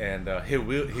 and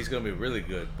he's gonna be really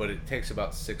good. But it takes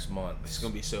about 6 months. He's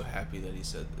gonna be so happy that you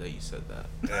said that.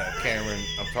 Yeah, Cameron,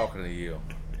 I'm talking to you.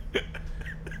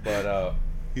 But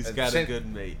he's got a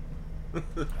good mate.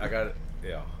 I got it.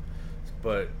 Yeah,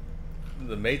 but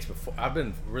the mates before I've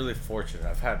been really fortunate.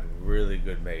 I've had really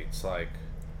good mates. Like,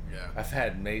 I've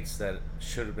had mates that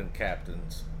should have been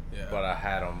captains. Yeah. But I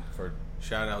had them for.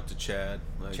 Shout out to Chad.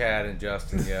 Like, Chad and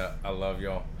Justin, yeah, I love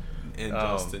y'all. And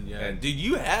Justin, yeah. And dude,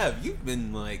 you've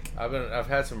been like I've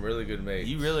had some really good mates.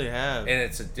 You really have. And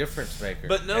it's a difference maker.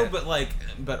 But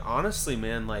but honestly,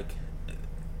 man, like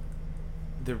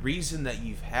the reason that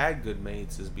you've had good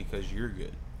mates is because you're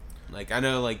good. Like I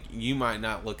know like you might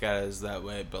not look at it as that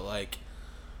way, but like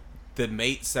the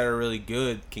mates that are really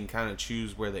good can kind of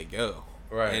choose where they go.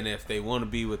 Right. And if they want to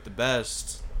be with the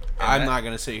best, I'm not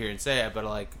going to sit here and say it, but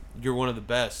like you're one of the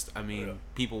best. I mean,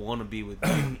 people want to be with you.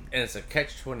 And it's a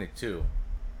catch-22.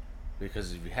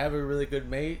 Because if you have a really good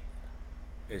mate,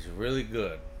 it's really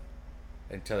good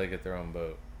until they get their own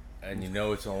boat. And you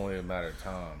know it's only a matter of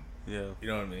time. Yeah. You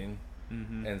know what I mean?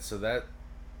 Mm-hmm. And so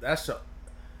that's the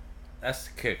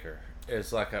kicker.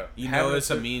 It's like it's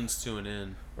a means to an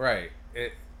end. Right.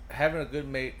 Having a good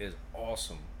mate is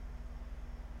awesome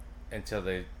until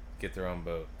they get their own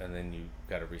boat, and then you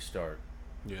got to restart.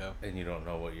 Yeah. And you don't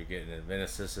know what you're getting. And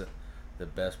Venice isn't the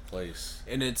best place.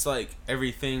 And it's like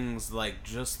everything's like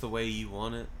just the way you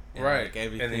want it. And right. Like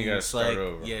everything's and then you got to start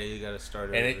over. Yeah, you got to start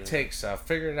over. And it takes, I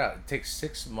figured it out, it takes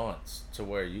 6 months to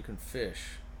where you can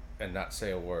fish and not say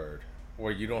a word.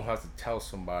 Where you don't have to tell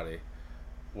somebody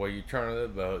where you turn the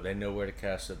boat, they know where to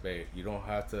cast the bait. You don't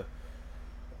have to.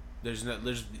 There's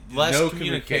less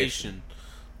communication.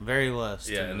 Very less.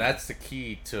 Yeah, and that's the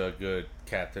key to a good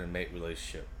captain and mate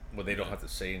relationship. Where they don't have to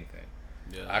say anything.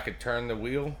 Yeah. I could turn the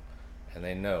wheel, and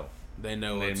they know. They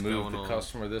know what's going on. They move the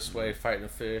customer this way, fighting the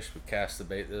fish. We cast the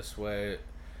bait this way.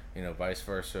 You know, vice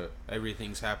versa.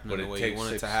 Everything's happening the way you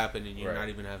want it to happen, and you're not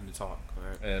even having to talk.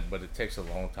 Right? But it takes a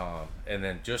long time. And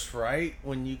then just right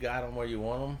when you got them where you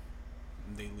want them,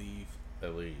 they leave. They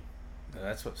leave. And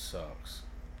that's what sucks.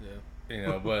 Yeah. You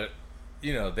know, but,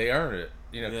 you know, they earned it.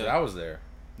 You know, because I was there.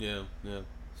 Yeah, yeah.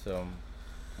 So,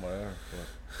 whatever. But.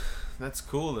 That's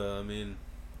cool, though. I mean,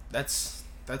 that's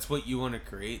what you want to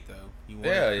create, though. You want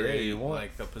to create, you want,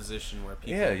 like, a position where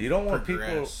people you don't want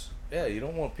progress. You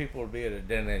don't want people to be at a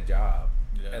dead-end job.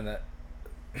 Yeah. And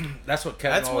that's what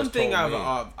Kevin always told me. That's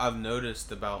one thing I've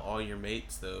noticed about all your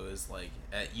mates, though, is, like,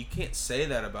 you can't say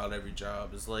that about every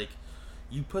job. Is like,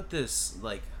 you put this,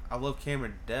 like, I love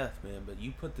Cameron to death, man, but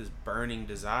you put this burning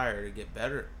desire to get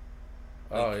better.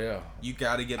 Like, you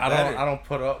got to get better. I don't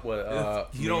put up with.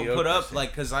 You don't put up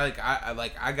because I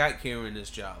got Cameron this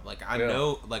job. Like I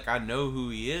know who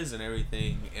he is and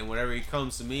everything. And whenever he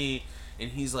comes to me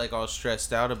and he's like all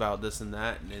stressed out about this and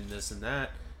that and then this and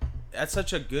that, that's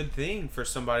such a good thing for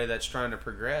somebody that's trying to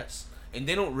progress, and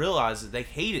they don't realize it. They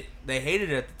hate it. They hate it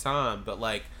at the time, but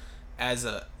like as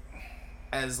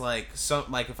like some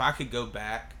like if I could go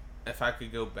back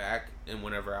and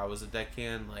whenever I was a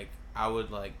deckhand, like I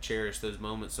would like cherish those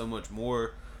moments so much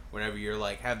more. Whenever you're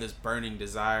like have this burning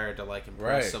desire to like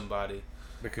impress somebody,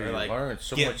 because or, you like, learn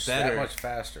so much better,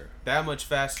 that much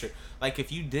faster. Like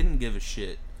if you didn't give a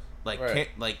shit, like Right.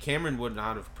 like Cameron would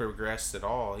not have progressed at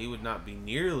all. He would not be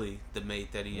nearly the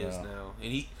mate that he is now. And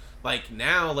he like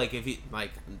now like if he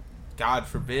like God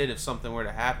forbid if something were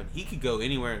to happen, he could go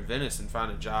anywhere in Venice and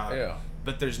find a job. Yeah.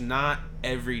 But there's not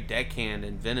every deckhand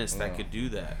in Venice that could do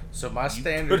that. So my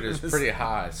standard is pretty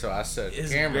high. So I said,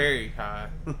 It's Cameron, very high.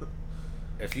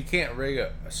 if you can't rig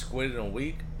a squid in a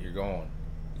week, you're going.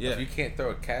 Yeah. If you can't throw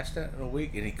a cast net in a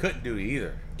week, and he couldn't do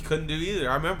either. He couldn't do either.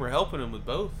 I remember helping him with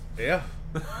both. Yeah.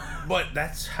 But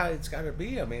that's how it's got to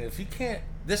be. I mean, if you can't,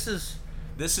 this is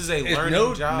a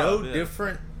learning job. No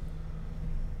different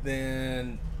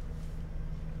than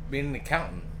being an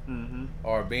accountant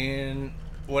or being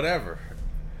whatever.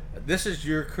 This is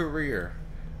your career.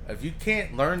 If you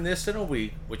can't learn this in a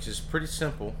week, which is pretty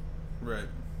simple, Right.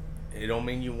 it don't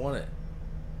mean you want it.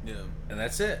 Yeah. And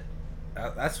that's it.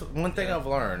 That's one thing I've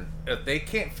learned. If they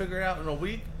can't figure it out in a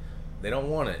week, they don't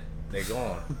want it. They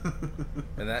gone.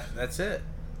 And that's it.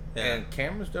 Yeah. And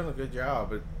Cameron's done a good job.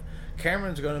 But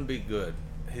Cameron's going to be good.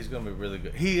 He's going to be really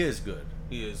good. He is good.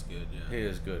 He is good, yeah. He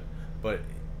is good. But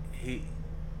he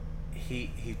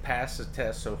passed the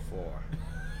test so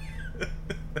far.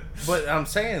 But I'm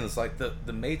saying, it's like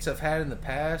the mates I've had in the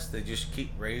past, they just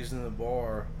keep raising the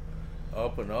bar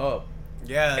up and up.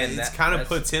 Yeah, And it kind of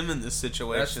puts him in this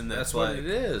situation. That's like, what it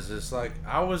is. It's like,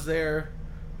 I was there.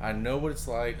 I know what it's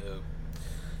like.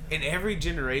 And every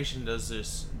generation does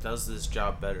this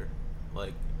job better.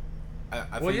 Like, I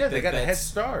Well, think yeah, they got a head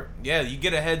start. Yeah, you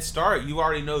get a head start. You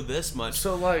already know this much.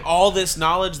 So, like, all this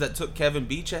knowledge that took Kevin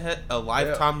Beach a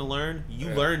lifetime to learn, you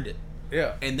learned it.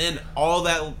 Yeah. And then all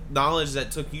that knowledge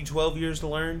that took you 12 years to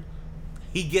learn,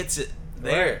 he gets it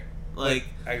there. Right. Like,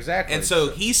 exactly. and so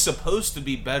he's supposed to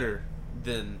be better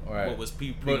than what was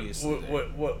previously.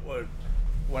 What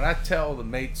when I tell the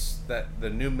mates the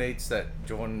new mates that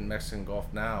join Mexican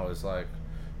Golf now is like,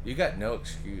 you got no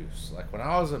excuse. Like when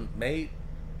I was a mate,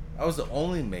 I was the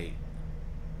only mate.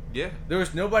 Yeah. There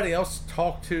was nobody else to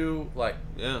talk to. Like,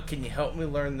 yeah, can you help me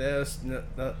learn this?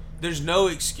 No. There's no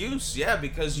excuse. Yeah,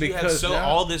 because you have now,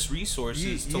 all this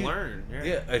resources to learn.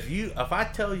 Yeah. If I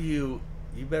tell you,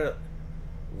 you better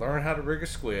learn how to rig a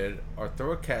squid or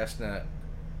throw a cast net.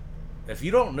 If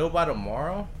you don't know by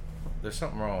tomorrow, there's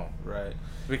something wrong. Right.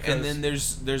 Because, and then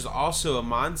there's also a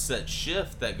mindset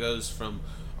shift that goes from,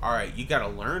 all right, you got to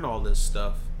learn all this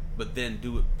stuff, but then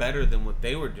do it better than what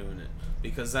they were doing it.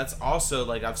 Because that's also,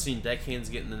 like, I've seen deckhands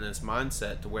getting in this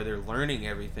mindset to where they're learning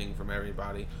everything from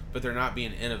everybody, but they're not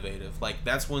being innovative. Like,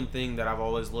 that's one thing that I've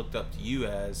always looked up to you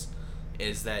as,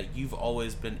 is that you've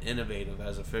always been innovative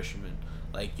as a fisherman.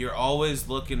 Like, you're always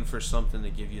looking for something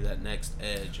to give you that next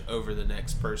edge over the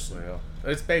next person. Well,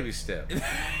 it's baby step.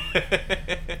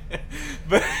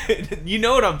 But you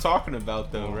know what I'm talking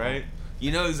about, though, right?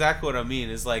 You know exactly what I mean.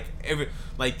 It's like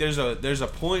there's a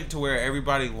point to where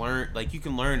everybody you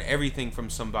can learn everything from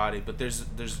somebody, but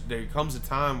there comes a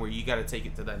time where you got to take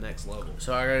it to that next level.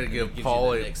 So I gotta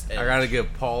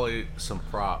give Paulie some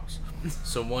props.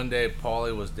 So one day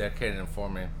Paulie was deckhanding for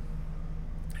me,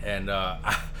 and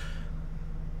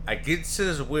I gets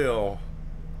his wheel.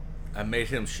 I made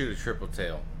him shoot a triple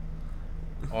tail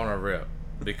on a rip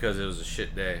because it was a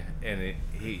shit day, and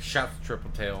he shot the triple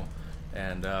tail,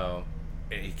 and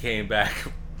he came back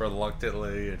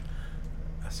reluctantly, and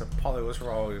I said, Paulie, what's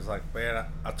wrong? He was like, man,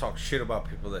 I talk shit about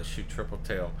people that shoot triple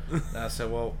tail. And I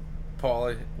said, well,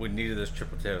 Paulie, we needed this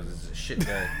triple tail. This is a shit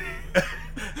day.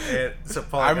 And so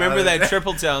Paulie, I remember that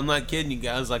triple tail. I'm not kidding you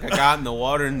guys. Like, I got in the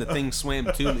water and the thing swam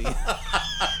to me.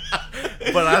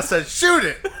 But I said, shoot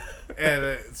it.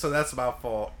 And so that's my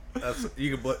fault.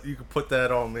 You can put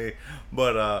that on me.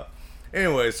 But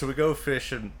anyway, so we go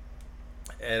fishing.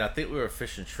 And I think we were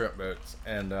fishing shrimp boats,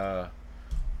 and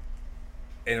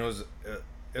it was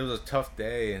a tough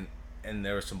day, and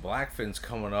there were some blackfins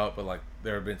coming up, but like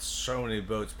there have been so many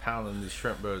boats pounding these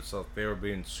shrimp boats, so they were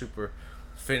being super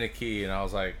finicky, and I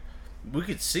was like, we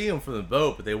could see them from the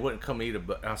boat, but they wouldn't come eat a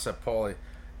boat. I said, Paulie,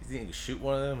 you think you can shoot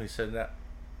one of them? He said, no,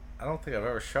 I don't think I've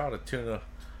ever shot a tuna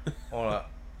on a.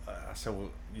 I said,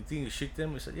 well, you think you can shoot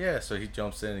them? He said, yeah. So he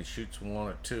jumps in, he shoots one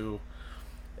or two.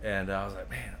 And I was like,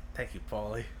 man, thank you,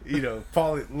 Paulie. You know,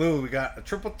 Paulie, Lou, we got a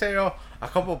triple tail, a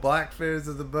couple blackfins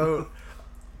in the boat.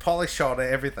 Paulie shot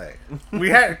at everything. We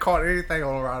hadn't caught anything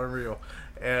on a rod and reel.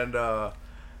 And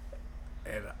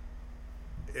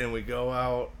and we go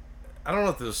out. I don't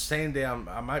know if it was the same day.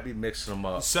 I might be mixing them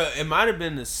up. So it might have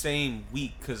been the same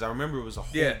week because I remember it was a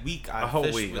whole week. A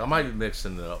whole week. I might be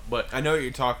mixing it up, but I know what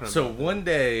you're talking about. So one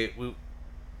day,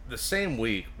 the same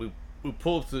week, we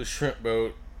pulled up to the shrimp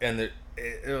boat, and it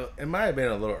might have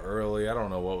been a little early. I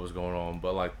don't know what was going on,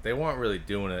 but like they weren't really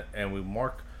doing it, and we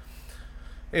mark.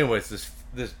 Anyways,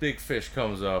 this big fish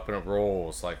comes up and it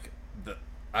rolls like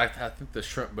I think the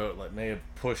shrimp boat like may have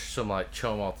pushed some like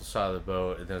chum off the side of the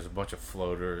boat, and there's a bunch of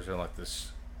floaters and like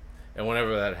this, and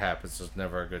whenever that happens, it's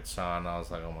never a good sign. I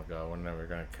was like, oh my god, we're never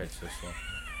gonna catch this one,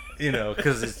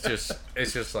 because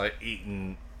it's just like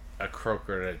eating a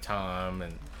croaker at a time,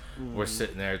 and we're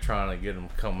sitting there trying to get him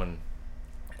coming,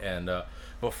 and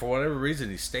but for whatever reason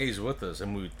he stays with us,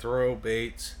 and we would throw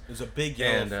baits. It was a big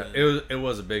yellowfin. And it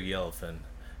was a big yellowfin,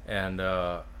 and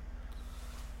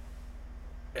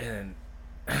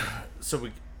so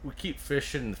we keep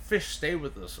fishing. The fish stay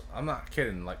with us. I'm not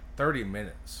kidding. Like 30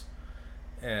 minutes,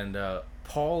 and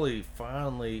Paulie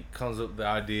finally comes up with the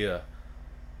idea.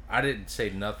 I didn't say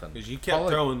nothing because you kept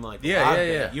throwing like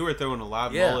yeah. You were throwing a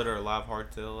live mullet or a live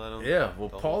hardtail at him. Yeah. Well,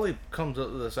 Paulie comes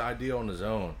up with this idea on his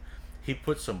own. He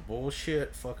put some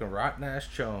bullshit fucking rotten ass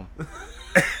chum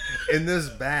in this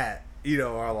bat,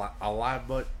 or a live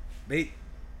bait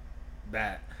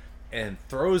bat, and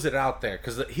throws it out there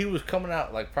because he was coming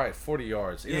out like probably 40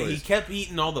 yards. Yeah, he kept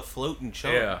eating all the floating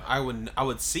chum. Yeah. I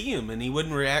would see him and he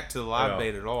wouldn't react to the live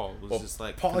bait at all. It was just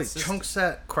like Paulie consistent. Chunks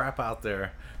that crap out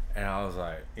there, and I was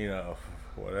like,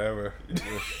 whatever.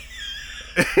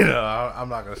 I'm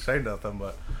not gonna say nothing,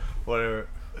 but whatever.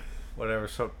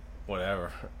 So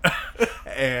whatever.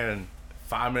 And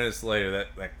 5 minutes later,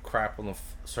 that crap on the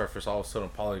surface, all of a sudden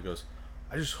Paulie goes,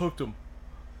 I just hooked him.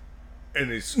 And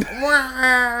he's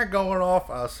going off.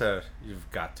 I said, you've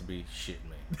got to be shitting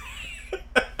me.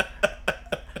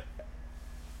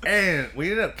 And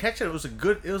we ended up catching it. It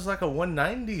was like a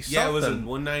 190 something. Yeah, it was a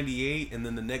 198, and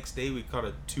then the next day we caught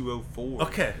a 204.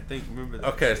 Okay. Remember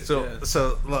that. Okay, so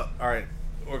look, all right,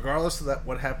 regardless of that,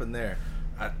 what happened there,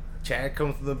 Chad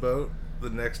comes to the boat the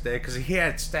next day because he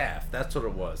had staff. That's what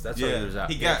it was. That's what he was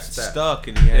out. He got stuck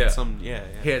and he had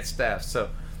He had staff. So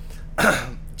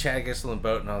Chad gets on the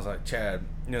boat, and I was like, Chad,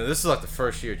 this is like the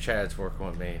first year Chad's working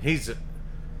with me. He's a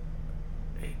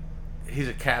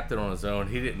captain on his own.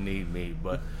 He didn't need me,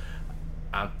 but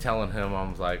I'm telling him, I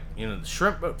was like, the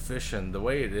shrimp boat fishing, the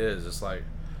way it is, it's like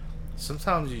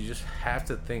sometimes you just have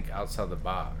to think outside the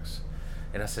box.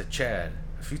 And I said, Chad,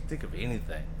 if you think of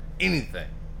anything,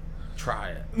 try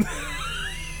it.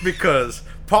 Because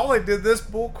Paulie did this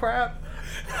bull crap,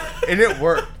 and it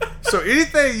worked. So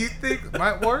anything you think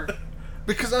might work,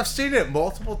 because I've seen it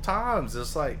multiple times.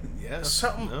 It's like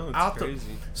something out there.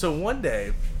 So one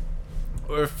day,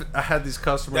 I had these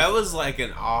customers. That was like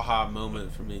an aha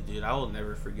moment for me, dude. I will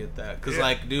never forget that. Because,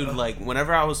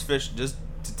 whenever I was fishing, just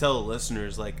to tell the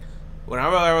listeners,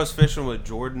 whenever I was fishing with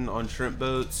Jordan on shrimp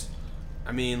boats,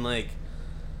 I mean,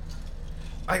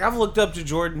 I've looked up to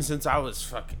Jordan since I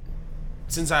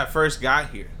first got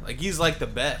here. He's the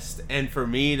best. And for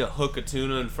me to hook a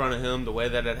tuna in front of him the way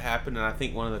that it happened, and I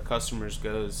think one of the customers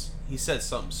goes, he said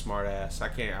something smart ass.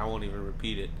 I won't even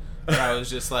repeat it. But I was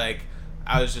just like,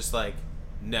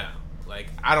 no.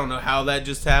 I don't know how that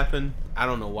just happened. I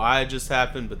don't know why it just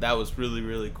happened, but that was really,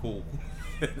 really cool.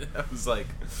 That was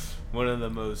one of the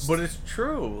most. But it's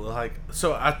true.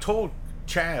 So I told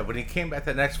Chad when he came back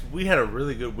we had a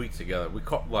really good week together. We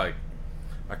caught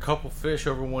a couple fish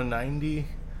over 190.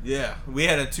 Yeah, we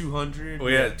had a 200.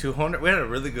 We had a 200. We had a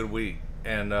really good week.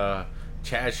 And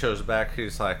Chad shows back.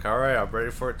 He's like, all right, I'm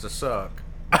ready for it to suck.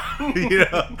 And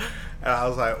I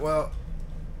was like, well,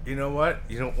 you know what?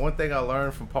 One thing I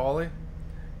learned from Paulie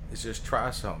is just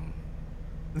try something.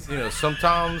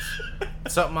 Sometimes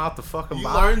something out the fucking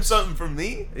box. You learned something from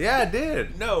me? Yeah, I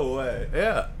did. No way.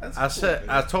 Yeah.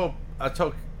 I told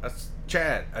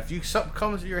Chad, if something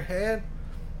comes to your head,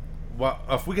 well,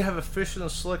 if we have a fish in the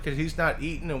slick and he's not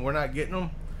eating and we're not getting him,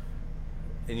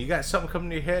 and you got something coming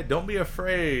to your head, don't be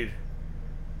afraid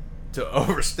to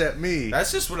overstep me.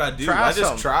 That's just what I do. I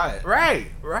just try it. Right.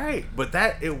 But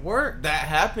it worked. That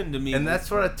happened to me. And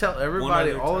that's what I tell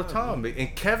everybody all the time.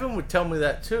 And Kevin would tell me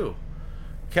that too.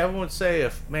 Kevin would say,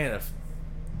 if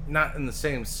not in the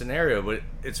same scenario, but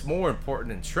it's more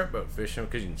important in shrimp boat fishing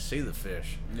because you can see the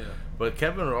fish. Yeah. But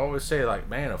Kevin would always say,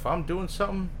 man, if I'm doing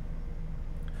something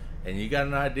and you got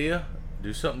an idea,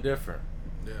 do something different.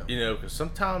 Yeah. Because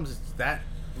sometimes it's that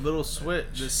little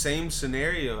switch. The same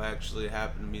scenario actually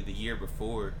happened to me the year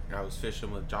before. I was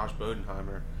fishing with Josh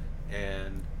Bodenheimer,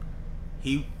 and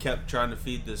he kept trying to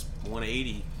feed this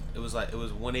 180. It was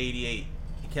 188,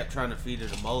 he kept trying to feed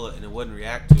it a mullet and it wouldn't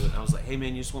react to it. And I was like, hey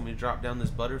man, you just want me to drop down this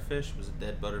butterfish? It was a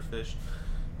dead butterfish.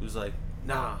 He was like,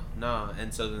 nah.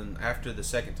 And so then after the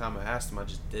second time I asked him, I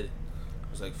just did it.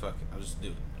 I was like, fuck it, I'll just do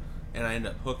it. And I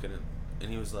ended up hooking him. And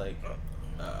he was like,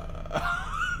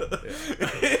 I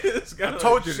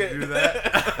told you to do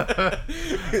that.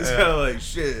 It's kind of like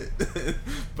shit.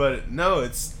 But no,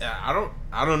 it's I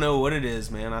don't know what it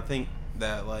is, man. I think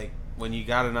that like when you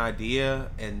got an idea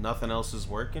and nothing else is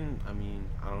working, I mean,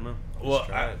 I don't know. Well,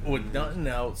 with nothing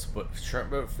else but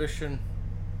shrimp boat fishing,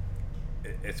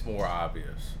 it's more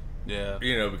obvious. Yeah.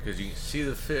 You know, because you can see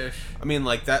the fish. I mean,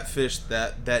 like that fish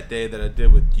that day that I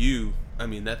did with you, I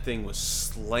mean, that thing was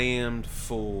slammed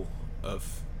full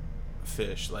of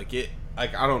fish. Like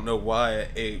I don't know why I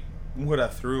ate what I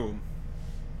threw him.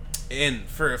 And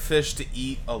for a fish to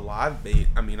eat a live bait,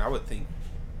 I mean, I would think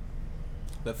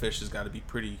the fish has got to be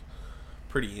pretty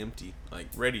empty, like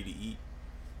ready to eat.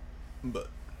 But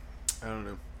I don't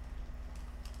know.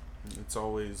 It's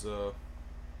always a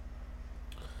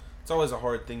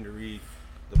hard thing to read,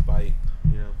 the bite,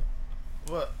 you know.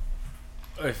 Well,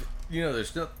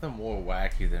 there's nothing more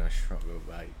wacky than a shrimp boat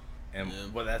bite. And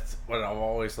well, that's what I've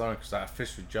always learned, because I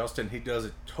fish with Justin. He does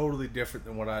it totally different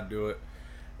than what I do it.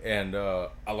 And I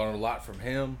learned a lot from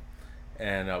him.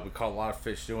 And we caught a lot of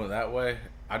fish doing it that way.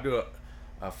 I do it,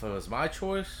 if it was my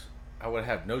choice, I would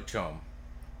have no chum.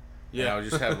 Yeah. And I would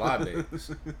just have live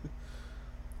baits.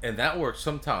 And that works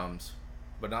sometimes,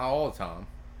 but not all the time.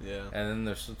 Yeah. And then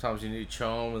there's sometimes you need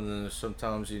chum, and then there's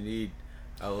sometimes you need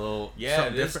a little it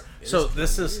something different.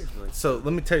 So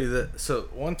let me tell you that. So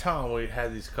one time we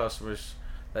had these customers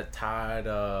that tied,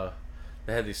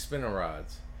 they had these spinning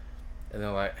rods, and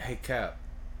they're like, "Hey Cap,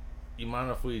 you mind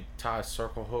if we tie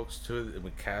circle hooks to it and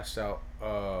we cast out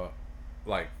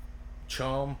like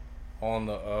chum on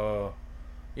the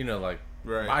like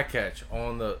bycatch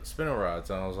on the spinning rods?"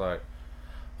 And I was like,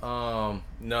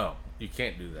 no, you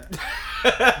can't do that.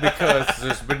 Because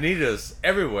there's bonitas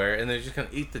everywhere, and they're just going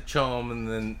to eat the chum, and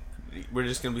then we're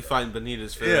just going to be fighting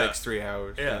bonitas for the next 3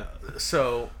 hours. Yeah.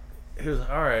 So he was like,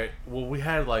 all right, well, we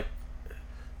had like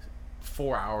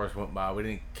 4 hours went by. We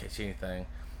didn't catch anything.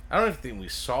 I don't even think we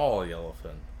saw a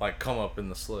yellowfin like come up in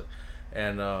the slick.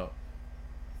 And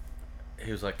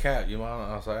he was like, Cat, you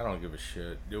mind? I was like, I don't give a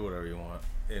shit. Do whatever you want.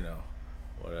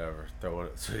 Whatever. Throw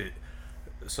it.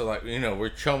 So like, we're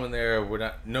chumming there. We're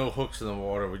not, no hooks in the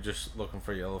water. We're just looking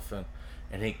for yellowfin.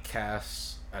 And he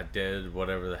casts a dead,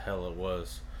 whatever the hell it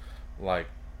was, like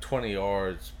 20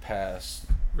 yards past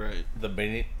the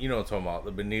bonita. You know what I'm talking about?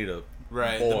 The bonita.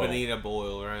 Right, boil. The bonita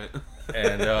boil, right.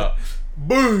 And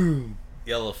boom!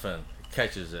 Yellowfin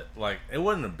catches it. Like, it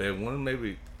wasn't a big one,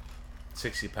 maybe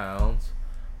 60 pounds,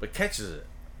 but catches it.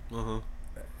 Uh-huh.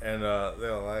 And they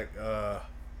were like,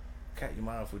 Cat, you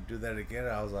mind if we do that again?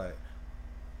 I was like,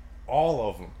 all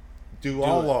of them. Do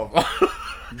all of them.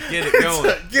 Get it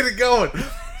going. Get it going.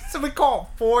 So we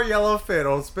caught 4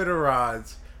 yellowfin on spinner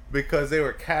rods because they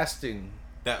were casting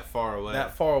that far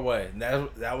away. And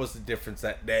that was the difference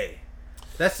that day.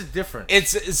 That's the difference.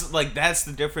 It's like that's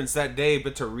the difference that day,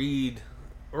 but to read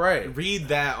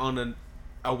that on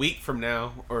a week from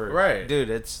now, or dude,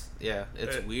 it's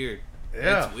weird.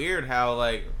 Yeah, it's weird how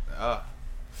like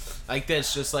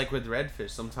that's just like with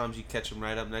redfish. Sometimes you catch them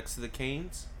right up next to the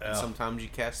canes, and sometimes you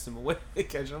catch them away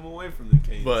from the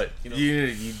canes. But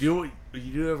you do what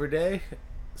you do every day.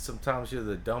 Sometimes you're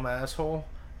the dumb asshole.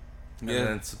 And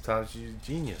then sometimes you're a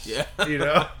genius. Yeah. But you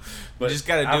just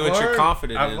got to do what you're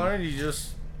confident in. I've learned you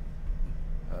just,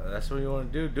 that's what you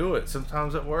want to do. Do it.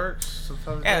 Sometimes it works.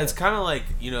 Sometimes it's kind of like,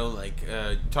 you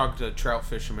talk to trout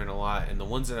fishermen a lot, and the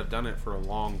ones that have done it for a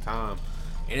long time,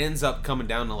 it ends up coming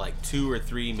down to like 2 or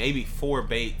 3, maybe 4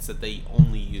 baits that they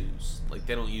only use. Like,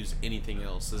 they don't use anything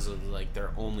else. This is like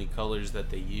their only colors that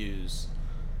they use.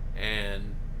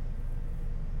 And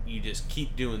you just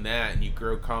keep doing that, and you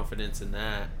grow confidence in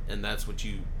that, and that's what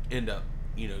you end up,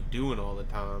 doing all the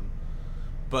time.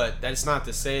 But that's not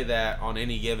to say that on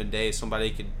any given day somebody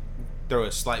could throw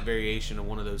a slight variation of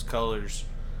one of those colors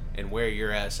and wear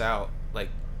your ass out. Like,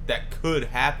 that could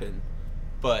happen,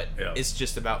 but it's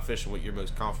just about fishing what you're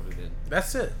most confident in.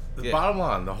 That's it. The bottom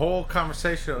line, the whole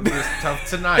conversation of this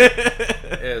tonight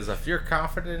is, if you're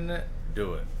confident in it,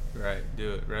 do it. Right,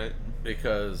 do it, right?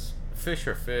 Because fish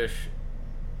are fish.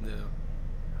 Yeah.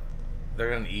 They're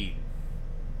going to eat.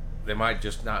 They might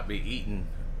just not be eating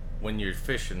when you're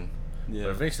fishing, but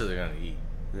eventually they're going to eat.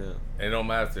 Yeah. And it don't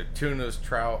matter if they're tunas,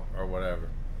 trout, or whatever.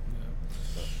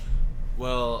 Yeah.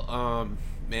 Well,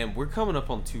 man, we're coming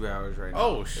up on 2 hours right now.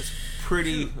 Oh, it's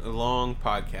pretty long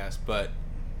podcast, but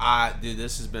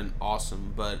this has been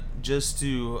awesome. But just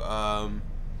to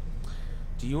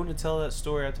Do you want to tell that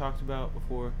story I talked about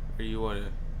before, or you want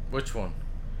to? Which one?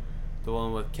 The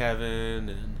one with Kevin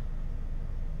and.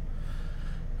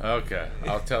 Okay,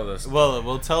 I'll tell this. Well,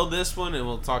 we'll tell this one, and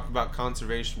we'll talk about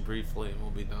conservation briefly, and we'll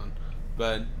be done.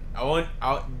 But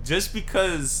just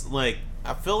because, like,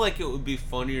 I feel like it would be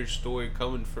funnier story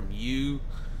coming from you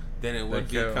than it would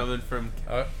be coming from.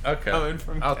 Okay, coming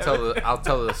from I'll Kevin.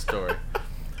 tell this story.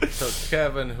 So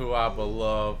Kevin, who I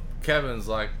love, Kevin's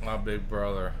like my big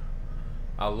brother.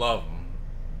 I love him,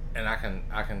 and I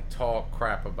can talk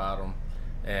crap about him,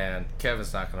 and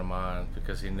Kevin's not gonna mind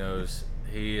because he knows.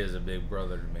 He is a big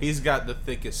brother to me. He's got the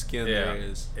thickest skin there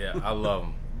is. Yeah, I love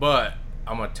him. But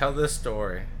I'm going to tell this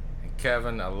story. And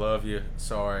Kevin, I love you.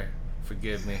 Sorry.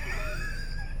 Forgive me.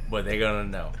 But they're going to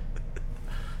know.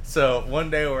 So one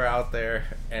day we're out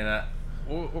there, and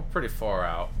we're pretty far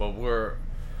out. But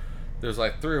there's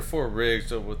like 3 or 4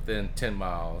 rigs within 10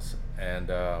 miles. And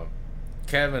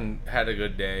Kevin had a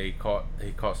good day.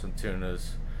 He caught some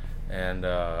tunas. And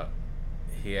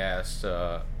he asked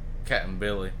Captain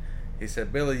Billy. He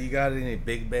said, Billy, you got any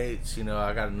big baits? You know,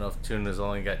 I got enough tunas. I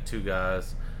only got 2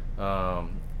 guys. I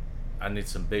need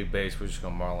some big baits. We're just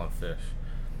going to marlin fish.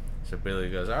 So Billy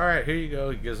goes, all right, here you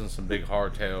go. He gives him some big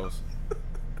hardtails.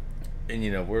 And,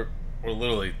 you know, we're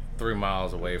literally 3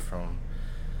 miles away from him.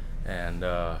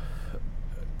 And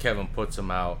Kevin puts them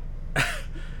out.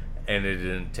 And it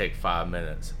didn't take 5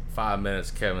 minutes. 5 minutes,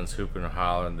 Kevin's hooping and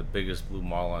hollering, the biggest blue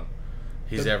marlin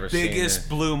he's ever seen. The biggest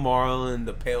blue marlin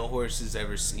the pale horse has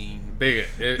ever seen.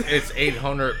 It's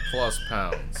 800 plus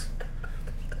pounds.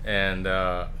 And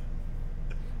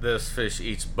this fish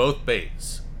eats both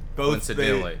baits.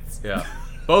 Coincidentally. Yeah.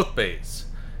 Both baits.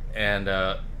 And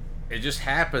it just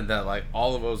happened that like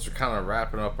all of us are kind of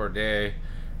wrapping up our day,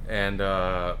 and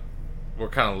we're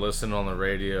kind of listening on the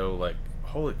radio like,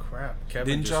 holy crap, Kevin.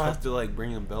 Didn't y'all have to like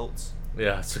bring him belts?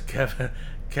 Yeah, so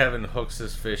Kevin hooks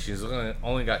this fish. He's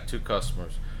only got 2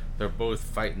 customers. They're both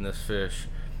fighting this fish,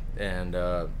 and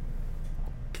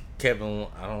Kevin,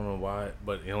 I don't know why,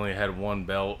 but he only had 1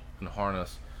 belt and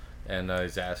harness, and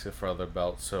he's asking for other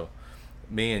belts. So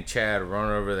me and Chad run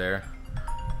over there.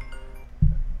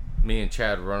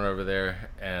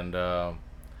 And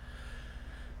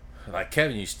like,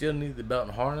 Kevin, you still need the belt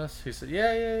and harness? He said,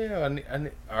 yeah. I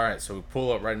need. All right, so we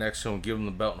pull up right next to him, give him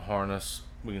the belt and harness.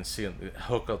 We can see them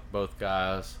hook up both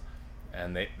guys,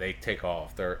 and they take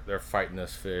off. They're fighting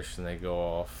this fish, and they go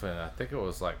off. And I think it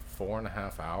was like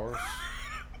 4.5 hours.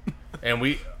 And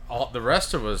the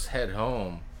rest of us head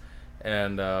home,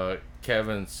 and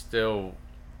Kevin's still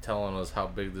telling us how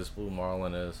big this blue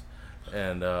marlin is.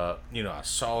 And you know, I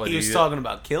saw it. He was talking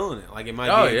about killing it, like it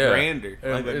might be a grander,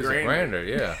 like it's a grander,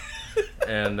 yeah.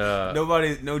 And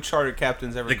no charter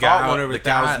captain's ever caught one over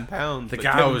 1,000 pounds. The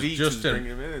guy was just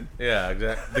bringing him in. Yeah,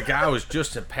 exactly. The guy was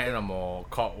just in Panama,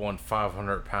 caught one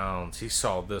 500 pounds. He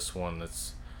saw this one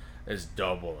that's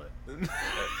double it.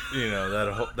 You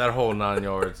know, that whole 9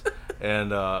 yards.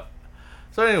 And so,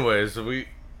 anyways, we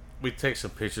take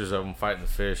some pictures of them fighting the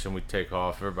fish, and we take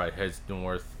off. Everybody heads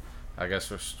north. I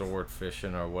guess we're stored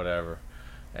fishing or whatever.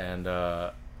 And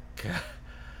about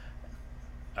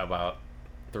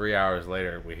 3 hours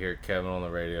later, we hear Kevin on the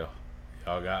radio.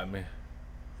 Y'all got me?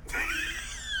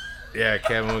 Yeah,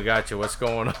 Kevin, we got you. What's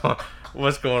going on?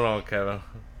 What's going on, Kevin?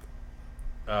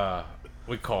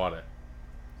 We caught it.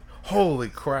 Holy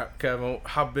crap, Kevin.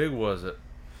 How big was it?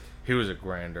 He was a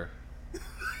grander.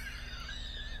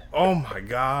 Oh, my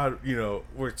God. You know,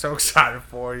 we're so excited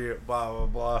for you. Blah, blah,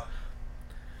 blah.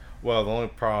 Well, the only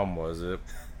problem was it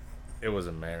was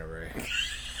a manta ray.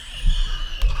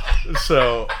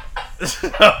 So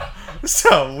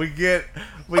we get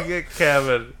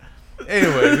Kevin.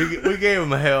 Anyway, we gave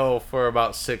him hell for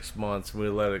about 6 months, and we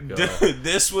let it go.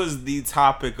 This was the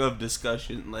topic of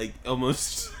discussion, like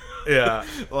almost. Yeah.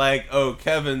 Like, oh,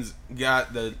 Kevin's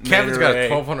got a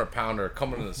 1,200 pounder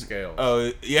coming to the scales.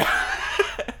 Oh yeah.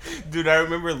 Dude, I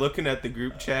remember looking at the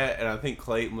group chat, and I think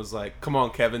Clayton was like, "Come on,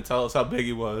 Kevin, tell us how big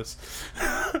he was."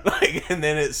 Like, and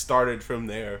then it started from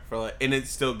there and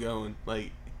it's still going.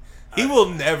 Like, he will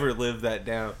never live that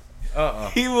down.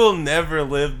 He will never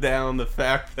live down the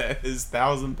fact that his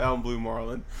 1,000-pound blue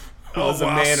marlin was a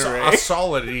manta ray. I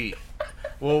saw it eat.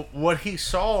 Well, what he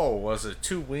saw was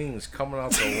 2 wings coming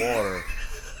out the water.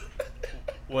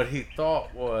 What he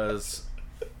thought was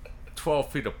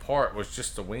 12 feet apart was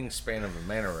just the wingspan of a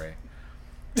manta ray.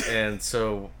 And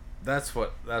so that's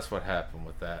what happened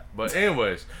with that. But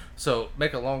anyways, so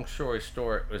make a long story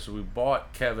short, is we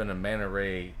bought Kevin a manta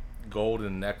ray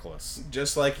golden necklace.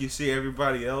 Just like you see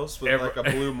everybody else with like a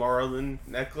blue marlin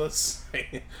necklace.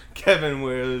 Kevin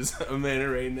wears a manta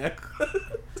ray necklace.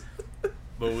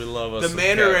 But we love us. The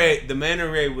manta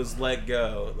ray was let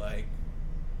go, like,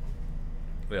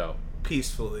 yeah,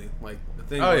 peacefully. Like, the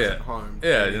thing wasn't harmed.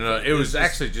 Yeah, it was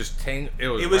actually just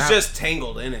tangled. It was just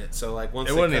tangled in it. So, like,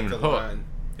 once it they wasn't cut even the hooked. line,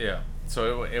 Yeah,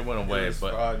 so it went away.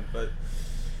 But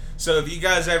so if you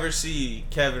guys ever see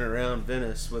Kevin around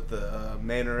Venice with the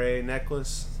manta ray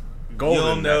necklace,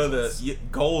 you'll know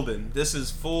golden. This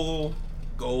is full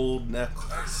gold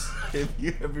necklace. If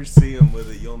you ever see him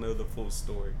with it, you'll know the full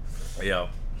story. Yeah,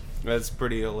 that's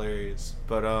pretty hilarious.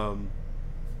 But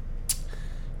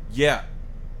yeah,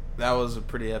 that was a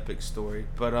pretty epic story.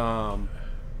 But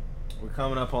we're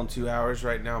coming up on 2 hours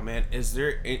right now, man. Do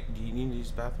you need to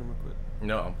use the bathroom real quick?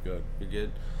 No, I'm good. You're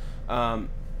good.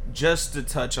 Just to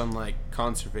touch on, like,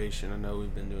 conservation. I know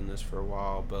we've been doing this for a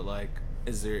while, but, like,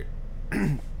 is there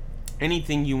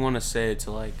anything you want to say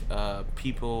to, like,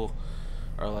 people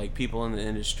or, like, people in the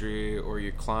industry or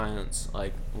your clients?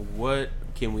 Like, what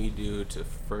can we do to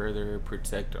further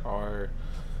protect our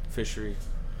fishery,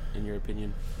 in your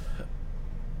opinion?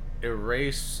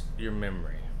 Erase your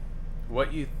memory.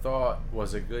 What you thought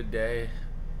was a good day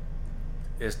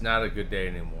is not a good day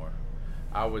anymore.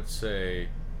 I would say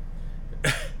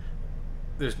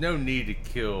there's no need to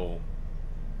kill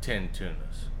 10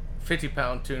 tunas.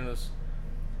 50-pound tunas,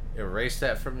 erase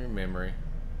that from your memory.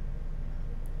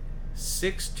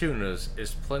 6 tunas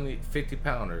is plenty,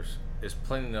 50-pounders is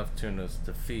plenty enough tunas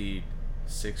to feed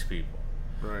 6 people.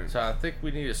 Right. So I think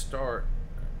we need to start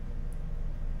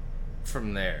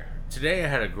from there. Today I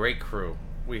had a great crew.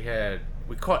 We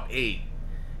caught 8,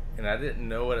 and I didn't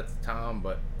know it at the time,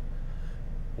 but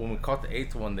when we caught the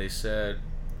 8th one, they said,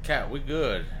 "Cat, we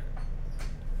good."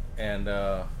 And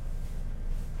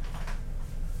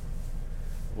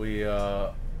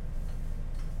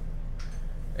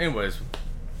anyways,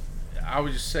 I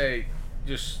would just say,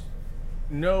 just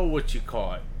know what you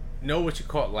caught. Know what you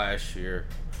caught last year.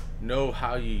 Know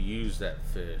how you use that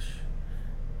fish,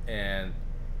 and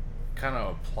kind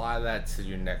of apply that to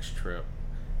your next trip.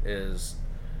 Is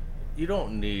you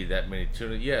don't need that many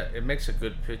tuna. Yeah, it makes a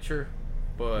good picture,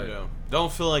 but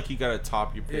don't feel like you gotta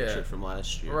top your picture from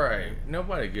last year. Right.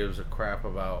 Nobody gives a crap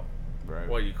about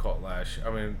what you caught last year.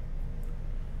 I mean,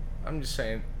 I'm just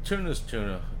saying, tuna's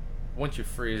tuna. Once you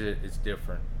freeze it, it's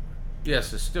different.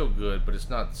 Yes, it's still good, but it's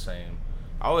not the same.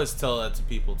 I always tell that to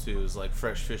people too. Is like,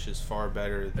 fresh fish is far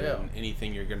better than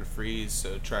anything you're gonna freeze.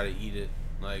 So try to eat it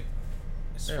like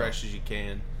as fresh as you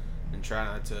can, and try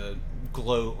not to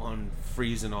gloat on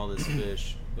freezing all this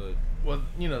fish. But well,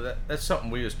 that's something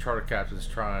we as charter captains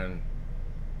try and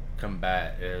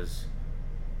combat, is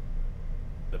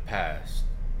the past.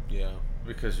 Yeah.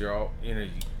 Because you're all, you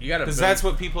got to. Because that's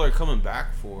what people are coming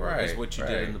back for. Right. Is what you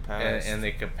did in the past. And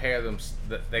they compare them.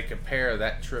 They compare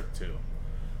that trip to,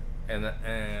 and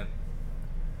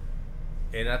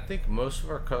I think most of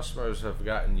our customers have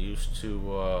gotten used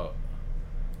to,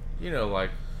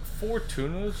 like 4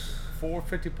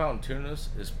 50-pound tunas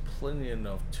is plenty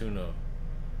enough tuna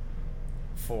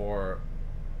for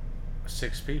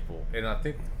 6 people, and I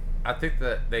think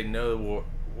that they know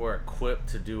we're equipped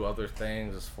to do other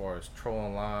things as far as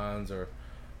trolling lines, or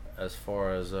as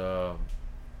far as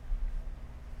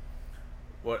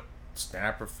what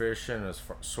snapper fishing, as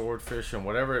far sword fishing,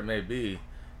 whatever it may be.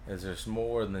 Is there's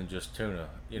more than just tuna,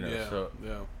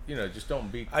 just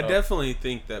don't beat. I definitely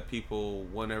think that people,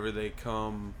 whenever they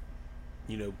come,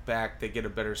 back, they get a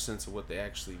better sense of what they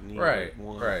actually need. Right.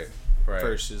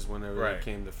 Versus whenever they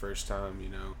came the first time,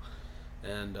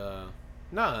 and no,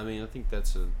 I mean, I think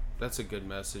that's a good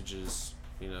message. Is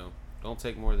don't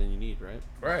take more than you need, right?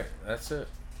 Right. That's it.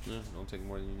 Yeah, don't take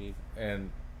more than you need. And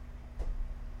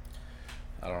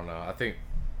I don't know. I think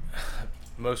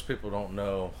most people don't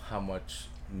know how much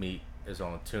meat is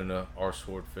on a tuna or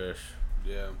swordfish.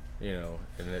 Yeah.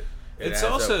 And it's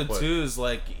also too is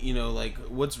like like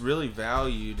what's really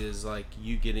valued is like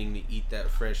you getting to eat that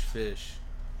fresh fish.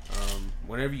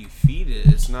 Whenever you feed it,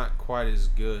 it's not quite as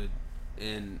good.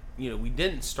 And we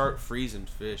didn't start freezing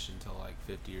fish until like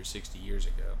 50 or 60 years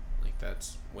ago. Like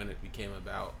that's when it became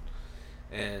about.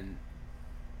 And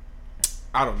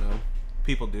I don't know.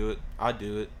 People do it. I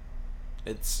do it.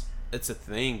 It's a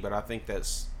thing, but I think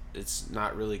it's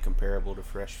not really comparable to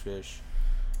fresh fish.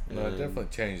 No, it definitely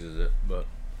changes it, but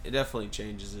it definitely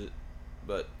changes it.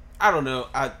 But I don't know.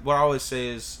 What I always say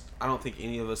is I don't think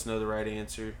any of us know the right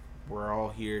answer. We're all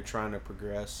here trying to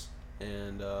progress,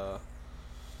 and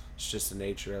it's just the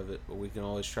nature of it. But we can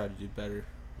always try to do better.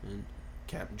 And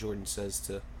Captain Jordan says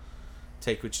to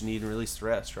take what you need and release the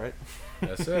rest, right?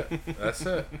 That's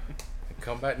it.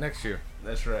 come back next year.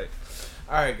 That's right.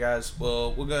 All right, guys.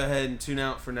 Well, we'll go ahead and tune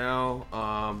out for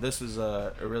now. This was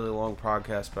a really long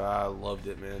podcast, but I loved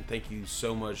it, man. Thank you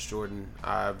so much, Jordan.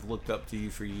 I've looked up to you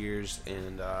for years,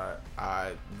 and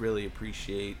I really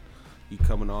appreciate you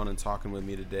coming on and talking with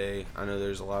me today. I know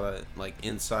there's a lot of like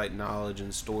insight, knowledge,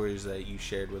 and stories that you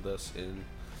shared with us, and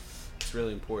it's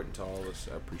really important to all of us.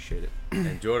 I appreciate it.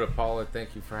 And Jordan, Paula,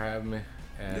 thank you for having me,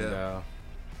 and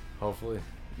hopefully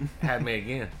have me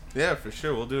again. Yeah, for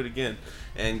sure. We'll do it again.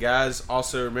 And guys,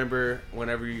 also remember,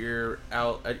 whenever you're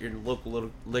out at your local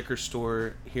little liquor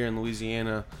store here in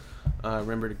Louisiana,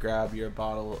 remember to grab your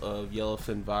bottle of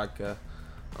Yellowfin vodka.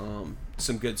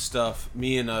 Some good stuff.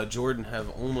 Me and Jordan have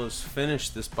almost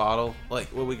finished this bottle. Like,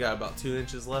 what we got, about 2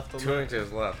 inches left on 2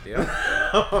 inches left,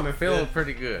 yeah. I'm feeling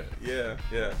pretty good. Yeah.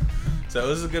 So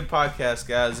this is a good podcast,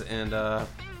 guys. And,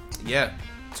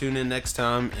 tune in next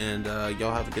time, and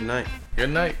y'all have a good night. Good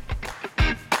night.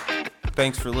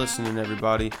 Thanks for listening,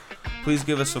 everybody. Please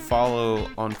give us a follow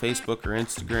on Facebook or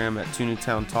Instagram at Tuna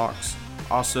Town Talks.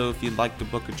 Also, if you'd like to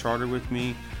book a charter with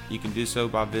me, you can do so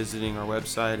by visiting our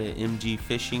website at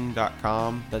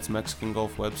mgfishing.com. That's Mexican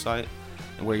Gulf website,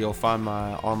 and where you'll find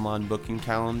my online booking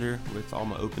calendar with all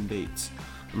my open dates.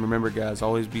 And remember, guys,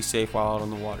 always be safe while out on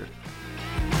the water.